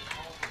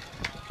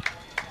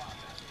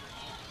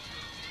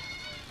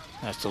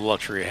 That's the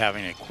luxury of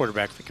having a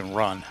quarterback that can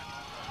run.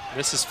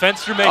 This is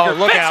Fenstermaker. Oh,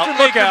 look out,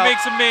 look Fenstermaker out.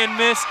 makes a man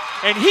miss,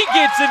 and he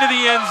gets into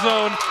the end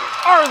zone.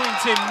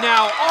 Arlington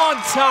now on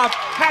top.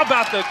 How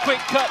about the quick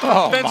cut from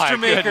Oh, my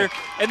Fenstermaker goodness.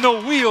 and the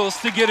wheels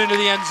to get into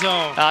the end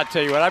zone? I'll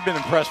tell you what, I've been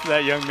impressed with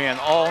that young man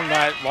all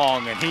night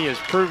long, and he has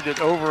proved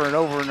it over and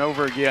over and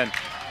over again.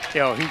 You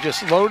know, he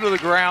just low to the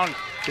ground,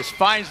 just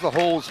finds the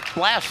holes,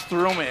 blasts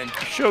through them, and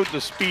showed the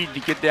speed to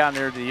get down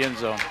there to the end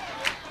zone.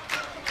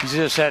 He's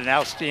just had an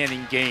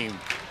outstanding game.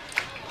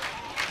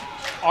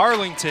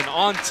 Arlington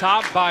on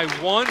top by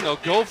 1. They'll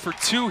go for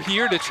 2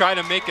 here to try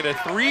to make it a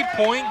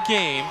 3-point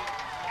game.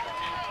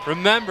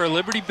 Remember,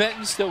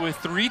 Liberty-Benton still with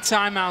 3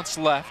 timeouts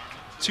left.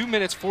 2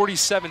 minutes,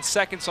 47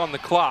 seconds on the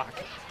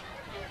clock.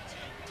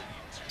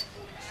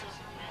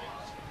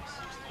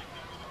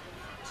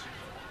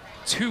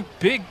 Two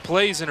big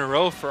plays in a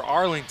row for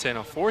Arlington.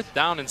 A 4th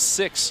down and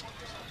 6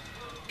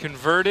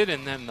 converted,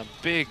 and then the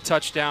big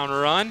touchdown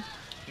run.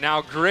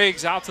 Now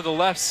Griggs out to the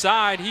left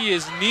side. He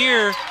is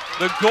near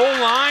the goal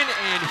line,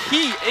 and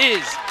he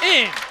is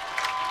in.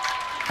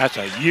 That's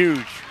a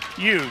huge,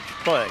 huge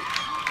play.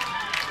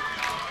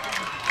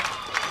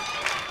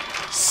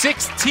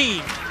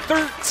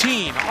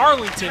 16-13,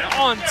 Arlington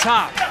on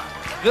top.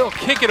 They'll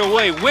kick it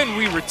away when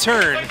we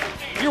return.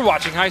 You're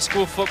watching high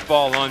school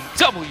football on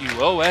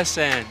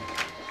WOSN.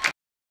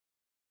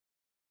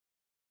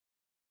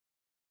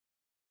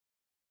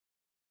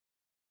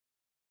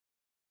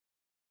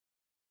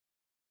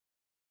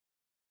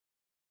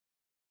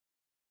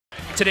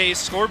 Today's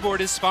scoreboard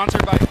is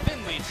sponsored by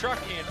Finley Truck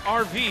and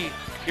RV,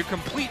 your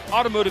complete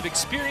automotive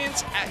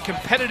experience at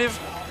competitive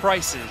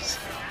prices.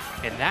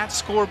 And that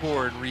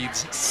scoreboard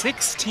reads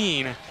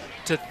 16-13,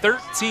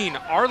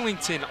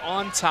 Arlington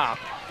on top,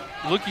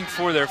 looking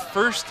for their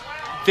first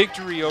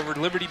victory over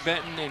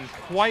Liberty-Benton in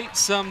quite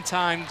some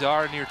time,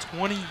 darn near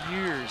 20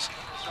 years,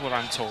 is what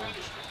I'm told.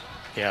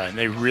 Yeah, and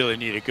they really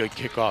need a good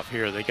kickoff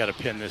here. They got to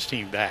pin this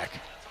team back.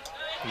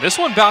 And this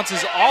one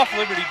bounces off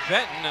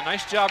Liberty-Benton. A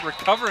nice job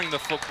recovering the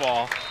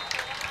football.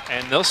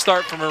 And they'll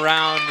start from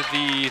around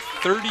the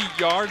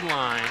 30-yard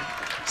line.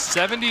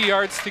 70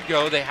 yards to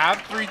go. They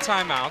have 3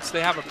 timeouts. They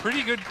have a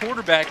pretty good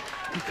quarterback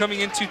who coming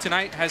into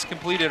tonight has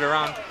completed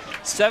around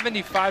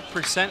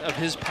 75% of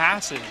his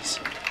passes.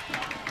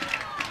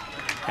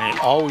 And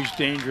it's always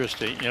dangerous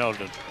to, you know,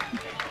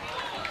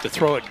 to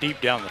throw it deep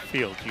down the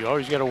field. You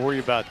always got to worry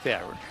about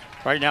that.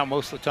 Right now,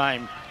 most of the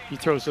time, he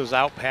throws those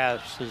out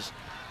passes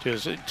to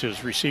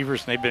his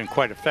receivers, and they've been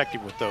quite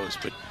effective with those.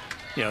 But,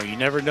 you know, you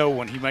never know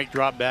when he might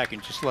drop back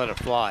and just let it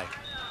fly.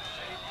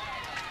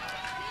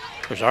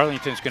 Of course,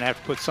 Arlington's going to have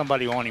to put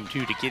somebody on him,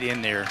 too, to get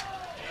in there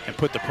and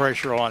put the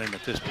pressure on him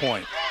at this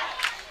point.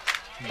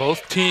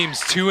 Both teams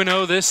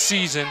 2-0 this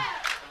season.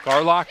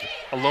 Garlock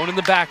alone in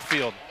the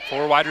backfield.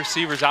 4 wide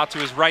receivers out to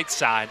his right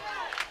side.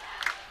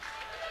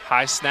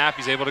 High snap,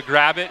 he's able to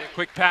grab it. A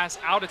quick pass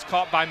out, it's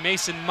caught by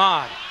Mason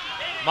Maude.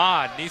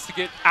 Maude needs to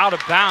get out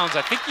of bounds.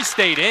 I think he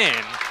stayed in.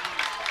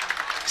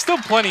 Still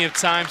plenty of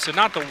time, so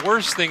not the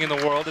worst thing in the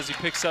world as he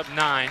picks up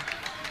 9.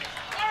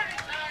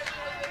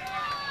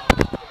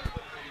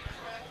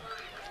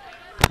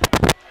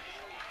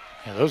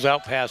 Yeah, those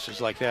out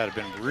passes like that have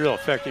been real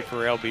effective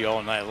for LB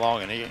all night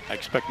long, and I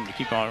expect him to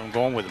keep on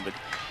going with them. But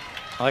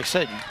like I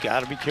said, you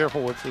got to be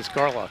careful with this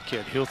Garlock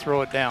kid. He'll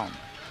throw it down.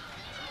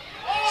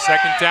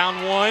 2nd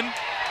down 1.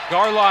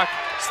 Garlock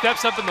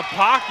steps up in the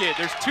pocket.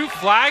 There's 2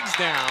 flags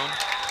down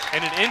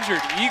and an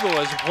injured Eagle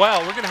as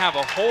well. We're going to have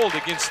a hold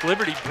against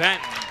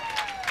Liberty-Benton.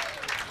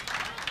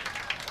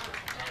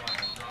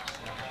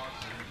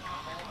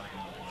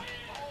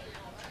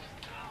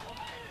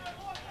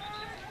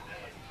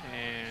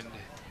 And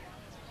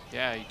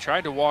yeah, he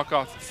tried to walk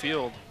off the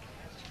field,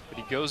 but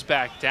he goes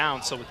back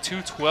down. So with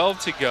 2:12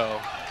 to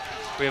go,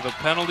 we have a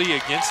penalty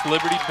against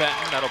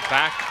Liberty-Benton that'll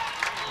back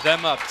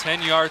them up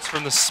 10 yards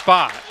from the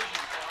spot.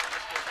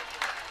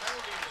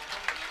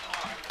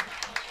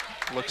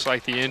 Looks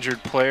like the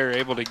injured player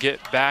able to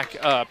get back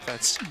up.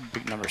 That's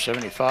Big number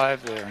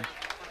 75 there.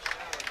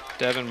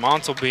 Devin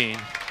Montalbean.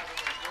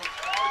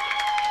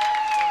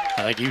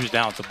 I think he was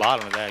down at the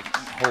bottom of that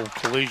whole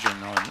collision.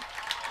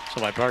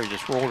 Somebody probably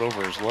just rolled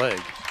over his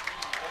leg.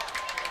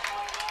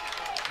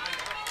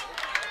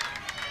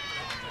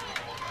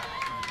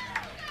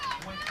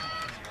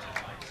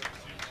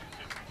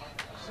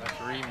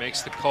 Referee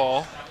makes the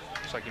call.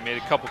 Looks like he made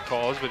a couple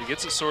calls, but he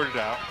gets it sorted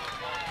out.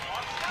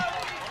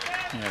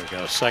 There we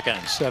go, 2nd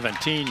and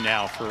 17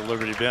 now for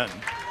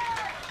Liberty-Benton.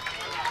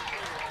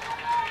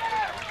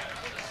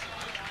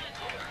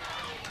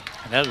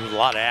 And that was a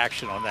lot of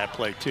action on that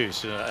play too.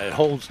 So a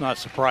hold's not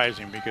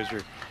surprising because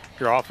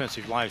your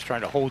offensive line is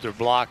trying to hold their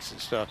blocks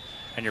and stuff,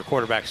 and your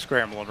quarterback's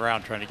scrambling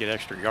around trying to get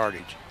extra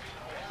yardage.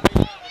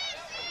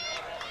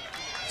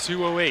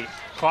 2:08,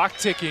 clock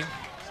ticking.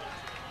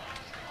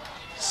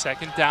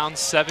 2nd down,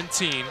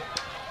 17.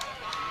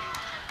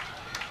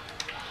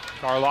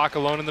 Garlock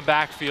alone in the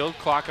backfield,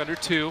 clock under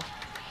 2.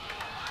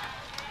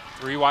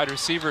 3 wide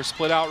receivers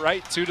split out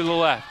right, 2 to the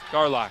left.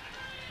 Garlock,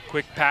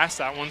 quick pass,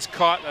 that one's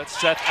caught. That's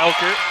Seth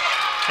Elkert,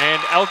 And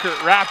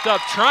Elkert wrapped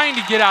up trying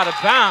to get out of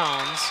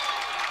bounds,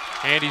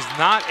 and he's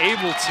not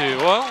able to.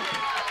 Well,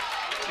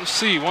 we'll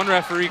see. One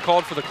referee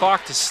called for the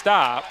clock to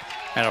stop.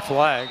 And a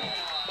flag.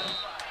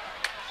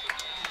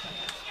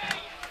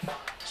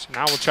 So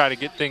now we'll try to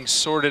get things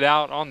sorted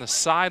out on the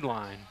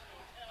sideline.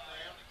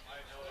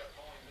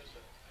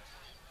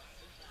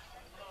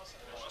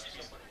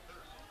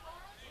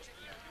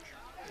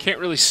 Can't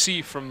really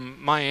see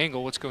from my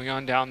angle what's going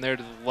on down there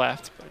to the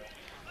left, but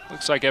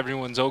looks like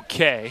everyone's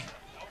okay.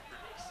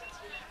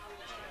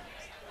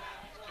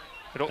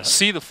 I don't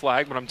see the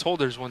flag, but I'm told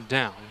there's one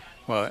down.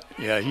 Well,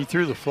 yeah, he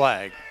threw the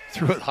flag.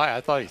 Threw it high. I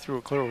thought he threw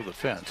it clear over the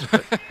fence.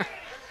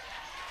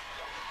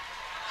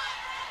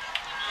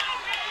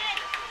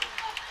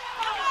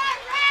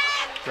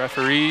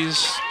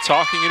 Referees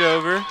talking it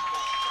over.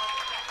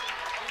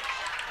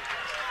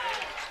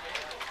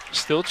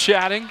 Still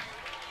chatting.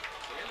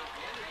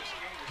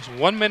 There's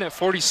 1 minute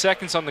 40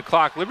 seconds on the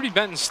clock.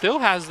 Liberty-Benton still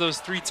has those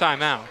 3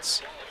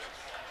 timeouts.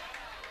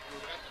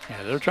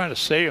 Yeah, they're trying to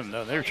save him,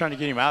 though. They're trying to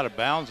get him out of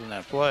bounds in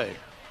that play.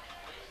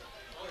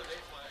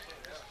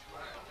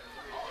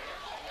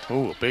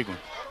 Ooh, a big one.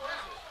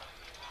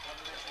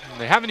 And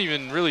they haven't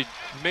even really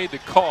made the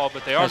call,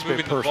 but they are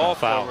moving the ball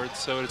forward.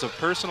 So it's a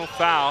personal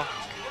foul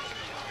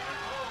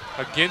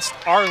against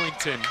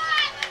Arlington.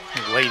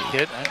 Late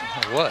hit,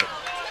 or what?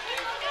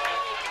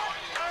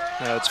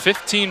 It's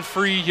 15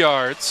 free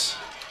yards.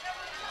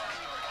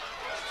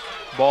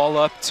 Ball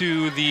up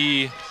to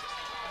the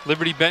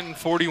Liberty-Benton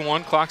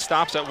 41. Clock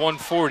stops at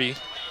 1:40.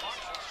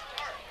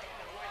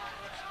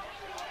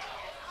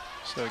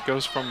 So it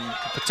goes from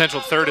a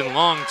potential 3rd and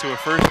long to a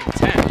 1st and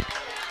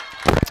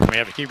 10. We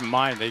have to keep in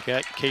mind they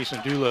got Case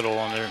and Doolittle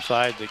on their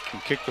side that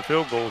can kick the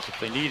field goals if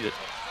they need it.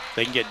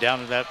 They can get down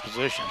to that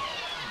position.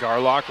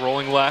 Garlock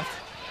rolling left,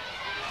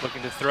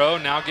 looking to throw,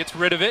 now gets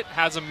rid of it,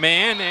 has a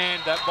man,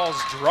 and that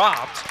ball's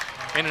dropped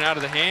in and out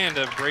of the hand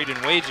of Braden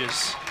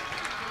Wages.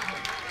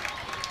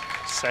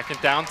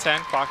 2nd down 10,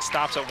 clock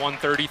stops at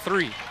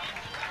 1:33.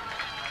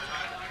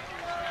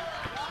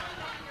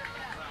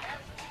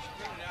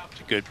 It's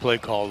a good play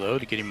call, though,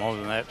 to get him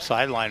on that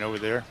sideline over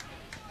there.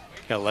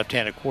 Got a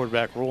left-handed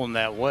quarterback rolling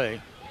that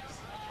way.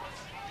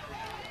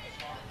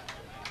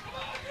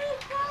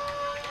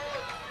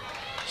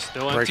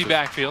 Still empty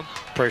backfield.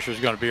 Pressure's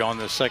going to be on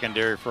the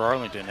secondary for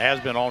Arlington. It has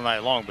been all night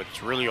long, but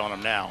it's really on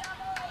them now.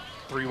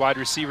 3 wide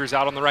receivers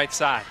out on the right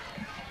side.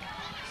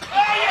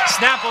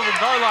 Snap over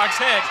Garlock's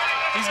head.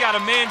 He's got a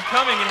man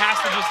coming and has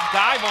to just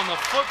dive on the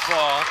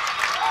football.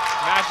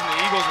 Imagine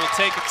the Eagles will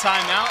take a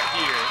timeout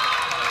here.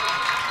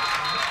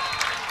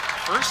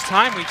 First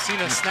time we've seen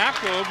a snap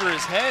go over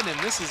his head, and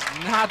this is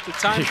not the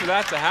time for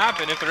that to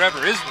happen. If there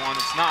ever is one,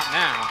 it's not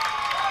now.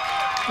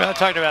 Well, I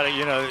talked about it,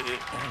 you know,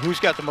 who's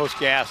got the most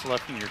gas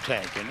left in your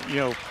tank? And, you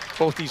know,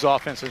 both these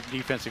offensive and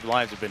defensive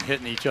lines have been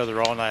hitting each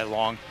other all night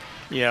long.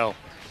 You know,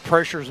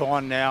 pressure's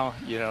on now.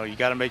 You know, you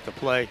got to make the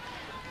play,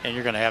 and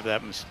you're going to have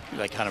that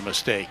kind of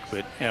mistake.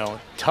 But, you know,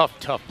 tough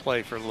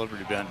play for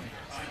Liberty-Benton.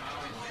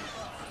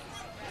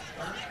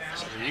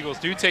 So the Eagles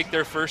do take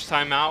their first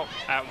time out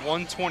at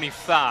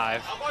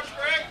 1:25.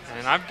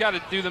 And I've got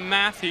to do the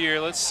math here.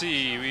 Let's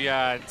see. We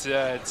got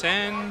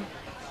 10,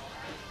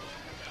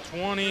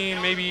 20,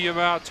 maybe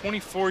about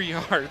 24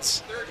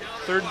 yards.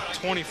 3rd and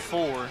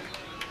 24.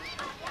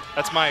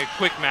 That's my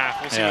quick math.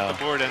 We'll see what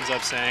the board ends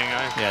up saying.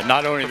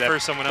 Not only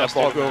that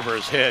ball go math. over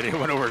his head, it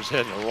went over his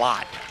head a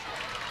lot.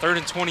 3rd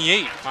and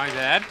 28, my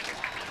bad.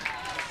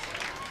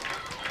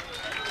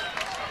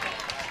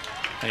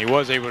 And he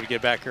was able to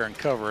get back there and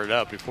cover it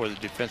up before the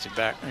defensive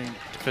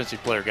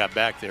player got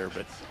back there.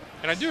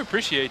 And I do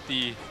appreciate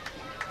the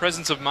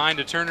presence of mind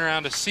to turn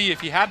around to see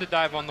if he had to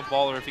dive on the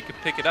ball or if he could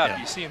pick it up.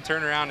 You see him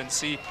turn around and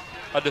see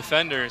a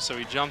defender, so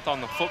he jumped on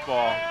the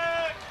football.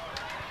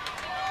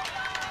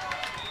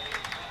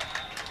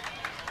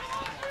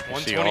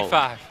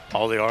 125.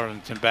 All the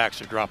Arlington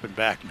backs are dropping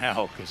back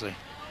now because they.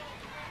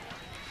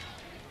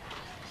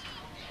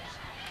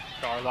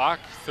 Garlock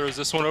throws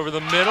this one over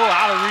the middle,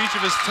 out of reach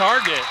of his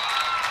target.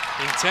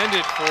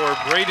 Intended for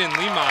Braden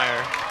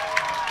Lemeyer.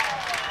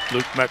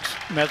 Luke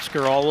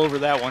Metzger all over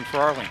that one for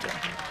Arlington.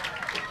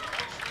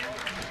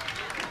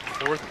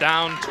 4th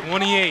down,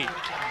 28.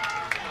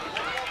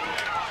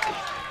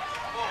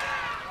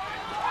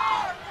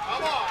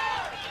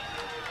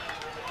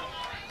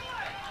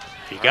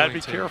 You got to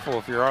be careful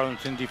if you're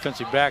Arlington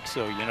defensive back.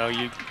 So, you know,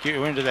 you get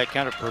into that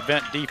kind of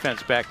prevent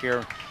defense back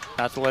here,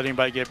 not to let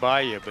anybody get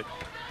by you. But,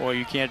 boy,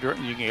 you got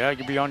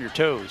to be on your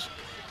toes.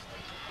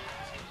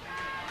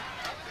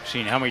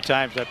 Seen how many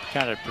times that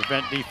kind of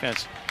prevent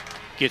defense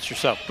gets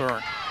yourself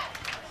burnt.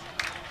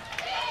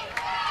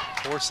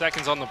 4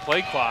 seconds on the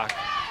play clock.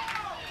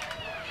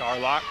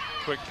 Garlock,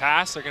 quick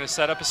pass. They're going to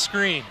set up a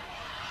screen.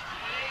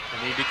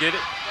 They need to get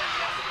it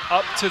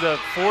up to the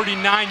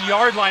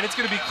 49-yard line. It's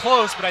going to be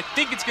close, but I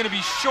think it's going to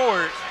be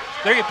short.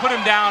 They're going to put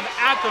him down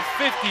at the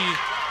 50,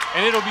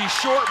 and it'll be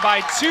short by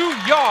 2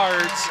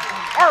 yards.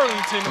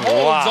 Arlington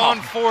holds on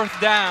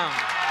 4th down.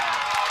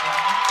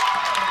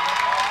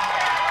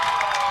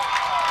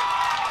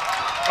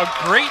 A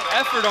great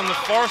effort on the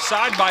far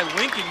side by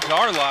Lincoln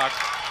Garlock,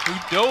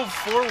 who dove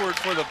forward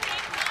for the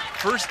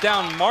first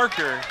down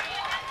marker,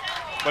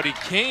 but he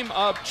came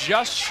up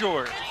just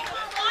short.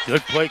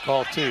 Good play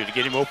call, too, to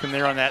get him open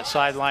there on that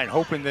sideline,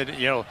 hoping that,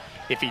 you know,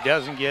 if he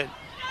doesn't get,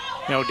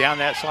 you know, down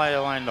that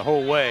sideline the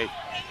whole way.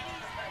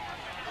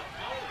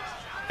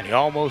 And he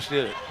almost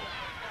did it.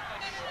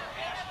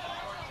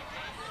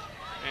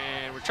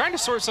 And we're trying to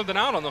sort something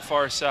out on the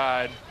far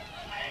side.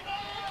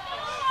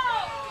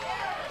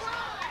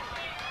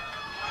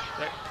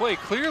 That play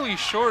clearly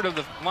short of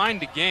the line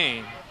to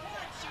gain.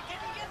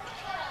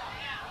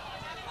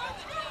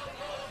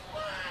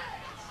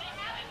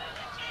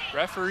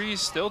 Referees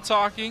still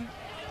talking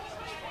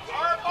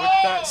with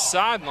that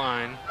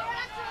sideline.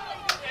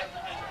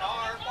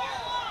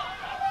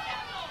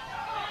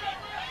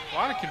 A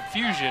lot of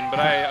confusion, but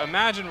I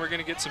imagine we're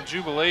going to get some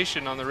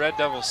jubilation on the Red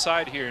Devils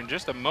side here in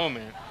just a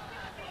moment.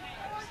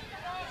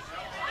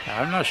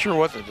 I'm not sure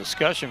what the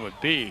discussion would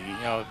be. You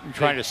know, I'm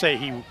trying to say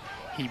he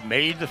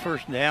made the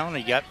first down,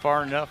 he got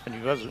far enough, and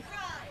he wasn't.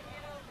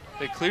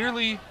 They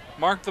clearly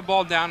marked the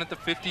ball down at the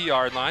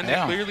 50-yard line.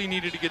 They clearly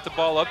needed to get the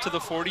ball up to the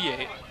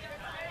 48.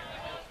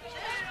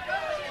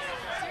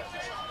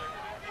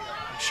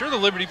 I'm sure the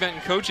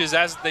Liberty-Benton coaches,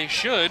 as they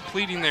should,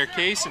 pleading their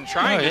case and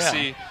trying to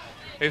see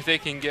if they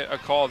can get a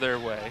call their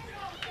way.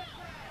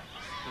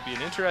 It'll be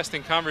an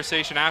interesting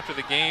conversation after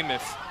the game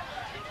if,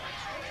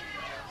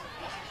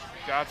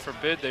 God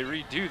forbid, they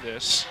redo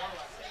this.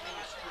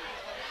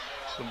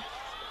 The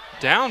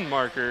down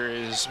marker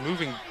is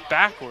moving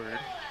backward.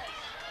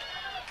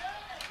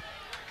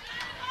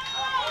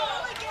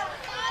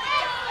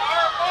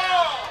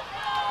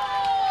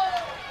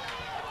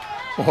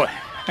 Boy.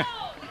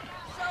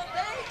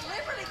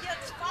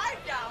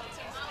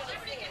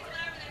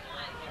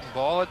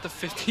 Ball at the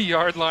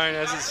 50-yard line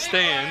as it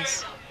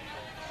stands.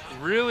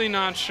 Really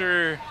not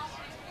sure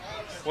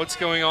what's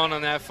going on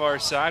that far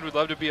side. We'd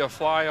love to be a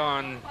fly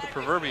on the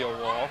proverbial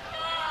wall.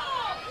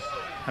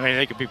 I mean,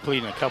 they could be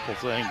pleading a couple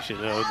things, you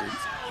know. That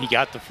he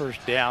got the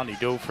first down, he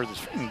dove for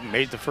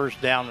made the first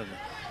down,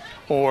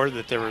 or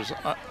that there was,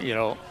 you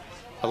know,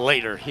 a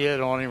later hit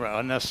on him,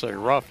 unnecessary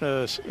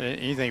roughness,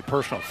 anything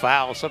personal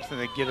foul, something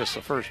that get us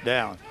the first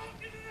down.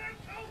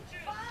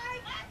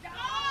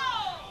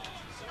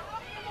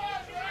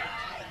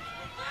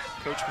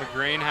 Coach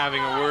McGrain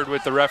having a word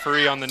with the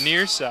referee on the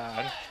near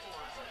side.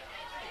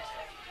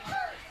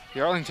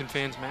 The Arlington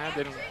fans mad.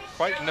 They don't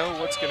quite know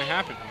what's going to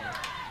happen here.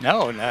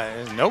 No,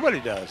 nobody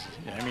does.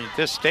 I mean, at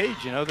this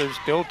stage, you know, they're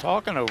still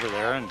talking over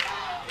there, and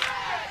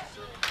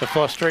the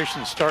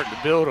frustration's starting to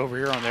build over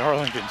here on the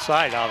Arlington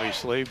side,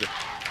 obviously. But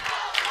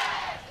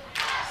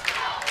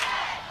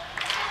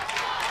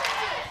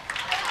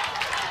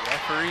the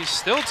referee's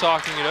still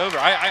talking it over.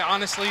 I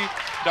honestly,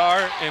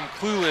 Dar, am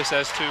clueless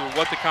as to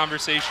what the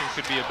conversation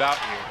could be about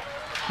here.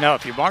 Now,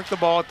 if you mark the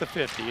ball at the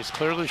 50, it's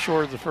clearly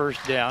short of the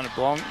first down.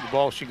 The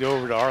ball should go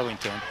over to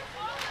Arlington.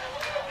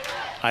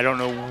 I don't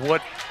know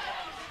what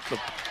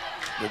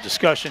the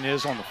discussion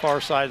is on the far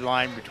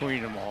sideline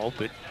between them all,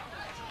 but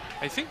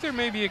I think there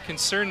may be a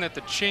concern that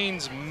the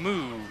chains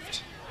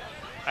moved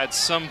at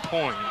some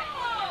point.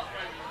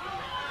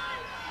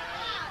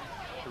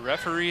 The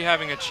referee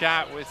having a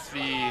chat with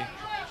the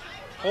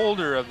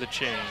holder of the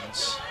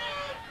chains.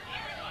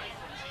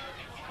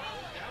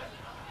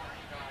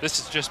 This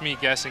is just me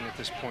guessing at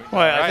this point.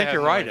 Well, I think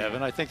you're right,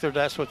 Evan. I think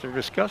that's what they're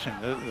discussing.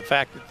 The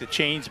fact that the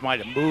chains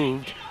might have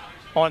moved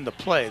on the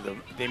play.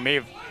 They may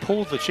have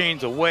pulled the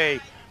chains away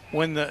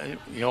when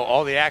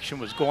all the action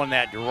was going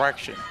that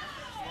direction.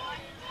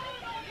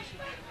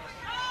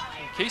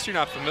 In case you're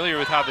not familiar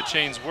with how the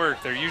chains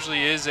work, there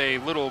usually is a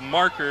little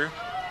marker.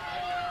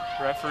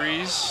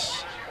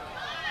 Referees,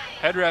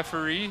 head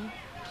referee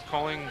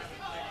calling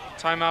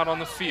timeout on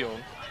the field.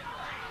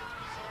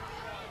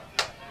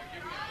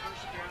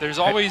 There's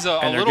always a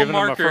little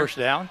marker. Them a first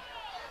down?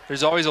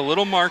 There's always a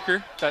little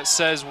marker that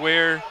says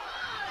where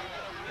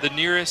the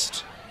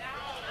nearest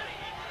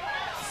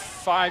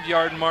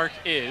 5-yard mark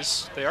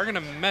is. They are going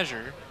to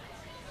measure.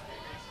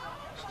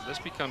 So this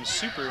becomes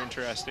super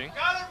interesting.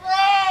 Got it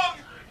wrong!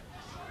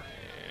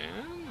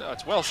 And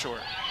it's well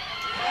short.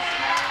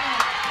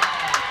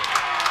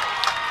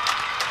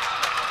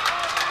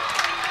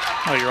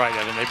 Oh, you're right,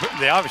 Evan.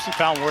 They obviously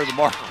found where the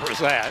marker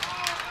was at,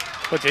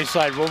 but they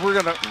decided, well, we're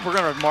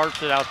gonna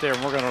march it out there,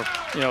 and we're gonna,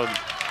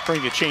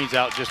 bring the chains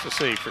out just to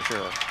see for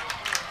sure.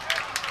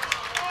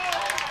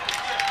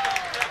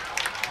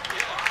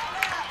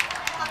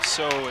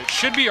 So it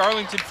should be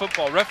Arlington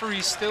football.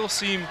 Referees still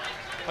seem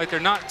like they're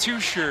not too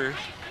sure.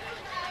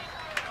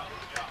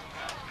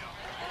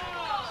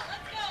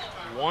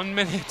 1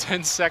 minute,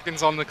 10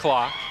 seconds on the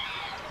clock.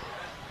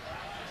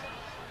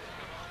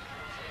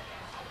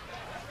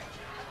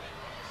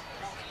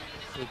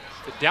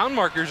 The down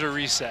markers are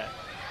reset.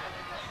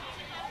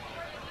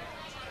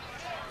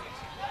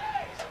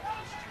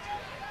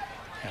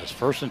 It's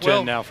 1st and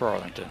 10 now for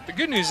Arlington. The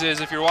good news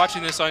is if you're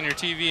watching this on your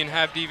TV and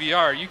have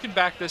DVR, you can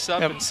back this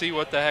up and see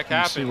what the heck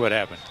happened. See what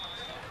happened.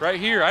 Right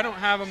here, I don't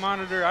have a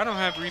monitor, I don't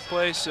have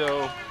replay,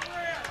 so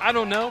I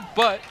don't know,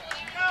 but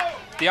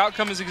the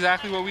outcome is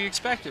exactly what we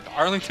expected.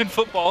 Arlington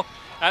football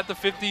at the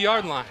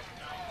 50-yard line.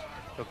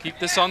 They'll keep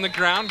this on the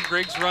ground.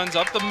 Griggs runs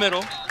up the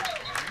middle.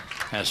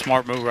 And a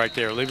smart move right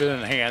there. Leave it in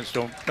the hands.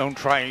 Don't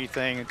try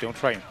anything. Don't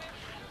try,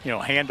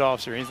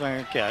 handoffs or anything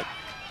like that.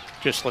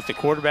 Just let the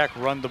quarterback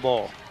run the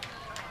ball.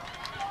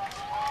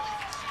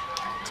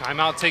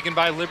 Timeout taken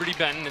by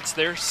Liberty-Benton. It's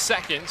their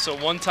second, so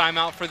one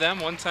timeout for them,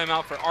 one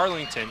timeout for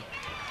Arlington.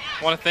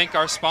 I want to thank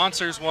our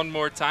sponsors one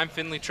more time.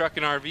 Finley Truck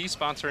and RV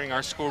sponsoring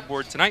our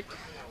scoreboard tonight.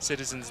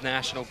 Citizens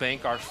National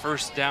Bank, our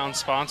first down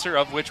sponsor,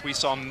 of which we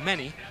saw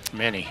many.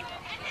 Many.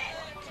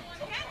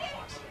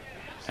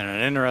 And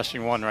an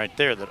interesting one right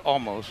there that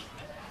almost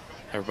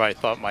everybody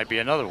thought might be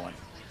another one.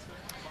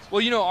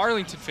 Well,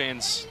 Arlington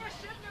fans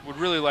would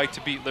really like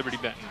to beat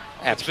Liberty-Benton.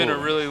 It's been a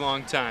really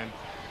long time.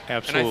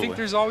 Absolutely. And I think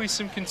there's always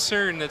some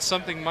concern that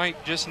something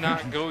might just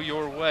not go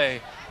your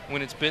way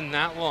when it's been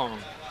that long.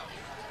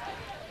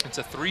 It's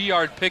a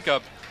 3-yard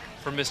pickup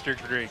for Mr.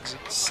 Griggs.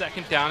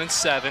 2nd down and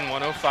 7,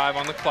 1:05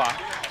 on the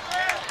clock.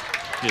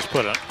 Just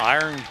put an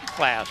iron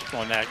clasp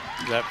on that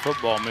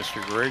football,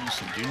 Mr. Griggs,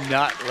 and do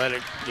not let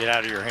it get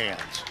out of your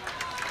hands.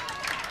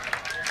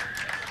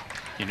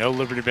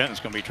 Liberty-Benton's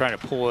going to be trying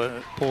to pull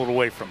it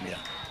away from you.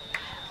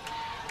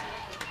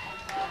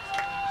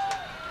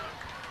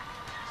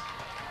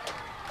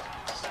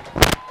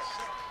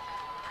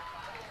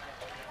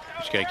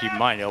 Just got to keep in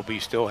mind,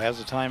 LB still has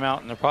a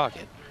timeout in their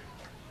pocket.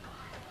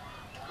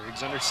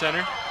 Griggs under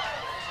center.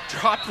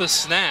 Dropped the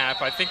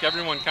snap. I think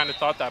everyone kind of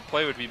thought that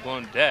play would be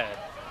blown dead.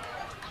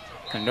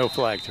 And no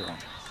flag thrown.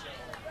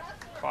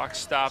 Clock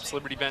stops.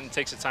 Liberty-Benton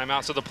takes a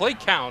timeout. So the play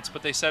counts,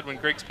 but they said when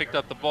Griggs picked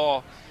up the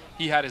ball,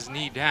 he had his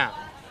knee down.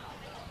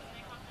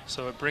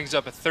 So it brings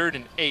up a 3rd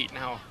and 8.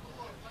 Now,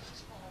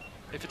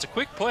 if it's a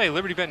quick play,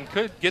 Liberty-Benton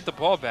could get the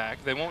ball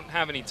back. They won't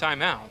have any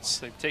timeouts.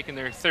 They've taken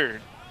their 3rd.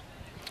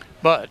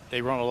 But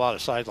they run a lot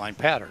of sideline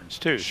patterns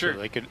too. Sure. So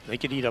they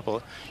could eat up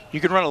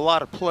you can run a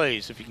lot of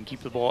plays if you can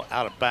keep the ball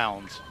out of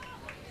bounds.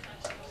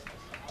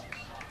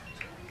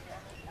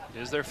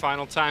 It is their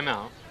final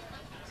timeout.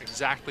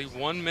 Exactly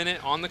 1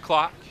 minute on the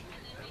clock.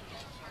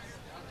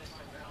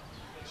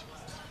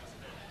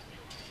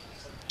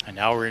 And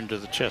now we're into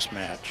the chess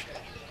match.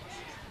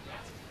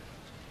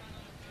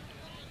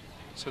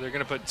 So they're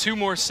going to put 2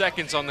 more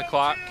seconds on the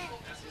clock.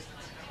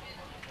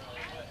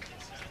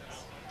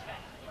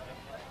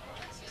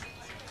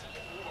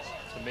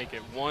 To make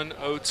it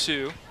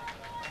 1:02.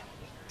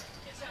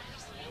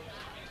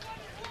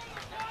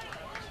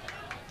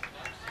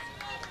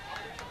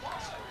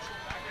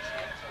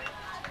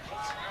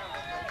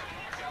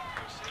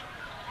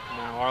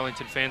 Now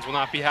Arlington fans will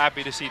not be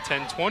happy to see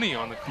 10:20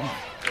 on the clock.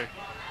 They're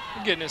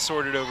getting it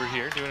sorted over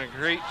here, doing a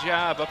great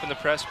job up in the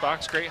press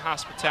box. Great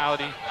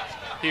hospitality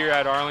here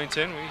at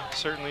Arlington. We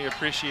certainly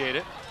appreciate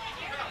it.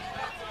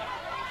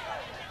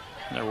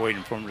 They're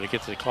waiting for them to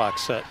get the clock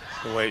set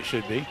the way it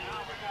should be.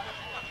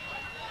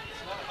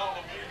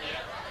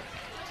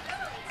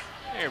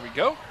 There we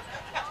go.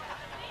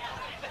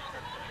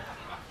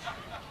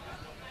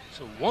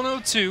 So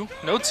 1:02,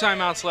 no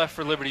timeouts left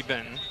for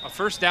Liberty-Benton. A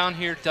first down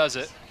here does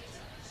it.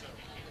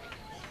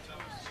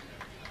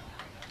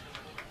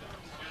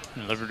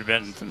 And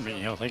Liberty-Benton,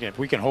 thinking if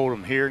we can hold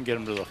them here and get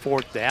them to the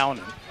 4th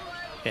down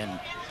and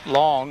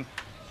long.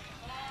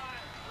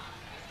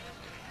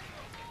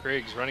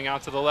 Griggs running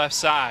out to the left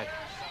side.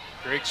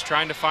 Griggs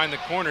trying to find the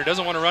corner,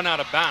 doesn't want to run out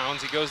of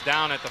bounds. He goes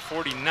down at the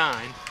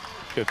 49.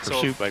 Good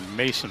pursuit by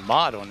Mason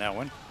Mott on that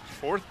one.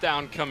 4th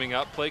down coming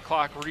up. Play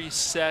clock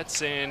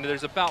resets, and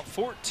there's about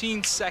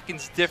 14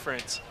 seconds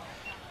difference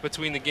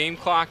between the game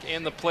clock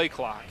and the play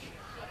clock.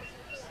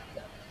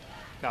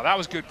 Now that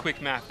was good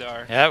quick math,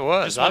 Dar. Yeah, it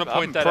was. Just want to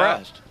point that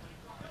out.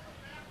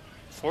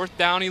 4th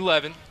down,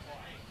 11.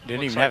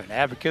 Didn't even have an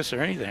abacus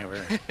or anything over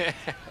there.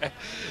 I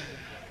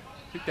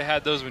think they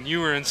had those when you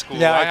were in school.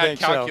 Yeah, I I had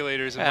think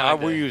calculators so. in my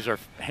We day. use our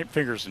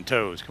fingers and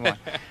toes. Come on.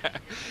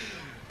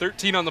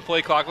 13 on the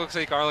play clock. Looks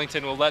like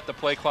Arlington will let the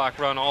play clock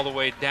run all the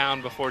way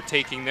down before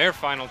taking their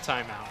final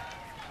timeout.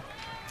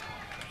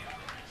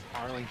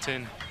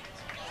 Arlington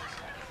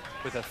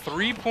with a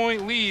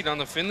 3-point lead on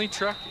the Finley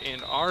Truck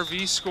and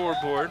RV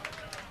scoreboard.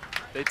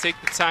 They take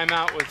the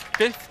timeout with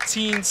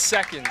 15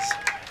 seconds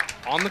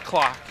on the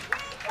clock.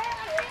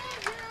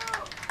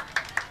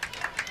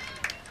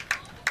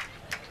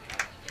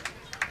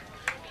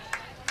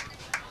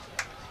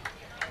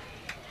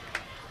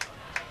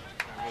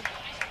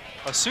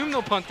 Assume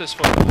they'll punt this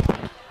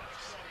football.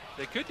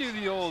 They could do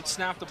the old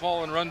snap the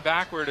ball and run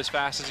backward as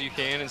fast as you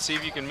can and see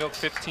if you can milk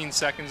 15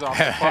 seconds off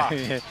the clock.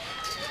 I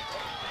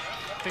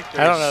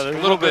don't know. There's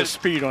a little bit of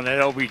speed on that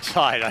LB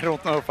side. I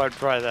don't know if I'd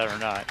try that or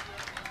not.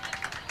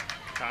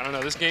 I don't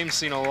know. This game's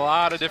seen a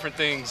lot of different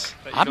things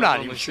that you I'm don't not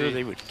normally even sure see.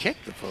 they would kick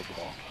the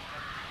football.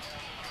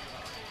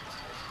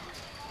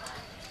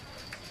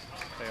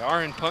 They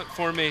are in punt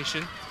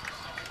formation.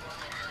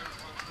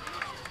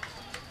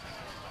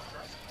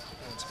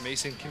 That's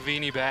Mason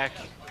Cavini back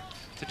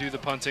to do the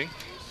punting.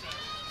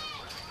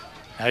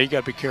 Now you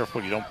got to be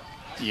careful. You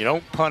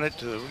don't punt it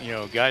to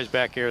guys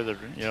back here that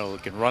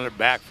can run it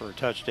back for a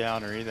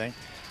touchdown or anything.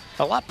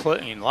 a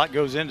lot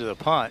goes into the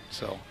punt,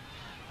 so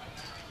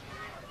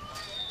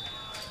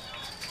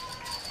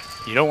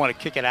you don't want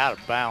to kick it out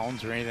of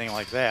bounds or anything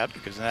like that,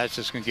 because that's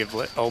just going to give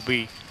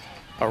OB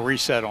a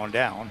reset on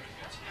down.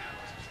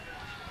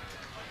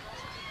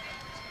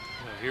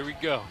 Well, here we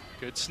go.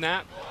 Good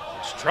snap.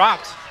 It's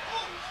dropped.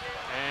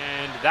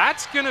 And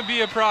that's going to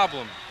be a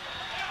problem.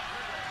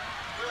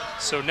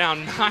 So now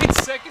 9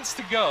 seconds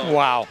to go.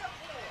 Wow.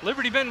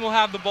 Liberty-Benton will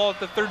have the ball at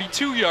the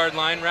 32-yard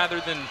line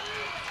rather than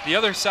the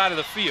other side of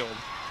the field.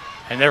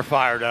 And they're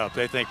fired up.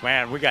 They think,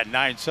 man, we got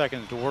 9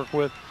 seconds to work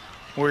with.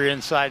 We're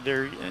inside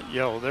their,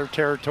 their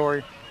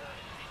territory.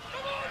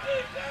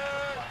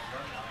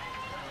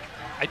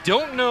 I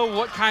don't know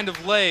what kind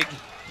of leg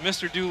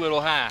Mr.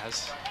 Doolittle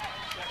has.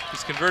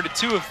 He's converted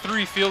 2 of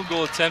 3 field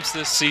goal attempts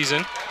this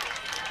season.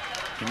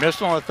 He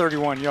missed on a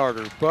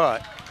 31-yarder,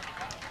 but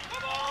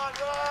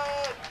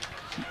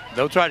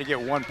they'll try to get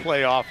one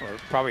play off, or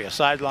probably a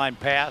sideline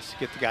pass,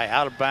 get the guy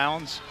out of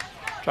bounds,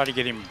 try to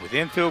get him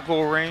within field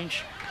goal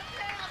range.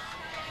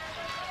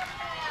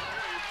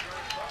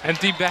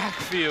 Empty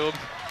backfield.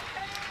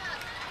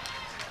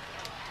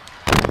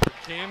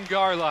 Cam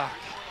Garlock.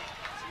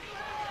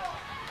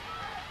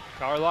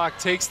 Garlock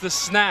takes the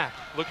snap,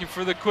 looking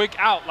for the quick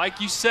out. Like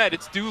you said,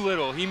 it's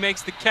Doolittle. He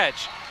makes the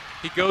catch.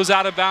 He goes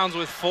out of bounds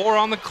with 4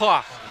 on the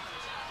clock.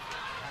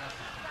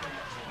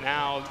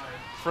 Now,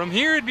 from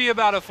here, it'd be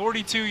about a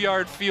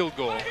 42-yard field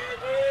goal.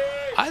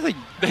 I think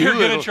they're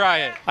going to try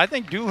it. I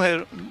think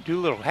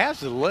Doolittle has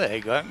the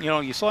leg.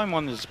 You saw him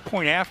on this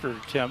point after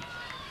attempt.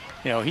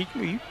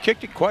 He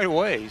kicked it quite a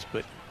ways,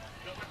 but.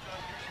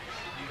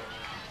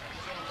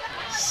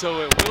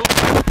 So it will be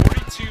a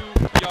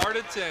 42-yard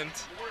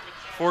attempt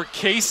for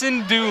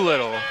Cason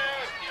Doolittle.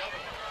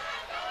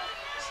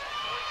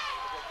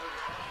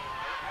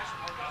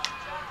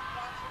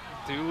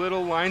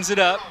 Doolittle lines it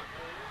up.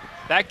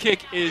 That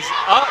kick is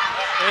up,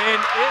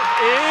 and it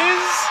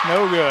is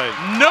no good.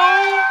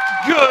 No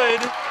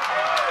good.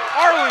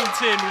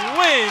 Arlington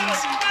wins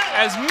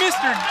as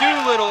Mr.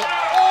 Doolittle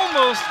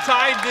almost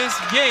tied this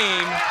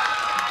game,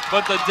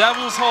 but the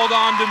Devils hold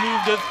on to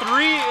move to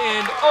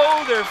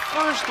 3-0, their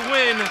first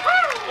win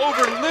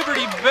over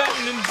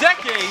Liberty-Benton in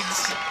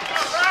decades.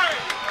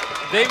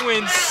 They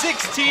win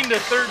 16-13.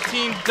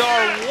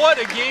 Dar,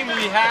 what a game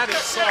we had. It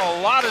saw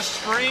a lot of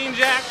strange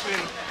action,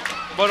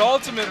 but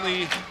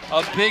ultimately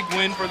a big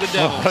win for the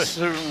Devils. Well, it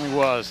certainly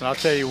was, and I'll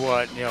tell you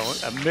what,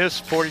 a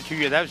missed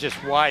 42, that was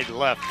just wide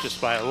left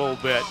just by a little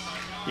bit.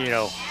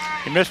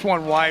 He missed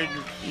one wide,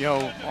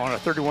 on a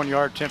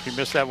 31-yard attempt. He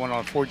missed that one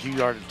on a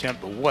 42-yard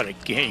attempt, but what a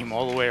game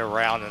all the way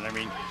around.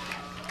 And,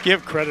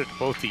 give credit to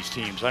both these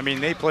teams.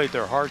 They played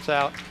their hearts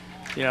out.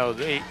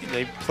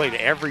 They played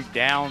every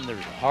down.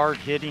 There's hard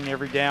hitting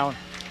every down.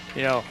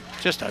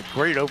 Just a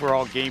great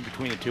overall game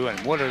between the two, and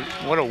what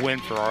a win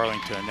for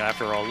Arlington.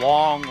 After a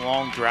long,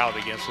 long drought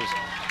against this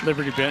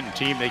Liberty-Benton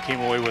team, they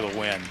came away with a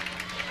win.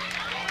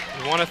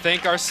 We want to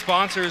thank our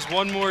sponsors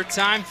one more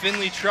time,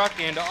 Finley Truck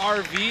and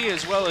RV,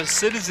 as well as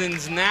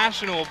Citizens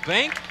National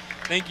Bank.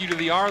 Thank you to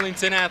the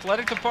Arlington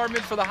Athletic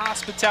Department for the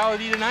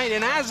hospitality tonight.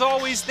 And as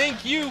always,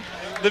 thank you,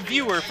 the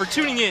viewer, for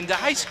tuning in to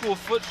high school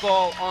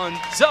football on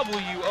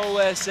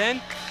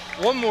WOSN.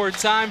 One more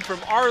time from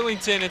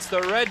Arlington, it's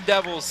the Red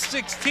Devils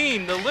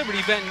 16, the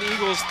Liberty-Benton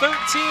Eagles 13.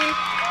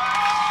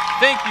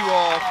 Thank you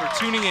all for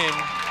tuning in.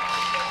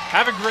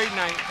 Have a great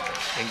night,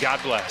 and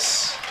God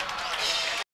bless.